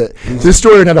loves it. There's a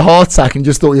story, he had a heart attack and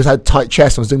just thought he had tight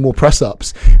chest and was doing more press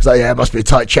ups. He's like, yeah, it must be a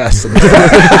tight chest. And the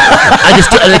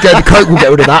coke will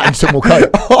get rid of that, and just took more coke.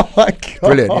 Oh my god!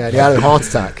 Brilliant. Yeah, he had a heart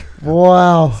attack.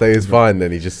 Wow. So he was fine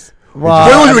then. He just. Wow. Well,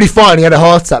 it wasn't really fine. He had a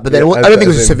heart attack, but then I don't think it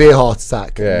was a severe heart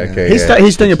attack. Yeah, okay.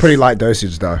 He's doing a pretty light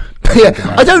dosage though. Yeah,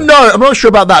 I don't know. I'm not sure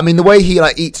about that. I mean, the way he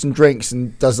eats and drinks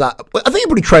and does that, I think he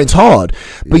probably trains hard,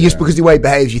 but just because the way he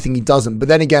behaves, you think he doesn't. But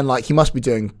then again, he must be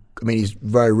doing. I mean, he's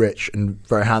very rich and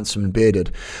very handsome and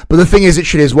bearded. But the thing is, it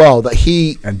should as well that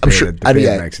he. And beard, the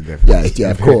beard makes a difference.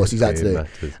 Yeah, of course, exactly.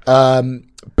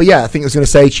 But yeah, I think I was going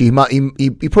to say to you,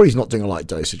 he probably is not doing a light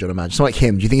dosage. I'd imagine. Someone like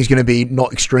him. Do you think he's going to be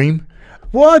not extreme?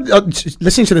 What?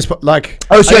 Listening to this, so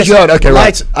you heard? Okay,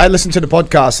 right. I listened to the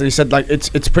podcast and he said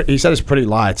he said it's pretty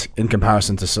light in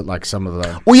comparison to some of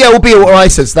the. Well, yeah, will be what I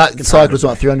said. So that cycle is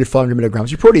about 300, 500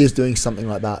 milligrams. He probably is doing something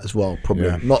like that as well. Probably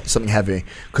not something heavy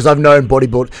because I've known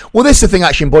bodybuilders. Well, this is the thing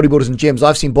actually in bodybuilders and gyms.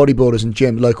 I've seen bodybuilders in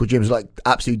gyms, local gyms,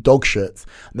 absolute dog shit,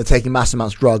 and they're taking massive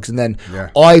amounts of drugs. And then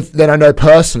I know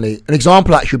personally an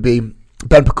example actually would be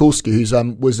Ben Pekulski, who's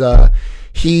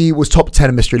he was top 10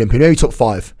 in Mr. Olympia, maybe top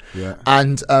 5. Yeah.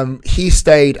 And he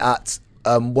stayed at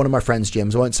one of my friend's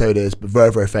gyms. I won't say who it is, but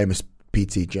very, very famous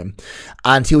PT gym.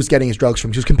 And he was getting his drugs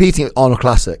from. He was competing at Arnold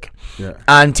Classic. Yeah.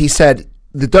 And he said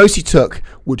the dose he took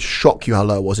would shock you how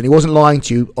low it was. And he wasn't lying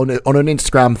to you on an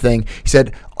Instagram thing. He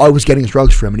said, I was getting his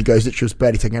drugs for him. And he goes, literally was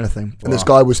barely taking anything. And this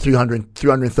guy was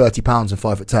 330 pounds and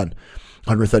 5'10".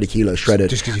 130 kilos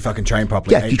shredded. Just because you fucking train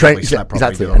properly. Yeah, you train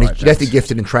exactly. And he's definitely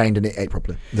gifted and trained and ate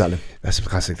properly. Exactly. That's a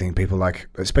classic thing. People like,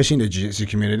 especially in the jiu-jitsu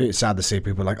community, it's sad to see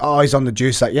people like, oh, he's on the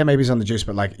juice. Like, yeah, maybe he's on the juice,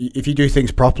 but like, if you do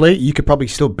things properly, you could probably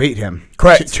still beat him.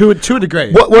 Correct. To a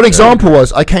degree. What example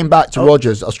was, I came back to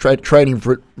Rogers. I was training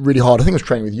for really hard. I think I was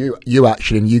training with you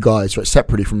actually, and you guys, right,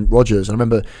 separately from Rogers. And I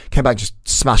remember came back, just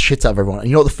smashed shit out of everyone. And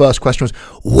you know what the first question was?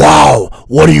 Wow,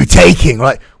 what are you taking?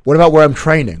 Like, what about where I'm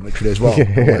training, literally, as well?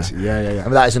 Yeah. I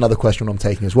mean, that is another question I'm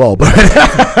taking as well, but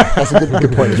that's a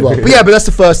good point as well. But yeah, but that's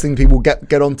the first thing people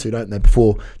get onto, don't they,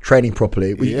 before training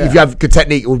properly. If you have good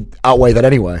technique, it will outweigh that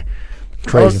anyway.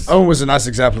 Crazy. Owen was a nice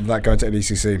example of that going to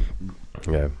NECC.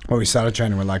 Yeah. When we started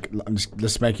training, we're like,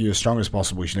 let's make you as strong as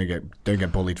possible. You shouldn't don't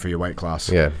get bullied for your weight class.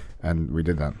 Yeah. And we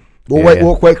did that.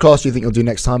 What weight class do you think you'll do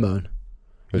next time, Owen?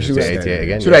 We'll just do 88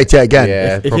 again. Should 88 again?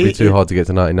 Yeah, probably too hard to get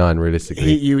to 99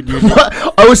 realistically.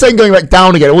 I was saying going back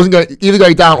down again. I wasn't going either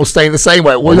going down or staying the same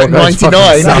way. Well, 99.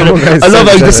 I love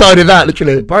how you decided that,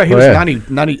 literally. Bro, he was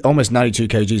 90, almost 92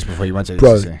 kgs before you went to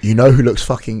Bro, ACC. you know who looks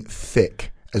fucking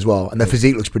thick as well, and their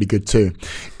physique looks pretty good too,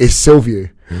 is Silvio.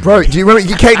 Bro, do you remember?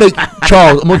 You can't, like,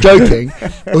 Charles, I'm not joking.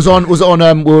 It was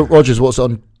on Will Rogers. What's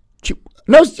on?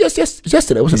 No, it was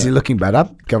yesterday, wasn't it? Is he looking better?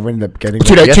 Getting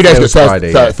 2 days ago,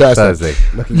 Friday, Thursday.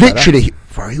 Literally,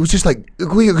 bro, he was just like,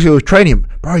 we were training him,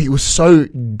 bro, he was so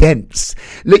dense.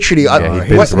 Literally,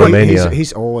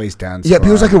 he's always dense. Yeah, but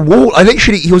he was like a wall.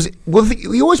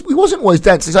 He wasn't always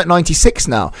dense. He's like 96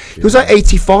 now. He was like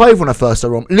 85 when I first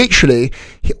saw him. Literally,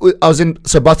 I was in,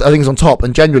 so Butter, I think he's on top,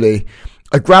 and generally,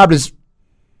 I grabbed his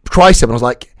tricep and I was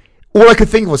like, all I could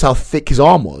think of was how thick his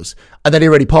arm was, and then he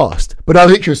already passed. But I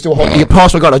literally was still holding. He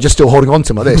passed my God. I was just still holding on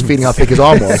to him like this, feeling how thick his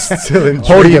arm was. Still in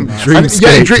holding him.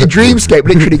 Dreamscape. Dreamscape.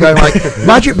 Literally going like,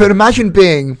 imagine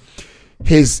being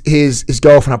his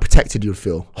girlfriend. How protected you would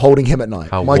feel holding him at night.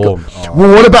 How my warm. God.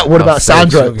 Well, what about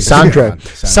Sandro? Sandro.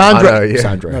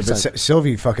 No, but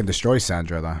Sylvie fucking destroys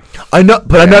Sandro though. I know,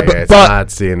 but it's mad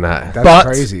seeing that. That's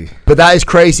crazy. But that is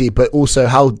crazy. But also,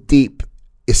 how deep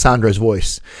is Sandro's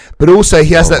voice? But also,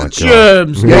 he has that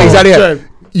germs. Yeah, exactly.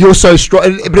 You're so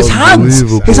strong, but his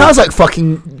hands like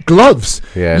fucking gloves.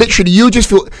 Yeah, literally, you just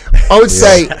feel. I would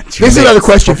say this is another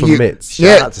question for you.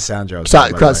 Shout out to Sandro.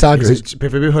 Shout out Sandro. For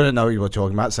people who don't know what you were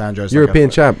talking about, Sandro's European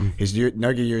champ. He's he's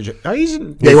European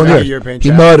champ.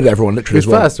 He murdered everyone literally. He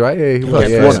was first, right?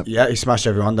 Yeah, he smashed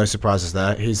everyone. No surprises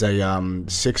there. He's a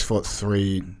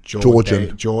 6'3"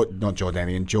 Georgian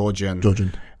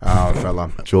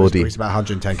fella. Geordie. He's about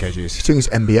 110 kgs. He's doing his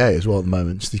MBA as well at the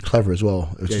moment. He's clever as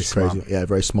well. It's just crazy. Smart. Yeah,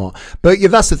 very smart. But yeah,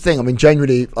 that's the thing. I mean,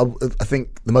 generally, I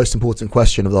think the most important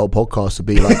question of the whole podcast would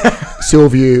be like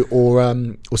Silvio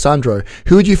or Sandro.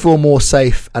 Who would you feel more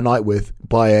safe at night with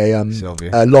by a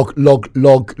log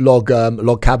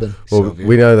cabin? Well,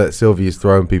 we know that Silvio's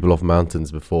thrown people off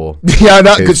mountains before. Yeah,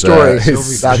 that good story.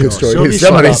 That good story. His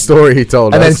funny story he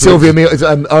told us. And then Silvio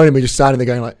owning me just standing there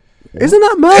going like, isn't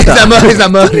that murder? Isn't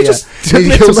that murder? He just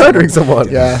admit to murdering someone.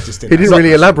 Yeah, he didn't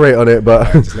really elaborate on it, but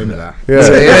just leave it there.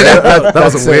 That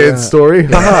was a weird story.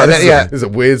 This is a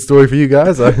weird story for you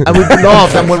guys. And we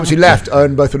laughed, and once we left,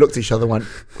 Owen both looked at each other and went,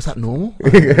 was that normal?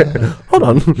 Hold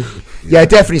on. Yeah,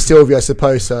 definitely Silvio, I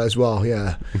suppose so as well,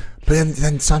 yeah. But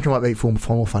then Sandro might make far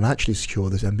more financially secure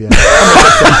this NBA.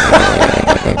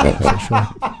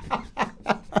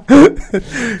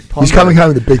 He's coming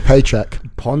home with a big paycheck.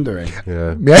 Pondering.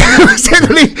 Yeah.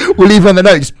 We'll leave on the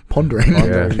note, just pondering.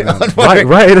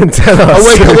 Write it and tell us.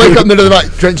 I wake up in the middle of the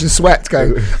night, drenched in sweat,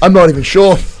 going, I'm not even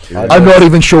sure. I'm not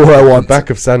even sure who I want. The back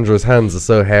of Sandro's hands are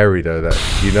so hairy, though, that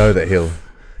you know that he'll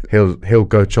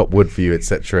go chop wood for you,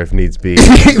 etc. if needs be.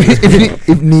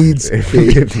 if needs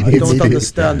be. I don't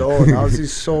understand. Oh, now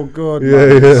he's so good.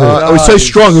 I was so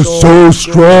strong. He was so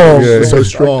strong. Yeah. So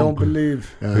strong. I don't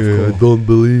believe. I don't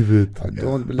believe it.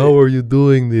 How are you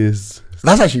doing this?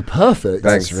 That's actually perfect.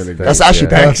 Thanks, really. That's actually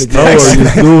perfect. How are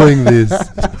you doing this?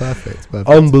 It's perfect.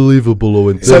 Unbelievable,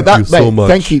 Owen. Thank you so much.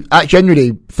 Thank you.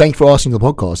 Genuinely, thank you for asking the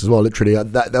podcast as well. Literally,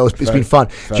 it's been fun.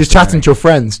 Just chatting to your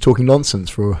friends, talking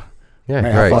nonsense for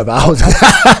 5 hours.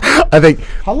 I think.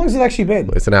 How long has it actually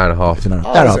been? It's an hour and a half.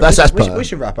 That's perfect. We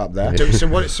should wrap up there. So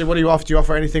what do you offer? Do you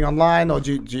offer anything online, or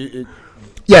do you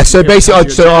yeah. So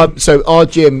basically, our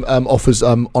gym offers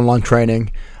online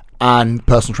training and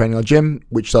personal training. Our gym,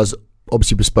 which does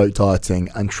obviously bespoke dieting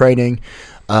and training.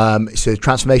 It's a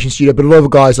transformation studio, but a lot of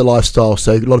guys are lifestyle,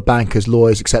 so a lot of bankers,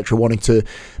 lawyers, etc., wanting to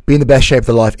be in the best shape of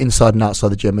their life inside and outside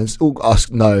the gym. And all us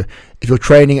know, if your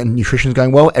training and nutrition is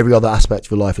going well, every other aspect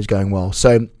of your life is going well.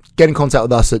 So get in contact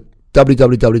with us at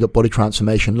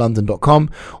www.bodytransformationlondon.com,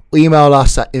 or email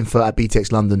us at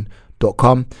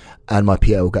info@btxlondon.com, and my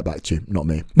PA will get back to you, not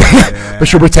me. But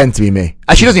she'll pretend to be me.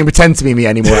 She doesn't even pretend to be me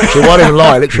anymore, actually. Won't even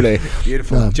lie, literally.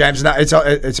 Beautiful. James,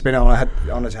 it's been an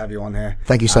honor to have you on here.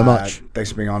 Thank you so much. Thanks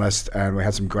for being honest, and we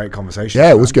had some great conversations. Yeah,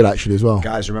 it was good actually as well.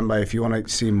 Guys, remember, if you want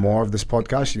to see more of this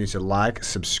podcast, you need to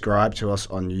subscribe to us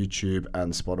on YouTube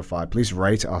and Spotify. Please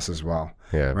rate us as well.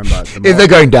 Yeah. Remember, They're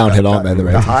going downhill, aren't they?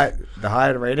 The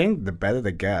higher the rating, the better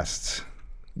the guests.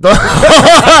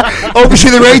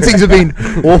 Obviously the ratings have been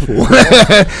awful.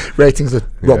 Ratings are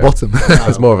rock bottom.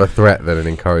 It's more of a threat than an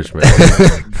encouragement.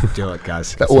 Do it,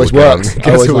 guys. That always works.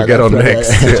 Guess who we'll get on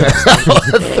next.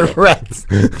 Threats.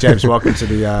 James, welcome to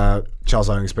the Charles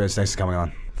Owen Experience. Thanks for coming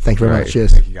on. Thank you very much.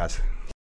 Cheers. Thank you, guys.